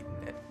might have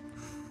eaten it.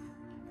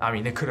 I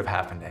mean, it could have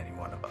happened to any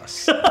one of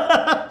us.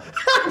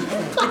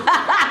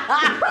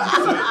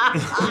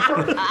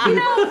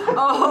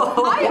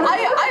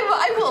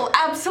 I will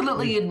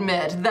absolutely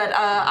admit that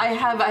I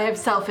have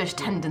selfish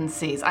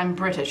tendencies. I'm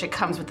British. It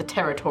comes with the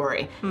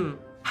territory.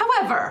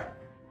 However,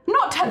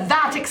 not to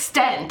that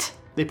extent.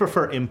 They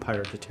prefer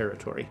empire to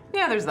territory.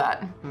 Yeah, there's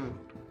that.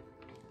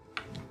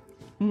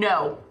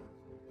 No.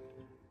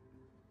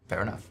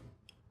 Fair enough.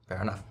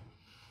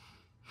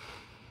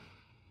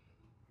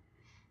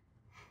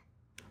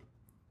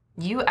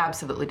 You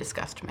absolutely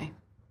disgust me.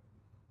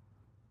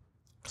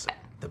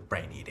 The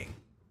brain eating.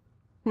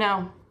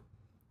 No.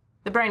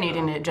 The brain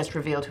eating, it just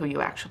revealed who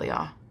you actually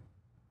are.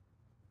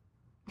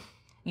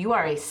 You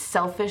are a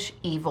selfish,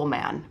 evil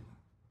man.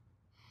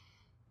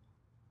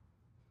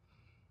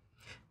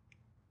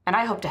 And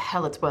I hope to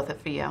hell it's worth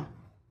it for you.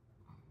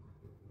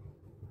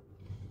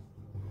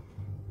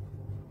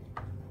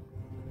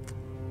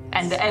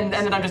 And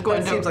then I'm just going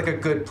That to... seems like a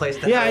good place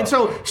to Yeah, have and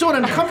so an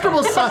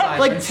uncomfortable silence.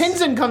 Like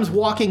Tenzin comes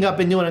walking up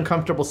into an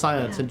uncomfortable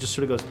silence and just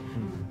sort of goes...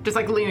 Just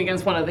like lean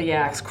against one of the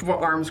yaks,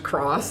 arms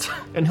crossed.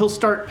 And he'll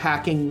start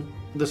packing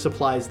the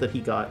supplies that he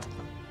got.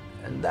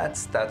 And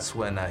that's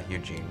when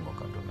Eugene will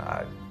come to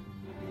him.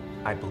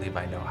 I believe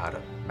I know how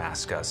to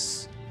mask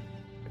us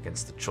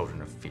against the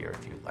children of fear.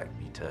 If you'd like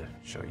me to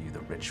show you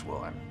the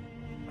ritual, I'm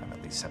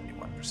at least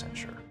 71%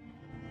 sure.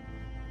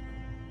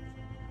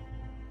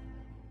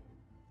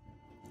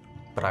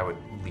 But I would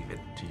leave it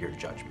to your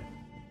judgment.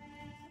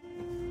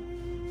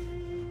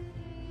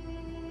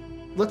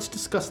 Let's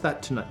discuss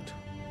that tonight.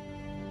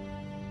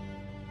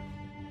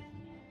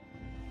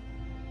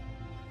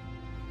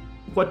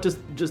 What does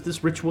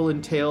this ritual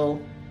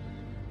entail?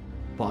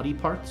 Body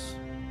parts?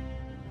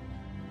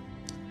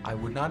 I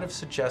would not have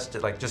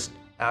suggested, like, just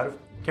out of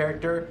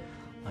character,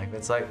 like,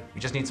 it's like,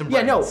 we just need some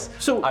Yeah, no, brains.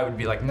 so- I would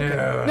be like,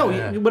 no. No,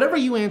 whatever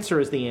you answer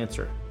is the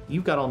answer.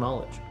 You've got all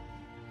knowledge.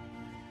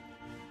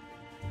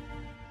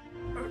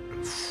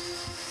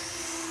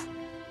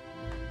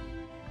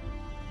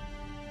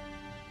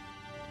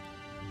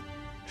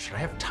 Should I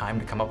have time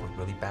to come up with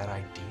really bad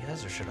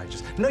ideas, or should I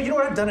just... No, you know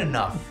what? I've done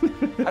enough.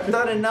 I've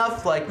done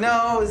enough. Like,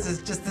 no,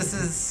 this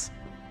is...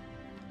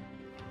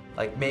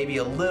 Like, maybe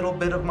a little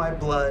bit of my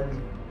blood,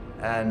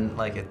 and,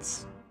 like,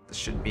 this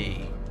should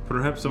be...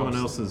 Perhaps someone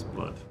else's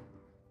blood.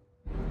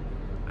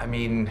 I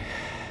mean...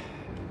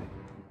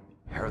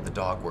 Hair of the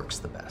dog works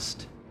the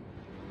best.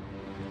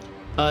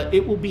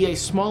 It will be a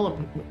small...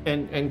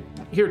 And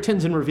here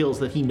Tenzin reveals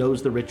that he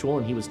knows the ritual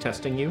and he was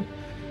testing you.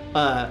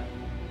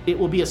 It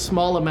will be a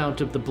small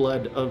amount of the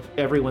blood of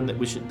everyone that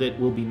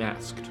will be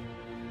masked.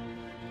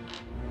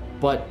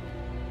 But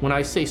when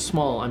I say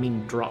small, I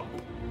mean drop.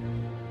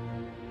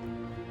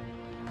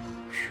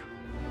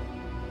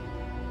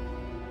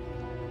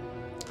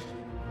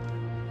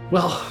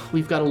 Well,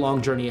 we've got a long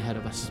journey ahead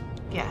of us.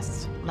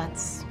 Yes,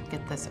 let's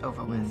get this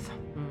over with.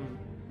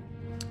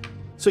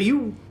 So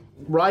you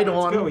ride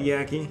on. Let's go,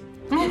 Yaki.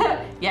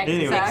 Yeah,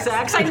 Anyway.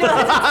 Sax, I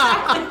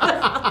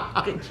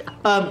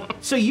know.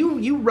 So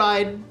you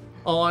ride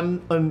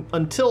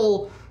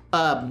until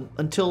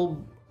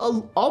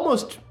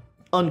almost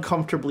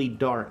uncomfortably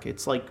dark.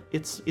 It's like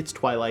it's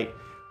twilight,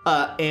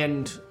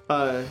 and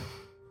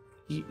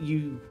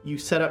you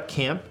set up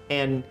camp,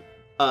 and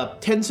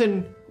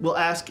Tenzin will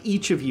ask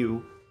each of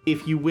you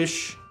if you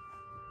wish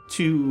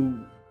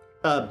to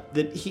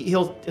that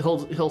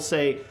he'll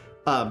say,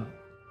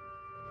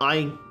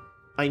 I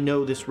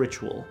know this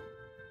ritual.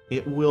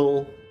 It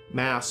will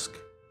mask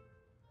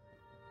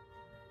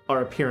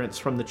our appearance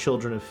from the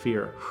children of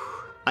fear.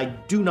 I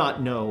do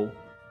not know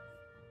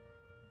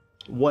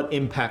what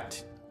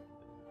impact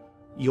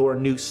your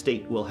new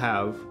state will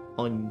have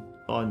on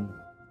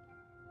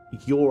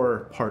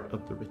your part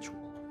of the ritual.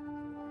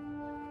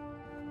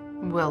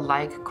 Will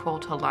like call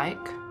to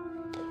like?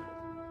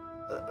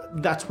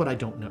 That's what I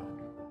don't know.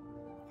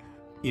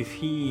 If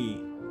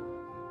he...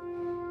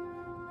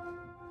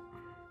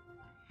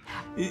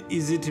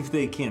 Is it if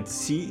they can't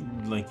see,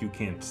 like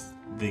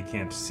they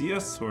can't see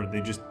us, or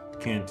they just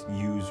can't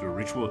use a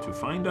ritual to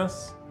find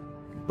us?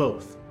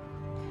 Both.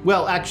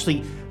 Well,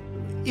 actually,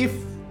 if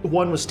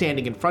one was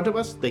standing in front of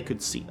us, they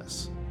could see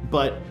us.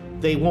 But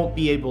they won't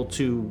be able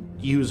to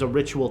use a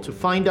ritual to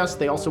find us.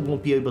 They also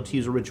won't be able to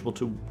use a ritual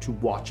to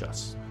watch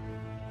us.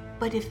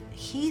 But if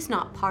he's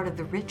not part of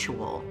the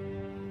ritual,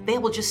 they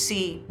will just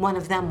see one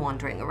of them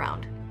wandering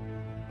around.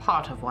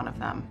 Part of one of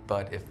them.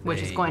 But if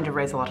which is going to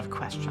raise a lot of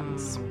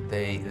questions.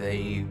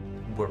 They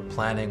were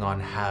planning on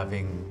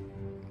having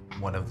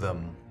one of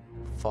them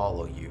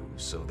follow you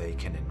so they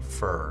can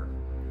infer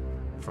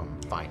from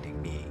finding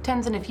me.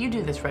 Tenzin, if you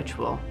do this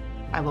ritual,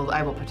 I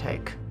will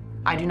partake.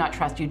 I do not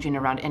trust Eugene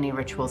around any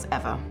rituals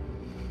ever.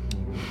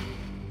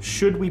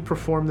 Should we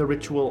perform the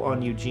ritual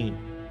on Eugene?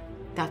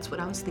 That's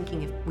what I was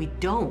thinking. If we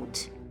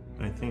don't...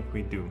 I think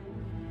we do.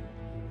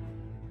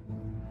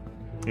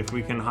 If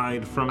we can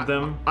hide from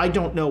them... I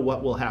don't know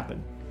what will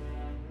happen.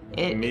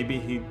 Maybe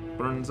he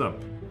burns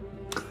up.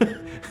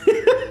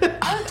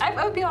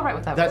 I would be all right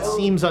with that. That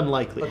seems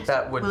unlikely. But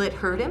that would... Will it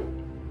hurt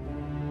him?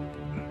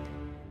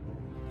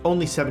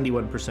 Only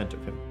 71%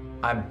 of him.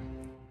 I'm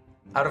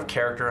out of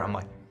character. I'm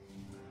like,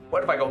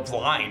 what if I go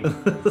blind?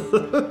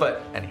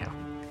 But anyhow.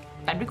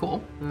 That'd be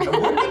cool.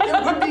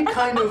 It would be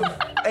kind of...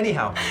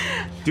 Anyhow.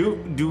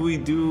 Do we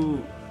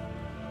do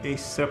a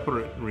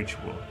separate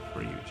ritual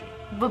for Eugene?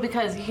 Well,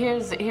 because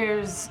here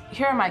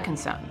are my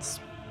concerns.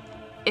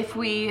 If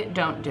we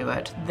don't do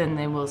it, then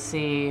they will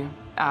see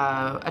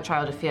a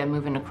child of fear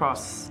moving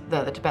across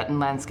the Tibetan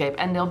landscape,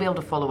 and they'll be able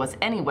to follow us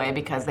anyway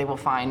because they will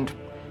find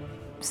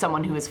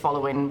someone who is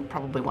following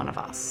probably one of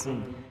us.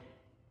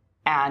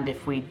 And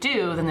if we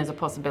do, then there's a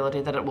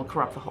possibility that it will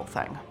corrupt the whole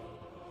thing.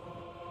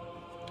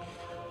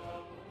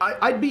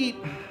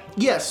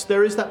 Yes,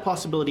 there is that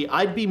possibility.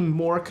 I'd be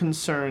more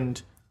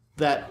concerned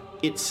that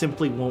it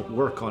simply won't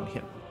work on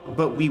him,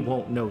 but we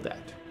won't know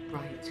that.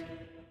 Right.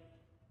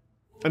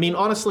 I mean,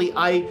 honestly,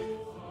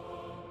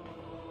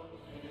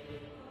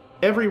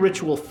 every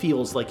ritual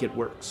feels like it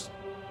works.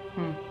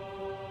 Do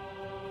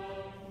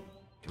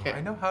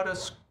I know how to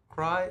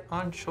scry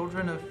on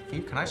children of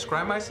fear? Can I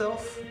scry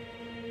myself?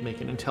 Make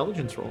an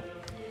intelligence roll.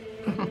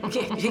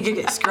 You can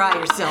scry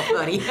yourself,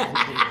 buddy.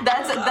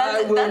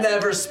 I will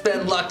never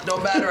spend luck no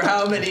matter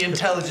how many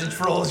intelligence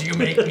rolls you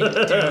make me do.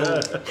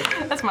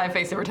 That's my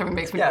face every time he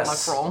makes me do a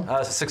luck roll.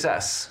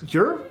 Success.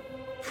 You're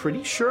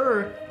pretty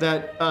sure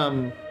that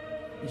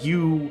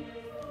you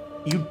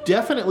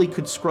definitely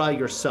could scry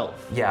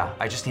yourself. Yeah,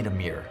 I just need a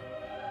mirror.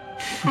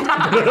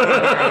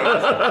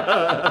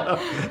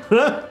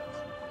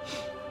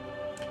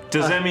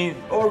 Does that mean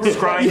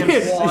scry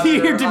himself?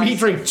 You hear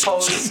Dimitri. So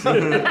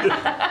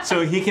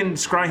he can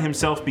scry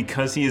himself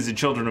because he is a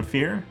children of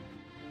fear?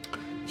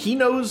 He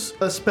knows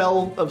a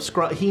spell of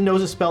scry. He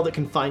knows a spell that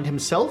can find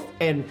himself,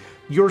 and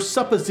your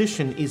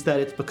supposition is that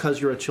it's because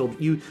you're a child.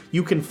 You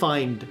can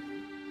find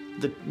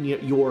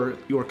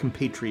your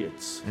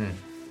compatriots.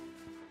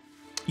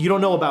 You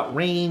don't know about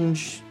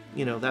range,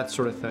 that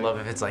sort of thing. Love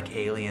if it's like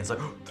aliens, like,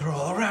 they're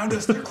all around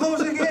us, they're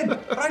closing in,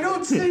 but I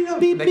don't see them.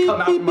 They come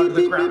out from under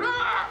the ground.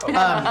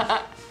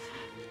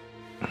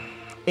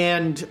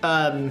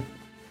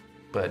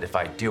 But if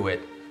I do it,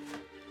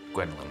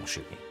 Gwendolyn will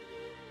shoot me.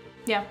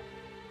 Yeah.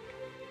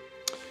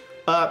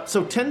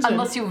 So Tenzin...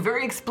 Unless you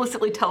very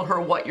explicitly tell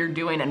her what you're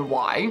doing and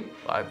why.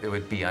 It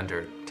would be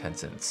under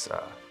Tenzin's...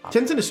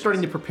 Tenzin is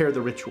starting to prepare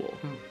the ritual.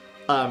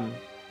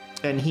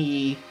 And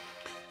he...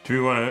 Do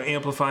we want to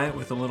amplify it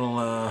with a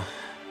little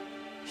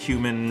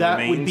human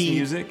remains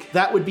music?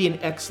 That would be an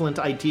excellent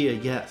idea,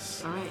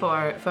 yes. All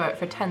right.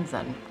 For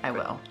Tenzin, I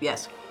will.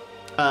 Yes.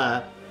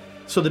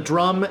 So the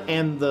drum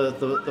and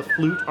the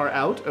flute are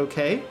out,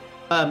 okay?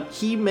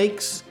 He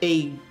makes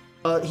he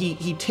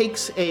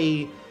takes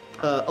a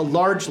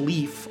large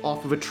leaf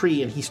off of a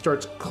tree and he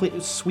starts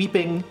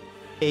sweeping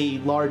a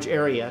large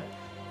area,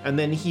 and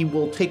then he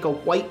will take a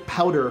white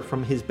powder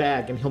from his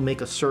bag and he'll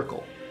make a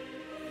circle.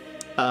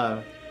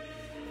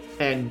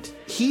 And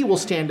he will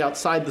stand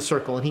outside the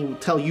circle and he will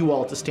tell you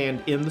all to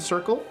stand in the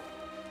circle.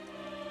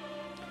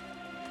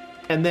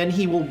 And then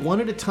he will,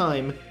 one at a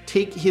time,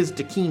 take his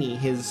dakini,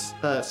 his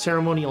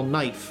ceremonial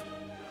knife,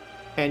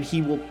 and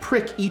he will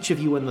prick each of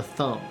you in the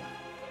thumb.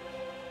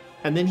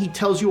 And then he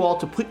tells you all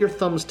to put your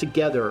thumbs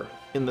together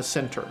in the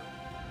center,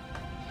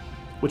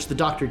 which the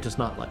doctor does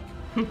not like.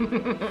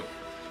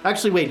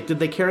 Actually, wait, did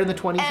they care in the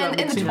 20s? And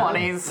in the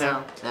 20s.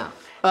 No.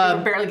 We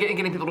were barely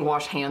getting people to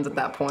wash hands at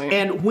that point.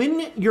 And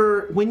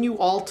when you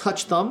all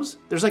touch thumbs,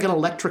 there's like an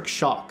electric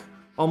shock,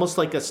 almost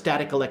like a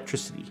static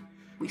electricity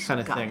kind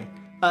of thing.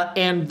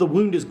 And the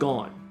wound is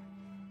gone,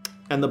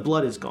 and the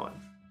blood is gone.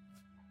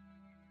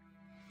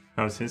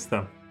 How's his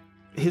thumb?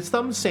 His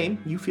thumb's same.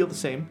 You feel the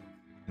same.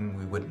 And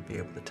we wouldn't be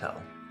able to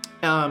tell.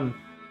 And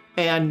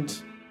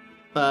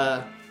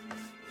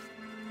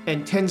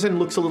Tenzin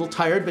looks a little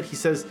tired, but he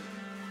says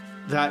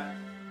that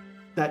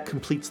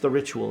completes the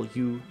ritual.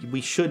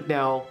 We should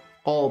now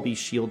all be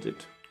shielded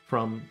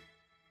from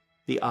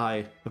the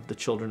eye of the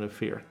children of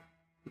fear.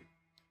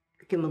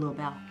 Give him a little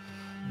bow.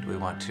 Do we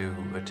want to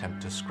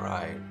attempt to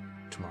scry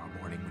tomorrow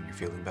morning when you're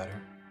feeling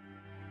better?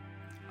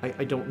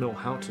 I don't know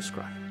how to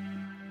scry.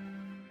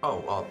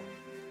 Oh, well,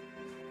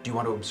 do you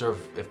want to observe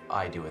if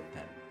I do it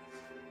then?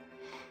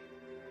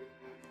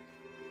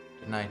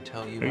 Didn't I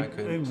tell you I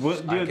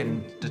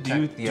can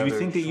detect the other Do you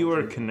think that you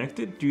are children?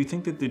 connected? Do you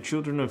think that the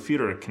children of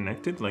fear are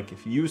connected? Like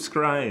if you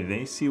scry,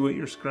 they see what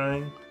you're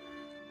scrying?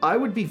 I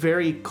would be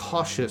very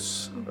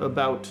cautious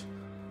about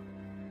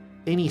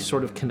any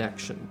sort of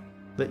connection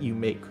that you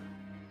make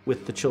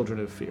with the children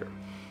of fear.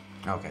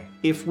 Okay.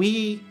 If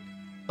we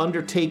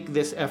undertake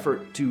this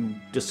effort to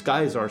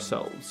disguise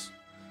ourselves,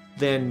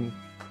 then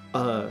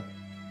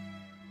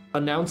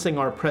announcing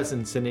our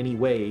presence in any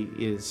way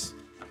is...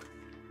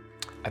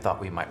 I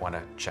thought we might want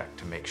to check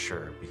to make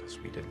sure because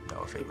we didn't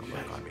know if it would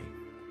work on me.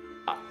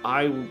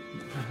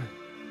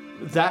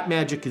 That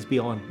magic is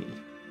beyond me.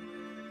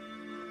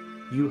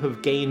 You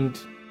have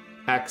gained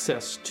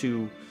access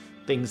to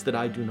things that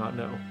I do not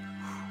know.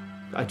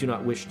 I do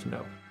not wish to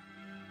know.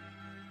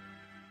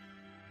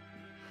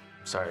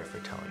 I'm sorry for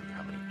telling you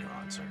how many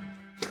neurons are.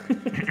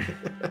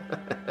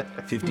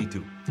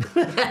 52.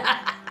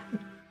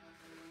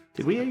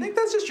 Did we? I think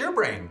that's just your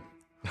brain.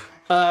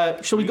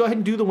 Shall we go ahead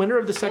and do the winner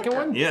of the second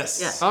one?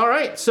 Yes. All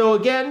right. So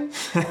again,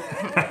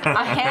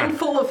 A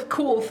handful of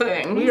cool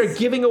things. we are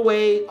giving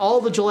away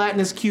all the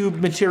gelatinous cube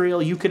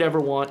material you could ever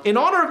want in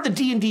honor of the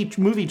D&D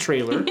movie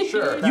trailer.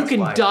 Sure. You that's can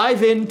fine.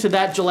 dive into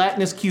that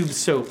gelatinous cube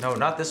soap. No,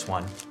 not this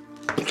one.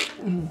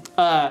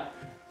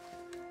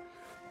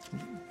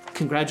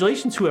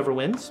 Congratulations, whoever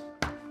wins.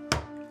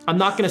 I'm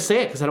not going to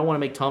say it because I don't want to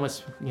make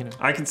Thomas,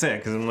 I can say it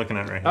because I'm looking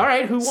at it right here. All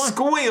right, who won?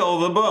 Squeal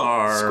the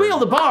bar. Squeal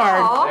the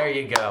Bard. There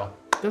you go.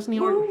 Doesn't he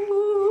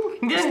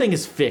already? This thing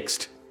is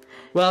fixed.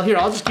 Well, here,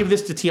 I'll just give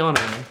this to Tiana.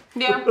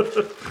 Yeah,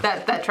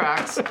 that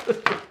tracks.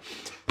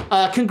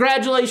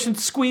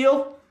 Congratulations,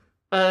 Squeal.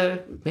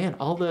 Man,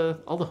 all the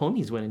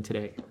homies winning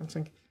today. That's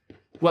like,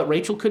 what,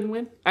 Rachel couldn't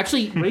win?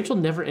 Actually, Rachel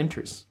never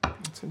enters.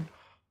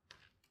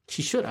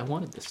 She should. I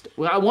wanted this.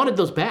 Well, I wanted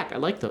those back. I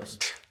like those.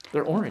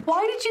 They're orange.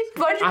 Why did you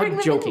I'm bring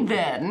them joking. in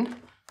then?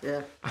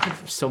 Yeah. I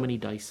have so many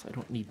dice. I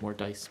don't need more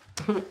dice.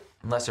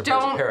 Unless they're Birds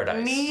of Don't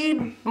Paradise.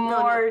 need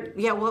more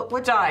Yeah,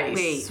 what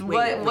dice.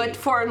 Wait, What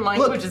foreign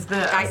language is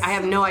this? I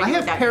have no idea. I what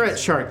have that parrot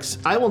is. sharks.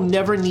 I will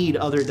never need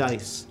other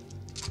dice.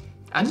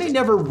 I may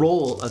never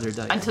roll other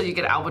dice. Until you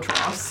get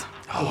albatross.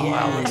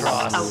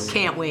 Albatross. Oh,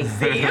 can't wait.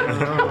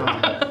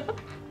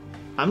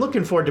 I'm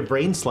looking forward to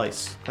Brain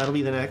Slice. That'll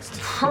be the next.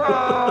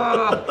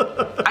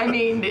 I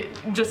mean,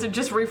 just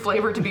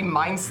reflavor to be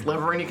Mind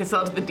Sliver, and you can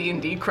sell it to the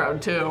D&D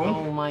crowd too.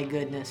 Oh my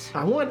goodness.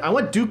 I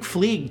want Duke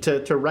Fleeg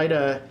to write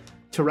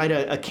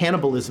a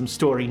cannibalism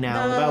story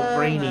now about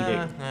brain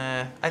eating.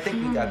 I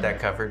think we got that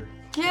covered.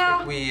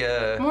 Yeah, We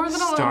more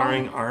than a little.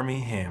 Starring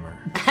Army Hammer.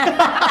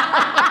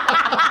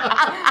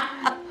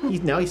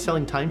 He's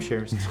selling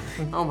timeshares.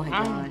 Oh my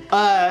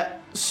god.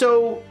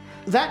 So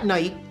that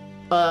night,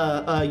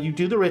 you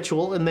do the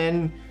ritual, and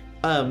then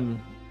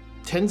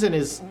Tenzin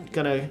is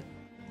gonna,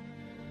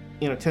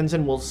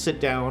 Tenzin will sit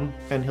down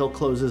and he'll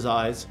close his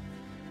eyes.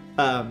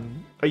 Are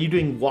you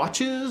doing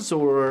watches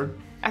or?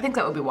 I think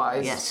that would be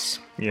wise. Yes.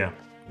 Yeah.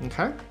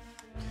 Okay.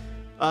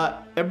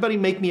 Everybody,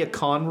 make me a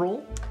con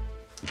roll.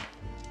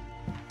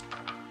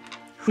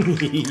 So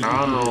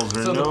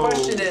the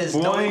question is,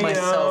 knowing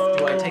myself,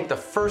 do I take the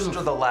first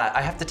or the last?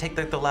 I have to take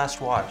the last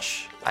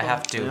watch. I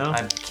have to. Yeah.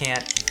 I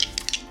can't.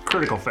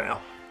 Critical fail.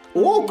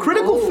 Oh,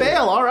 critical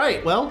fail. All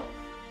right. Well,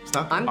 it's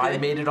not. I'm I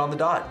good. made it on the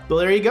dot. Well,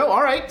 there you go.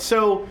 All right.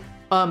 So,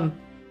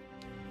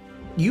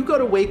 you go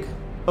to wake.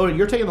 Oh,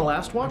 you're taking the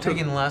last watch? I'm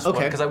taking the last one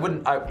Okay. because I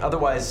wouldn't.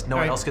 otherwise, no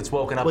one All right. else gets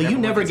woken up. Well, and you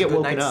everyone never gets a get good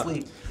woken night's up.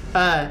 sleep.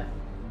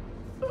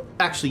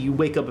 Actually, you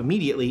wake up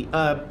immediately.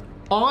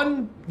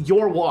 On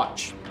your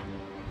watch,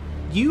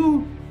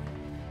 you're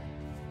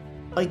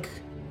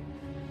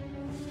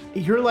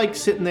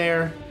sitting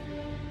there,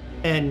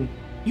 and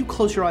you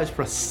close your eyes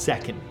for a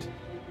second.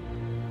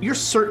 You're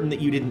certain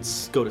that you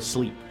didn't go to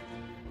sleep.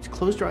 You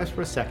closed your eyes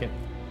for a second,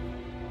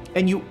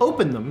 and you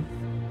open them,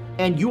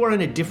 and you are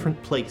in a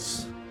different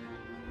place.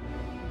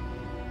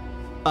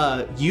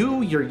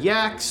 Your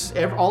yaks,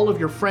 all of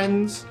your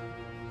friends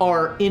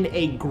are in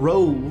a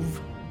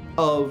grove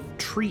of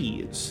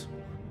trees.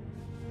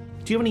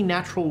 you have any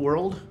natural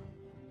world?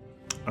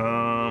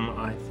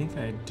 I think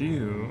I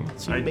do.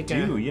 So you I make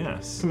do, a-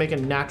 yes. To make a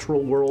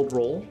natural world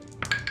roll.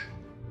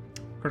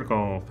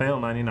 Critical fail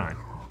 99.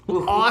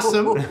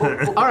 Awesome.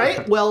 All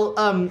right. Well, you.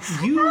 How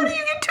do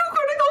you get 2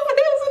 critical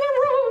fails in a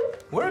row?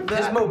 We're at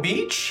Pismo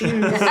Beach.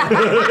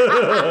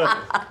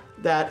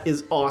 That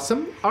is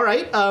awesome. All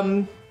right.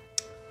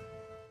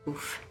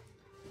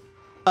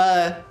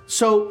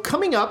 So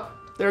coming up,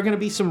 there are going to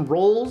be some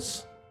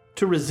rolls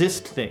to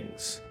resist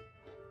things.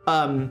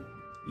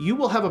 You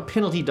will have a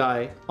penalty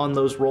die on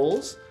those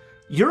rolls.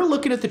 You're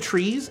looking at the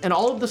trees, and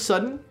all of a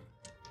sudden,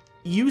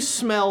 you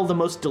smell the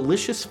most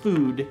delicious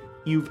food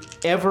you've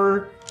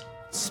ever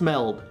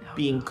smelled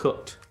being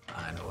cooked.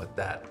 I know what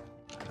that.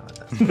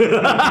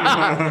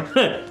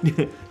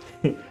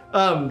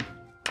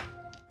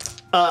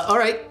 All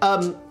right.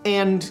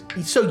 And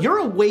so you're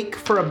awake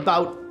for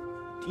about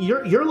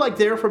you're like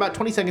there for about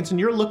 20 seconds, and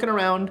you're looking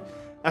around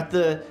at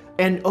the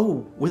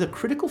with a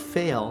critical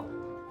fail,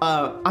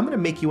 I'm gonna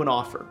make you an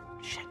offer.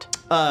 Shit.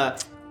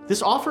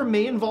 This offer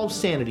may involve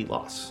sanity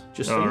loss,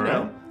 just so you All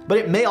know, right. but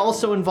it may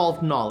also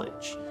involve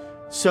knowledge.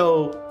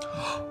 So,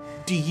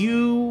 do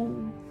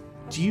you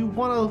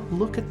want to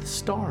look at the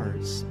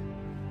stars?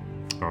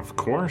 Of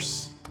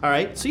course. All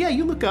right. So yeah,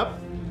 you look up,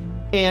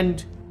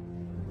 and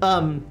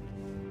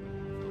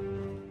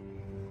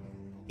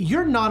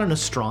you're not an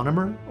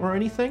astronomer or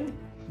anything,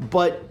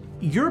 but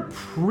you're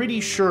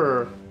pretty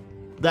sure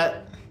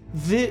that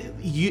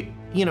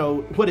you know,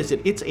 what is it?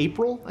 It's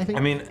April, I think.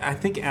 I mean, I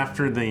think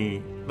after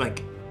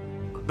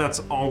that's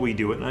all we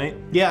do at night.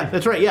 Yeah,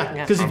 that's right. Yeah,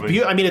 because it's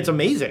Probably. I mean, it's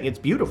amazing. It's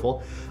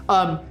beautiful.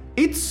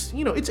 It's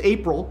it's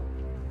April,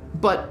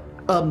 but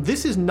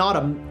this is not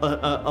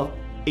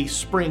a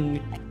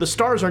spring. The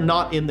stars are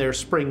not in their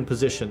spring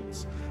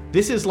positions.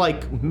 This is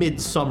like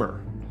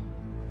midsummer.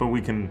 But we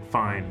can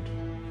find.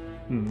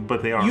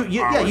 But they are.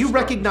 You our stars.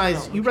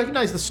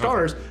 recognize the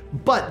stars,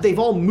 but they've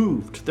all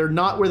moved. They're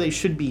not where they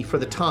should be for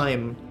the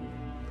time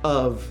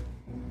of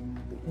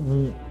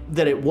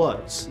that it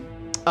was.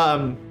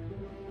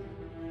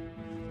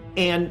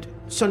 And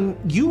so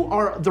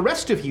the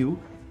rest of you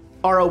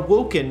are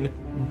awoken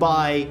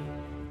by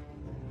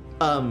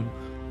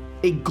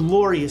a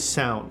glorious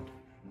sound,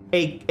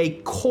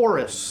 a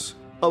chorus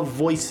of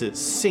voices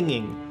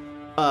singing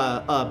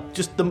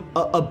just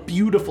a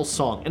beautiful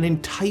song, an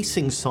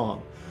enticing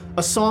song,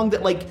 a song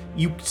that like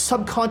you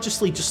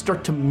subconsciously just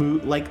start to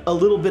move, like a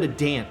little bit of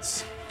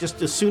dance.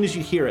 Just as soon as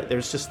you hear it,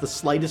 there's just the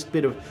slightest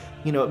bit of,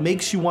 it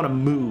makes you want to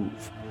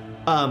move.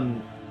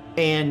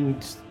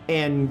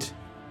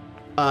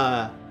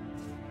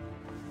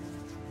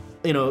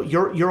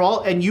 You're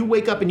all, and you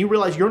wake up and you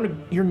realize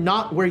you're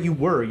not where you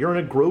were. You're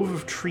in a grove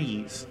of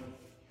trees.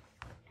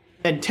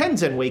 And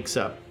Tenzin wakes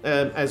up,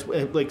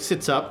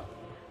 sits up,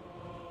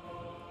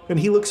 and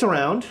he looks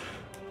around,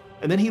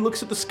 and then he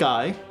looks at the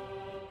sky,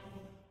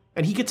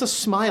 and he gets a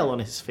smile on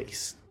his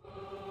face.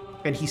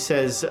 And he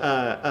says,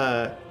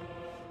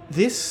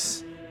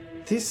 this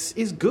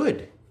is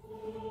good.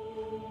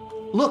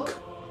 Look,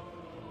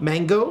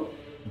 mango,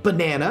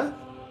 banana,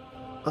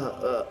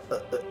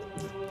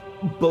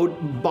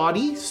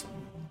 bodies,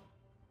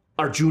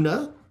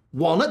 Arjuna,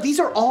 walnut, these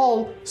are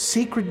all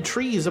sacred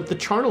trees of the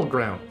charnel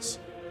grounds.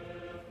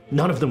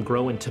 None of them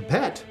grow in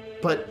Tibet,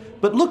 but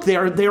look, they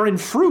are in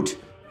fruit.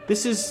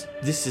 This is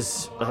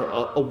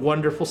a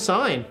wonderful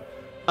sign.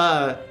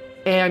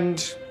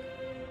 And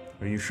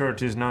Are you sure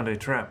it is not a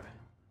trap?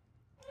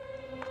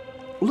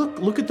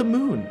 look at the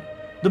moon.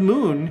 The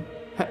moon,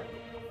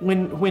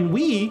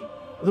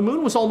 the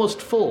moon was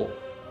almost full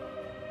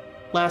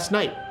last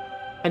night,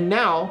 and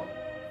now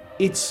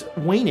it's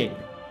waning,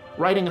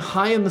 riding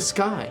high in the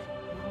sky.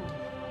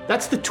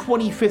 That's the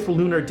 25th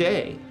lunar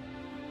day.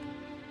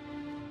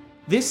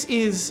 This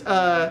is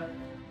that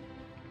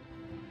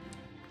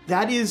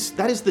is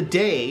the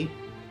day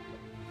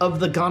of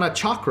the Gana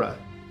Chakra,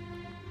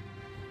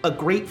 a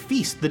great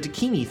feast, the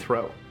Dakini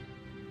throw.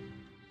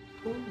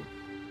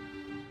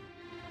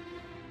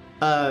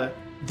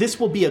 This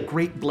will be a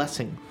great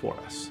blessing for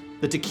us.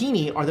 The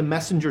Dakini are the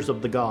messengers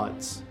of the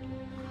gods.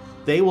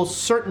 They will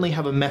certainly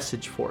have a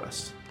message for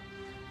us.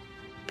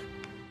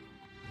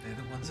 They're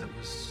the ones that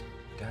was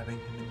stabbing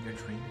him in your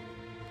dream?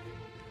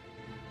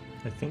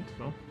 I think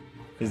so.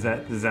 Is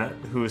that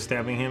who is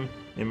stabbing him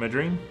in my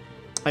dream?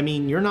 I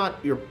mean,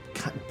 you're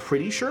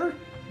pretty sure?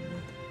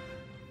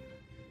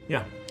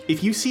 Yeah.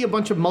 If you see a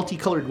bunch of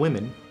multicolored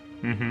women,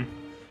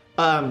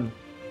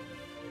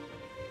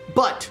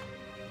 but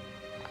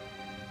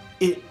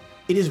it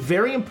is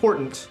very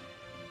important.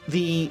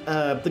 The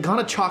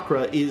Gana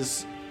Chakra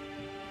is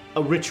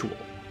a ritual.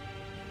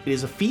 It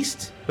is a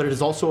feast, but it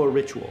is also a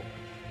ritual.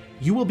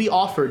 You will be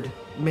offered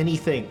many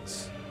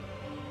things.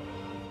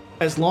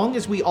 As long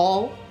as we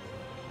all,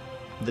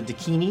 the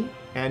Dakini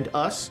and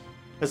us,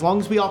 as long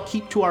as we all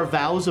keep to our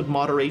vows of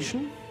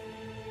moderation,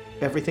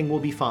 everything will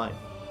be fine.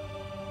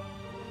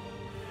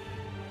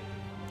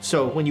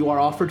 So when you are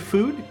offered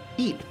food,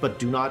 eat, but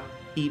do not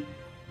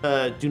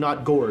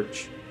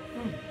gorge.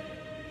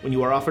 When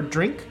you are offered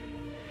drink,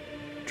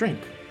 drink,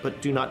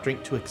 but do not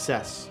drink to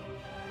excess.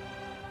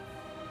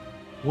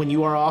 when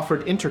you are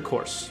offered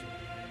intercourse.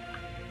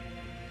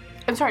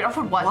 I'm sorry,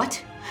 offered what?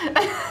 What?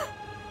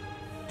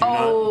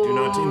 Do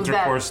not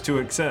intercourse to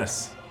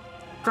excess.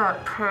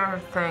 That prayer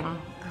thing,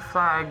 the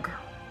flag.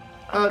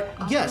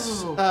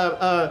 Yes.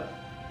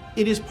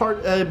 It is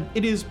part.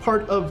 It is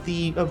part of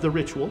the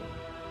ritual.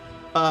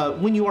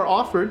 When you are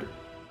offered,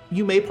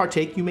 you may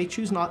partake. You may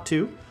choose not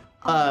to,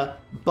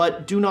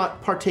 but do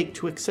not partake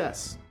to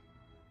excess.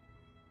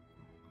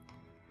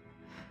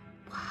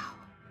 Wow.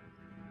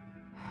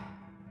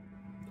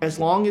 As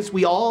long as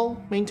we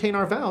all maintain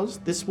our vows,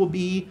 this will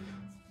be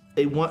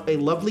a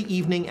lovely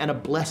evening and a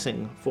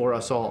blessing for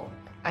us all.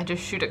 I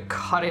just shoot a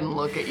cutting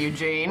look at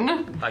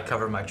Eugene. I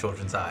cover my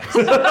children's eyes.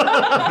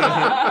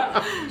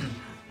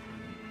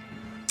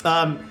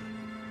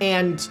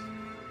 And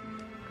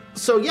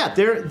so yeah,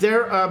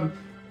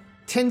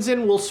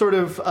 Tenzin will sort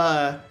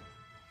of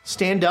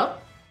stand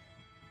up,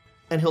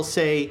 and he'll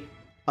say,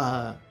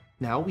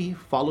 "Now we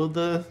follow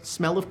the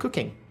smell of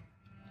cooking."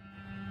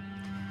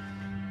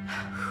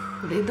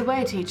 Lead the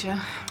way, teacher.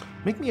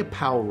 Make me a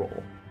power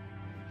roll,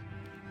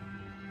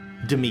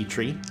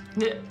 Dimitri.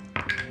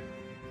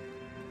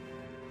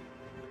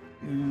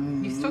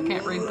 You still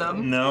can't read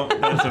them. No,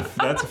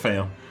 that's a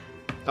fail.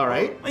 All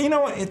right. You know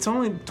what? It's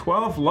only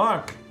 12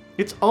 luck.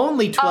 It's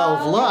only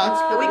 12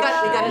 luck. But we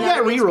got You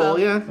another gotta reroll,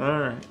 inspo. yeah. All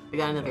right. We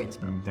got another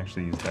inspo.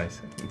 Actually, use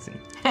dice. I can see.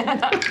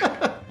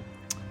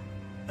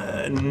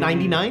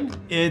 99?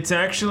 It's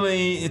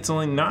only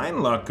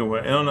 9 luck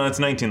away. Oh no, it's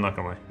 19 luck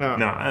away. Oh.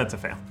 No, that's a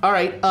fail. All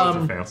right. Both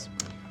are fails.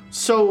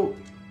 So,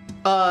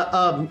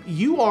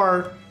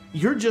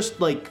 you're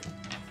just like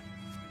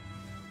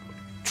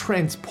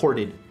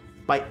transported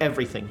by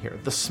everything here.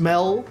 The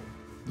smell,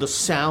 the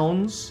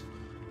sounds,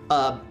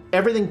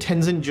 everything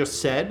Tenzin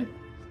just said,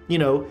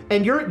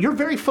 and you're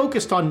very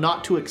focused on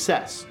not to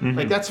excess. Mm-hmm.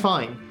 Like that's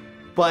fine.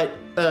 But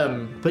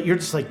you're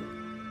just like,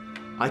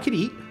 I could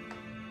eat,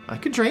 I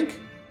could drink.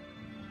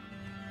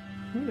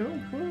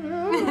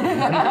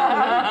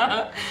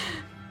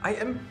 I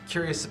am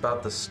curious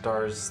about the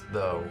stars,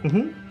 though.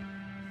 Mm-hmm.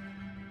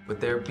 Would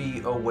there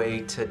be a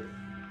way to,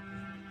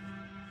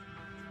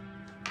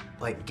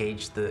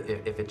 gauge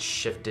if it's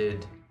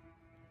shifted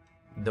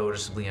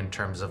noticeably in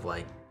terms of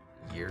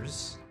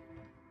years?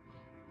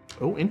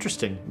 Oh,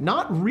 interesting.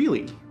 Not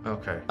really.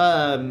 Okay.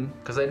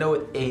 Because I know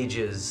with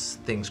ages,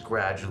 things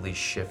gradually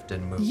shift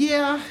and move.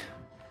 Yeah.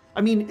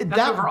 I mean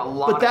over a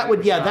lot but that of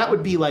would years, that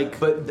would be like.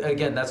 But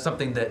again, that's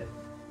something that.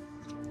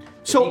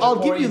 So if he I'll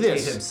could give you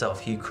orientate this. himself,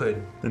 he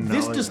could.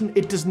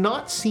 It does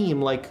not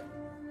seem like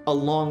a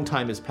long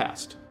time has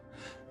passed.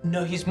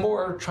 No, he's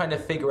more trying to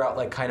figure out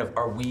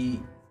are we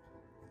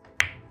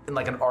in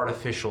an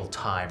artificial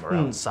time or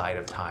outside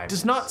of time?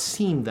 Does not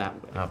seem that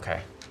way.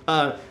 Okay.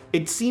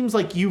 It seems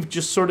like you've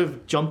just sort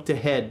of jumped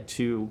ahead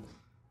to.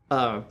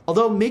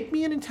 Although, make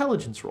me an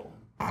intelligence roll,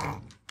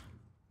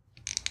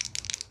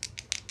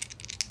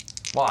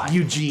 Why?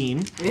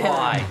 Eugene.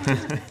 Why?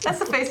 That's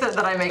the face that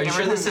I make. Are you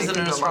sure this isn't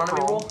an astronomy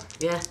roll?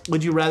 Yeah.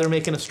 Would you rather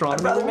make an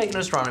astronomy I'd rather roll? make an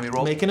astronomy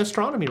roll. Make an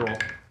astronomy roll.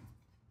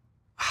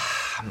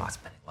 I'm not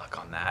spending luck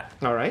on that.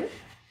 All right.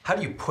 How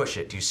do you push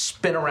it? Do you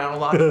spin around a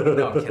lot?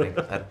 No, I'm kidding.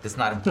 That's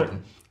not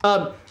important.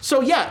 So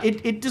yeah,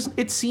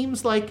 it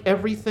seems like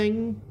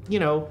everything.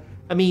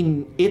 I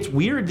mean, it's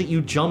weird that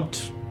you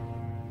jumped.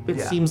 It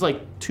Yeah. seems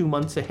like 2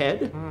 months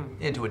ahead.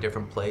 Into a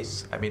different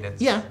place. I mean,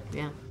 it's. Yeah.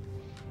 Yeah.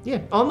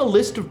 Yeah, on the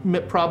list of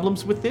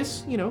problems with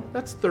this,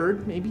 that's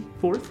third, maybe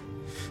fourth.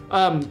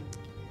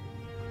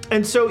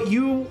 And so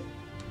you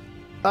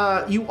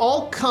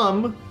all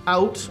come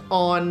out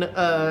on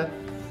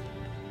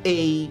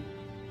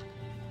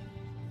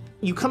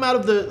you come out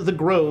of the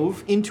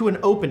grove into an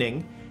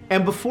opening,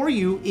 and before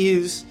you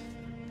is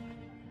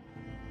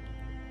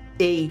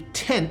a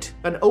tent,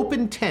 an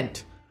open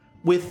tent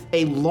with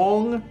a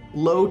long,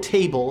 low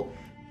table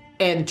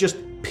and just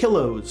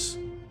pillows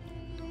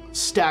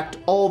stacked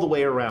all the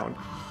way around.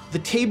 The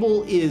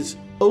table is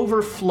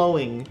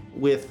overflowing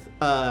with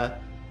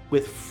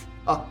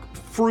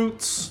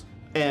fruits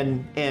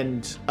and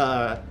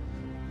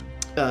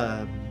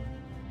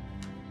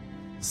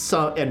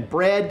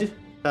bread,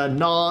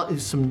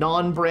 some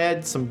naan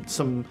bread,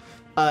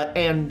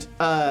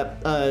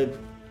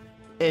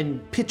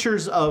 and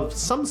pitchers of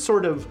some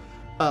sort of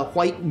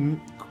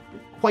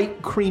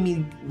white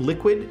creamy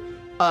liquid,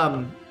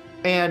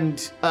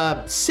 and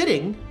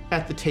sitting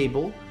at the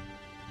table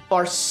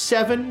are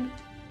 7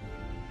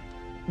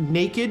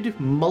 naked,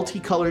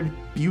 multicolored,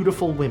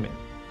 beautiful women.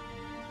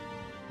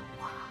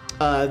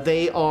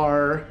 They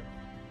are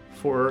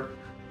for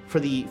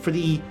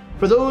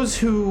those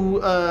who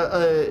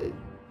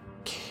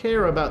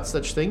care about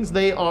such things.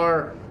 They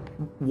are,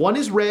 one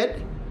is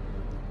red,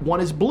 one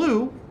is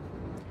blue,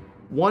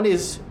 one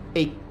is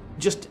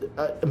just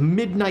a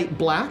midnight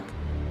black,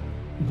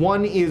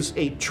 one is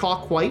a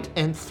chalk white,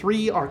 and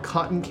 3 are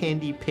cotton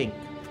candy pink.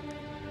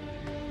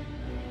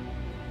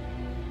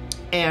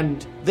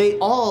 And they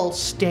all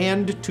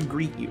stand to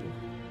greet you.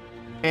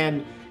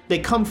 And they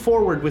come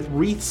forward with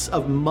wreaths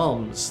of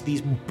mums, these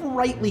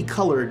brightly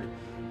colored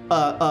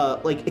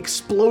like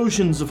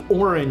explosions of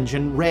orange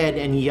and red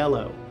and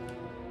yellow.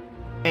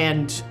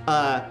 And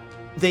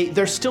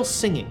they're still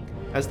singing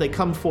as they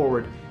come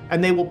forward,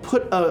 and they will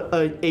put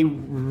a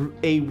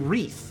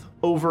wreath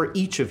over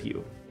each of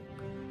you.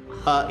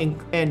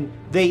 And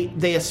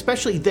they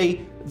especially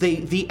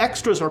the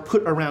extras are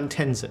put around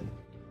Tenzin,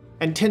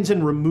 and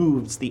Tenzin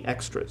removes the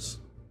extras,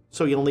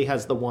 so he only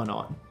has the one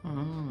on.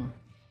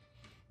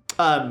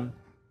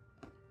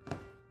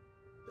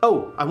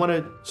 Oh,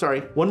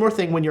 one more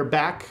thing. When you're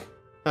back,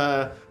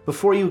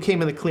 before you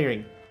came in the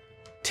clearing,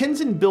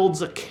 Tenzin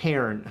builds a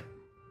cairn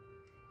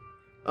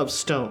of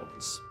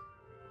stones.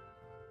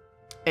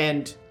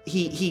 And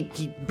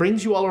he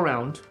brings you all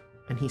around,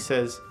 and he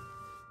says,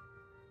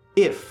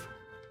 if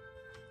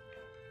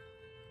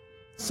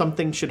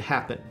something should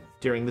happen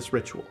during this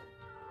ritual,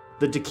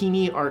 the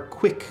Dakini are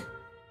quick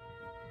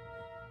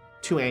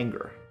to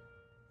anger.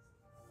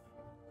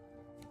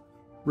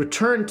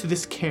 Return to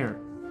this cairn,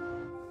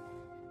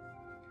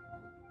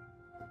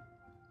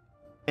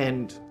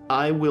 and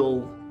I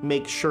will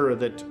make sure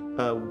that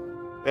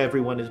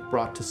everyone is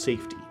brought to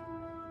safety.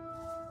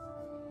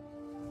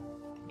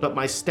 But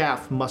my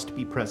staff must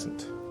be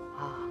present.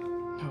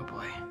 Oh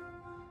boy.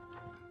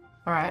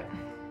 All right.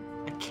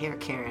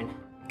 Karen.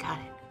 Got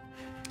it.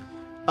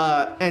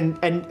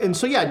 And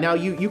so yeah, now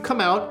you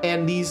come out,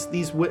 and the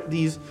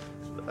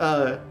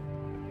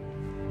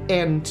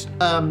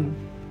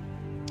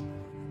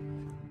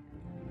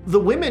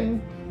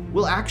women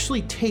will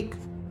actually take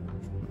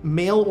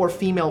male or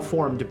female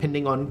form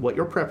depending on what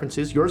your preference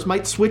is. Yours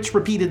might switch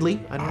repeatedly.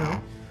 I don't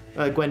know,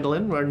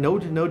 Gwendolyn. Or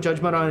no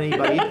judgment on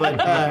anybody,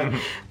 but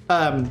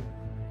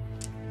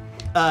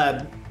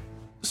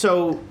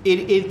so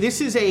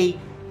this is a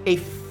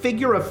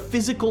figure of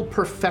physical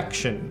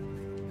perfection.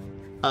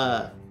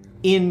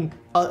 Unless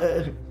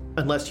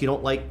you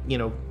don't like,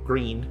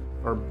 green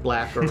or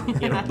black or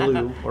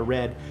blue or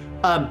red.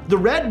 The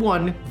red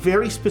one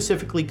very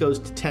specifically goes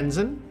to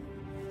Tenzin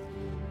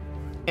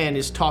and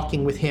is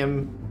talking with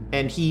him,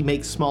 and he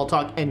makes small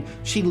talk, and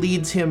she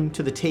leads him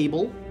to the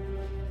table.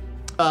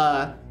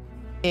 The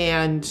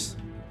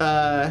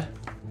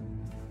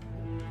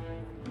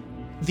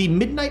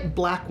midnight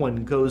black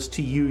one goes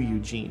to you,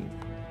 Eugene,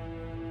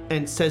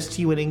 and says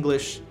to you in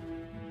English,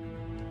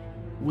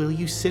 "Will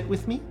you sit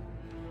with me?"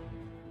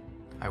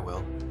 I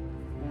will.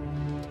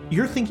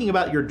 You're thinking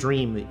about your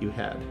dream that you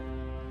had.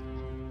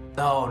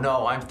 Oh,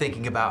 no, I'm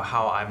thinking about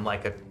how I'm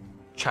like a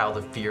child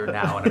of fear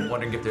now, and I'm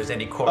wondering if there's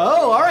any core.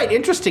 Oh, all right,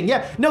 interesting.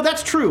 Yeah, no,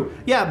 that's true.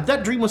 Yeah,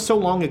 that dream was so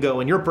long ago,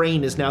 and your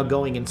brain is now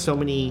going in so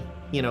many,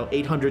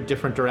 800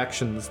 different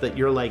directions that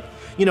you're like,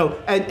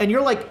 and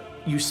you're like,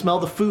 you smell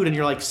the food, and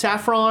you're like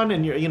saffron,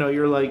 and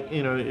you're like,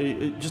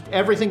 just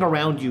everything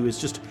around you is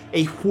just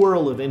a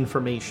whirl of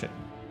information.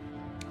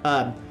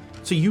 So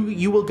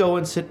you will go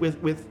and sit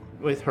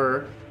with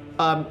her.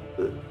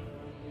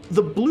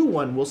 The blue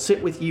one will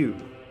sit with you.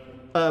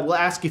 We'll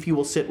ask if you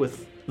will sit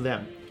with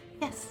them.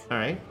 Yes. All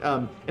right.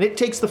 And it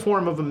takes the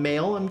form of a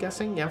male, I'm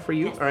guessing. Yeah, for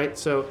you. Yes. All right.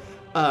 So,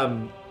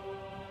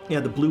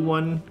 the blue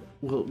one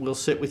will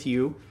sit with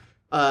you.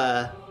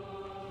 One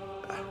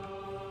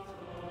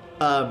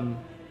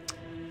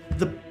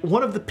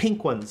of the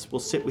pink ones will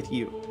sit with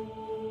you,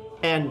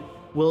 and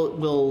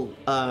will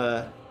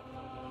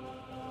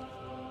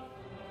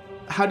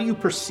how do you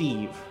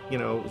perceive?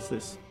 Is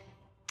this?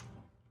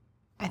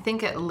 I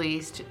think at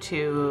least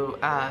to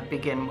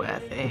begin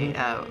with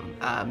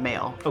a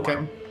male form.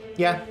 Okay.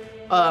 Yeah.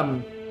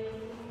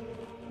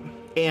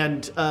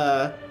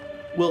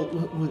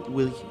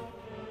 Will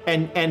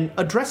and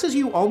addresses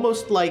you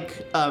almost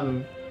like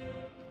almost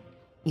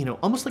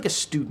like a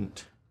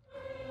student.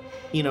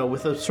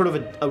 With a sort of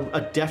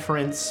a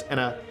deference and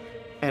a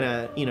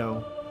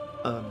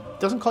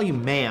doesn't call you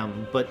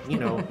ma'am, but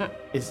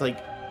is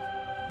like,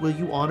 will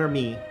you honor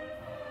me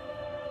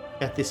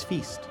at this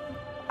feast?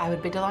 I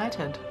would be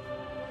delighted.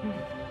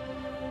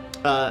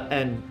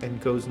 And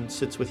goes and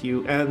sits with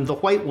you. And the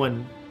white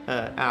one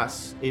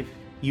asks if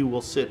you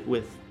will sit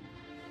with.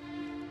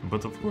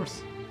 But of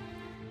course.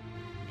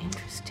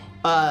 Interesting.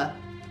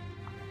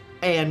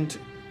 And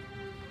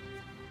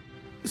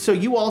so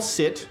you all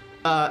sit,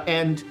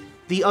 and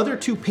the other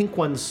two pink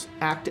ones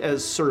act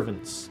as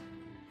servants.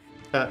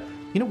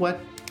 You know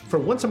what? For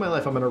once in my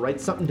life, I'm going to write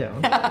something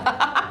down.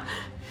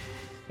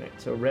 Okay,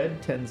 so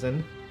red,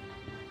 Tenzin.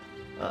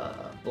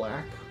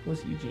 Black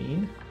was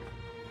Eugene.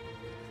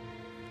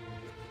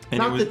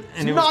 Not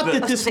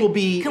that this will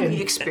be. Can we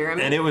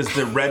experiment? And it was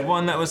the red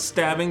one that was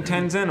stabbing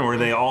Tenzin, or were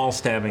they all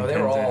stabbing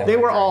Tenzin? They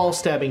were all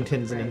stabbing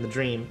Tenzin in the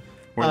dream.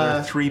 Were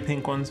there 3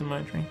 pink ones in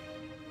my dream?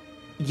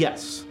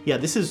 Yes. Yeah.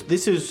 This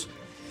is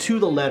to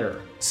the letter.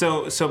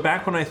 So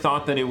back when I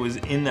thought that it was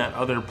in that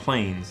other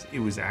planes, it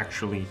was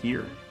actually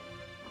here.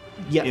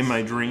 Yes. In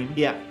my dream.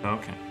 Yeah.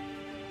 Okay.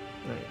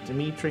 All right.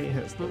 Dimitri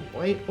has the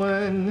white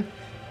one.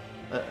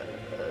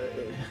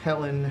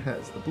 Helen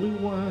has the blue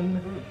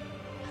one.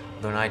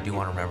 Though I do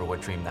want to remember what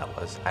dream that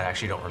was. I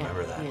actually don't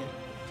remember that. Yeah,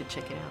 to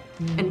check it out.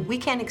 Mm-hmm. And we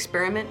can't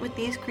experiment with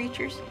these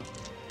creatures?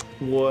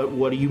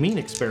 What do you mean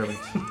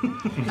experiments?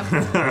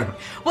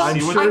 Well, I'm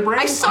sure-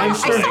 I saw I'm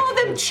sure.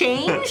 them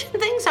change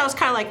things. I was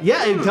kind of like,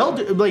 Yeah, it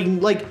held,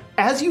 like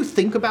as you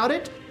think about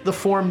it, the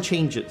form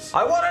changes.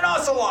 I want an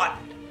ocelot!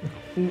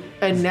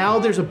 And now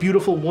there's a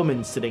beautiful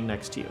woman sitting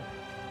next to you.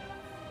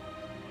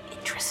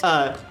 interesting.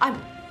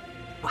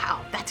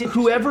 Wow, that's interesting.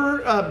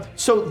 Whoever,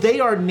 so they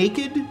are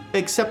naked,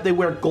 except they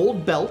wear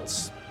gold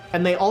belts,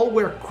 and they all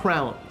wear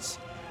crowns.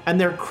 And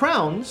their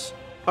crowns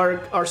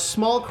are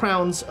small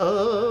crowns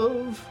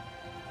of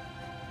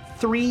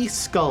 3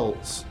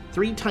 skulls,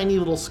 3 tiny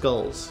little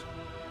skulls.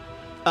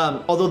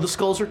 Although the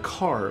skulls are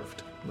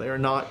carved, they are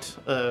not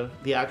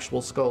the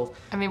actual skulls.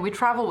 I mean, we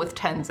travel with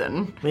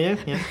Tenzin. Yeah.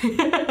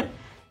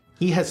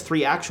 He has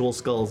 3 actual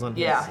skulls on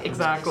his. Yeah,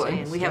 exactly.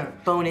 And we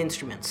have bone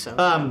instruments, so.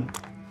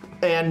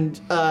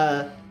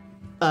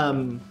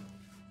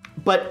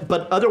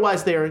 But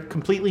otherwise they are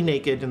completely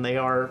naked and they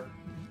are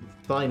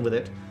fine with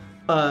it.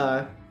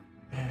 And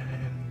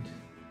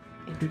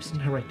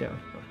interesting. I write down.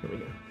 Oh, here we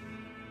go.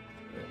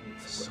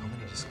 So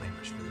many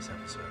disclaimers for this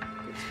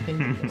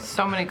episode.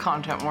 So many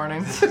content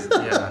warnings.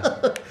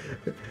 Yeah.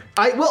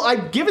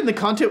 I've given the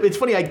content. It's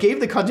funny. I gave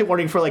the content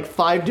warning for like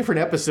 5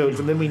 different episodes,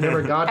 and then we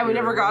never got. And we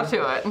never got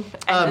to it. And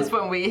that's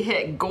when we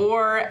hit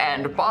gore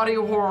and body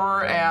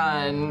horror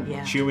and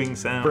yeah. Chewing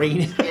sound.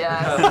 brain.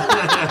 yes,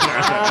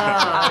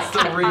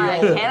 That's the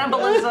real.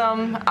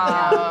 cannibalism.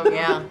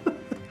 Yeah.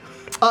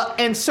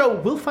 And so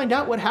we'll find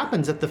out what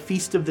happens at the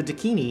Feast of the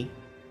Dakini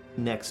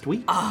next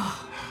week.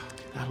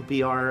 That'll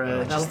be our.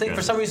 I just think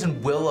for some reason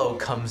Willow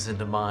comes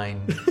into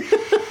mind.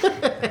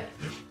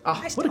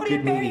 What a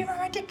good movie.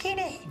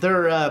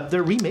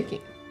 They're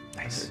remaking.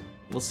 Nice.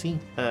 We'll see.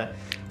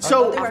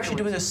 So they're actually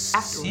doing a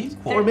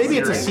sequel. Or maybe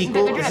it's a Series.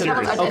 sequel. They're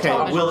doing a Okay.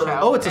 television Well,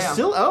 show. it's a Yeah.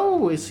 still.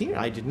 Oh, it's here.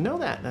 I didn't know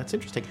that. That's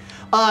interesting.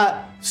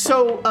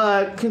 So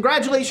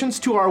congratulations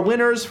to our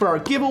winners for our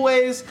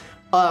giveaways.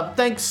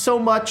 Thanks so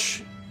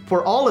much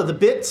for all of the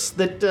bits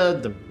that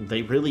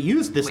they really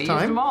used this We time.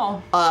 used them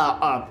all.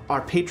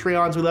 Our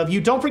Patreons, we love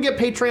you. Don't forget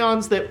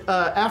Patreons that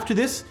after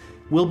this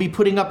we'll be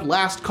putting up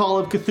Last Call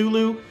of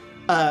Cthulhu.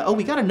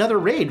 We got another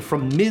raid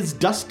from Ms.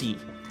 Dusty.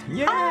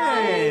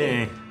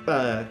 Yay!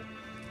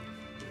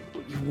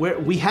 Where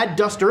we had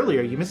dust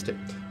earlier, you missed it.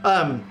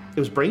 It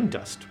was brain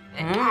dust.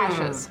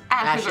 Ashes.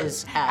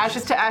 Ashes.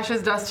 Ashes to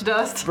ashes, dust to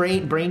dust.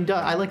 Brain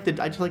dust. I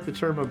just like the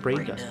term of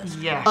brain dust.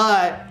 Yeah.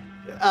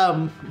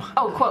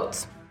 Oh,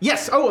 quotes.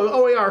 Yes.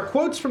 Oh, our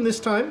quotes from this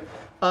time.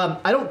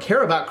 I don't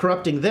care about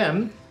corrupting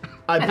them.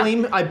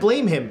 I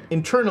blame him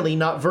internally,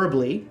 not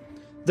verbally.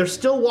 They're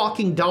still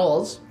walking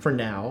dolls for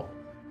now.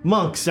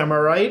 Monks, am I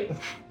right?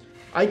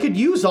 I could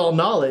use all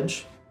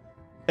knowledge,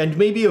 and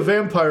maybe a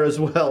vampire as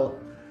well.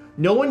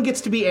 No one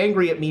gets to be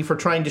angry at me for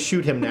trying to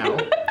shoot him now.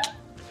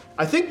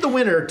 I think the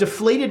winner,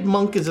 Deflated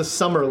Monk, is a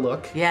summer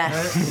look.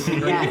 Yes.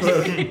 Yes.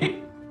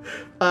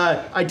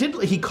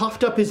 He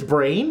coughed up his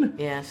brain.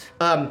 Yes.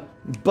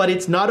 But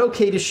it's not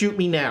okay to shoot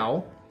me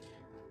now.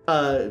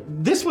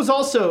 This was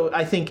also,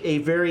 I think, a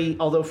very,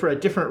 although for a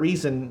different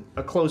reason,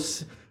 a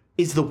close,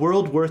 is the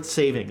world worth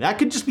saving? That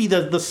could just be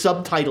the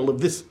subtitle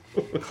of this.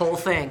 Whole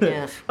thing,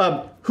 yes.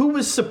 Who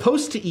was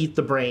supposed to eat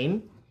the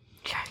brain,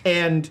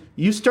 and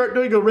you start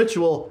doing a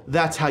ritual,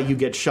 that's how you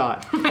get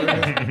shot.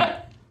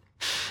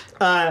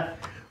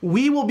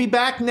 We will be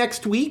back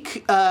next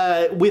week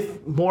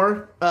with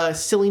more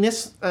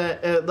silliness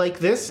like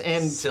this.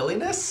 And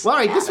Silliness? all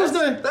right, this was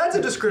That's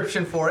a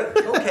description for it.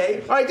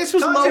 Okay. All right, this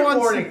was Content low on.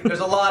 warning.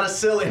 There's a lot of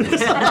silliness in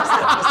this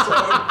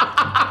episode.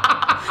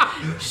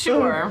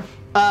 Sure.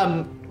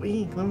 Am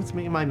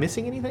I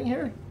missing anything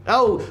here?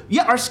 Oh,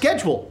 yeah, our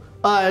schedule.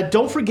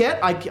 Don't forget,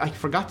 I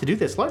forgot to do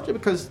this, largely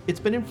because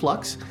it's been in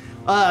flux.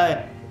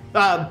 But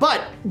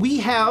we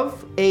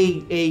have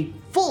a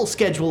full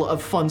schedule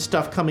of fun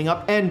stuff coming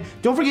up. And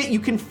don't forget, you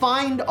can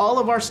find all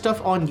of our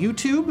stuff on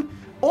YouTube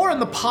or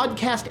on the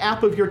podcast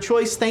app of your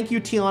choice. Thank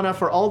you, Tiana,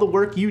 for all the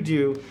work you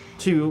do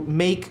to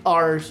make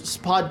our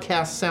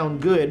podcast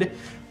sound good.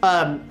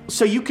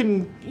 So you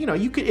can,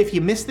 if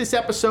you missed this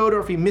episode or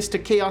if you missed a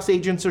Chaos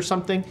Agents or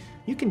something,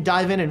 you can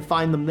dive in and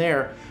find them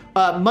there.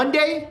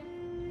 Monday,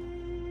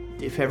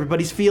 if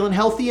everybody's feeling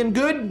healthy and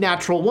good,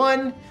 Natural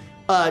One.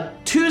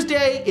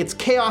 Tuesday, it's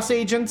Chaos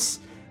Agents.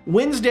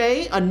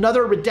 Wednesday,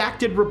 another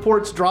Redacted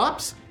Reports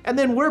drops. And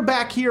then we're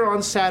back here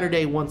on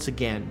Saturday once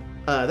again.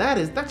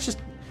 That's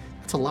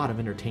a lot of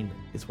entertainment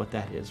is what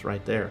that is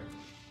right there.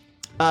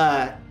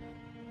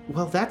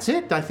 Well, that's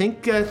it. I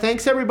think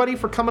thanks everybody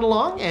for coming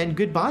along, and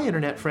goodbye,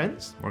 internet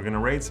friends. We're gonna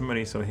raid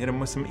somebody, so hit them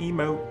with some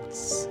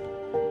emotes.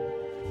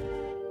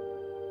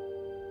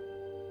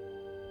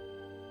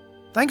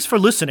 Thanks for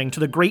listening to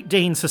the Great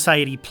Dane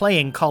Society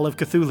playing Call of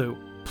Cthulhu.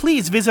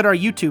 Please visit our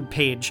YouTube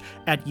page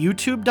at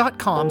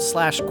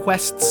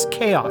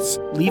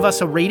youtube.com/questschaos. Leave us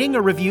a rating,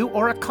 a review,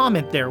 or a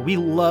comment there. We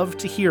love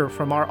to hear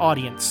from our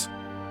audience.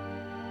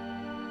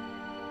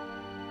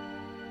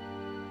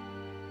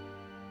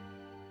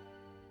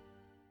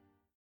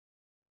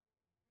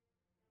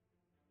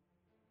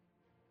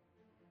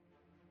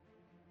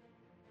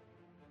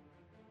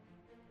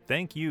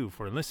 thank you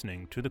for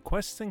listening to the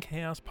Quests and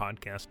Chaos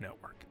Podcast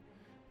Network.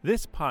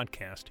 This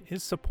podcast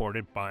is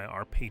supported by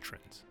our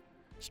patrons,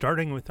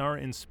 starting with our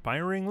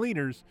inspiring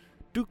leaders,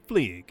 Duke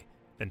Fleeg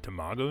and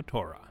Tamago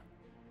Tora.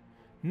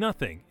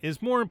 Nothing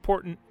is more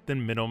important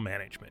than middle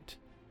management.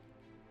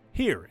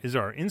 Here is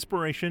our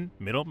inspiration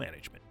middle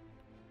management.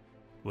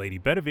 Lady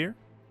Bedivere,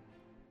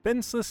 Ben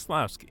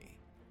Slislawski,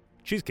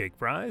 Cheesecake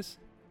Fries,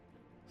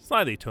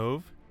 Slyly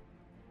Tove,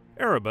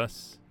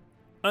 Erebus,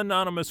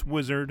 Anonymous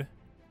Wizard,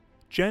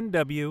 Jen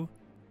W.,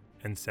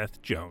 and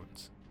Seth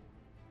Jones.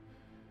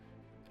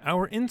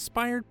 Our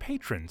inspired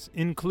patrons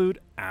include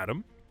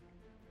Adam,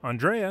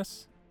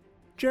 Andreas,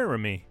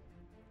 Jeremy,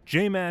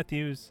 Jay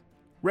Matthews,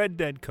 Red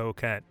Dead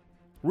Coquette,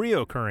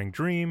 Reoccurring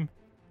Dream,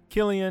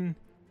 Killian,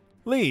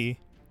 Lee,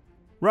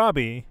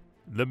 Robbie,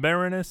 the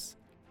Baroness,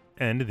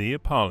 and the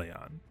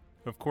Apollyon.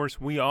 Of course,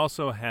 we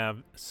also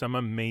have some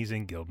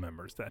amazing guild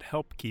members that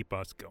help keep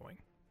us going.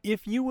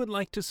 If you would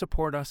like to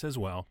support us as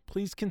well,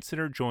 please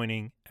consider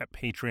joining at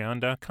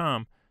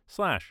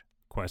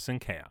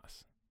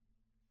patreon.com/questsandchaos.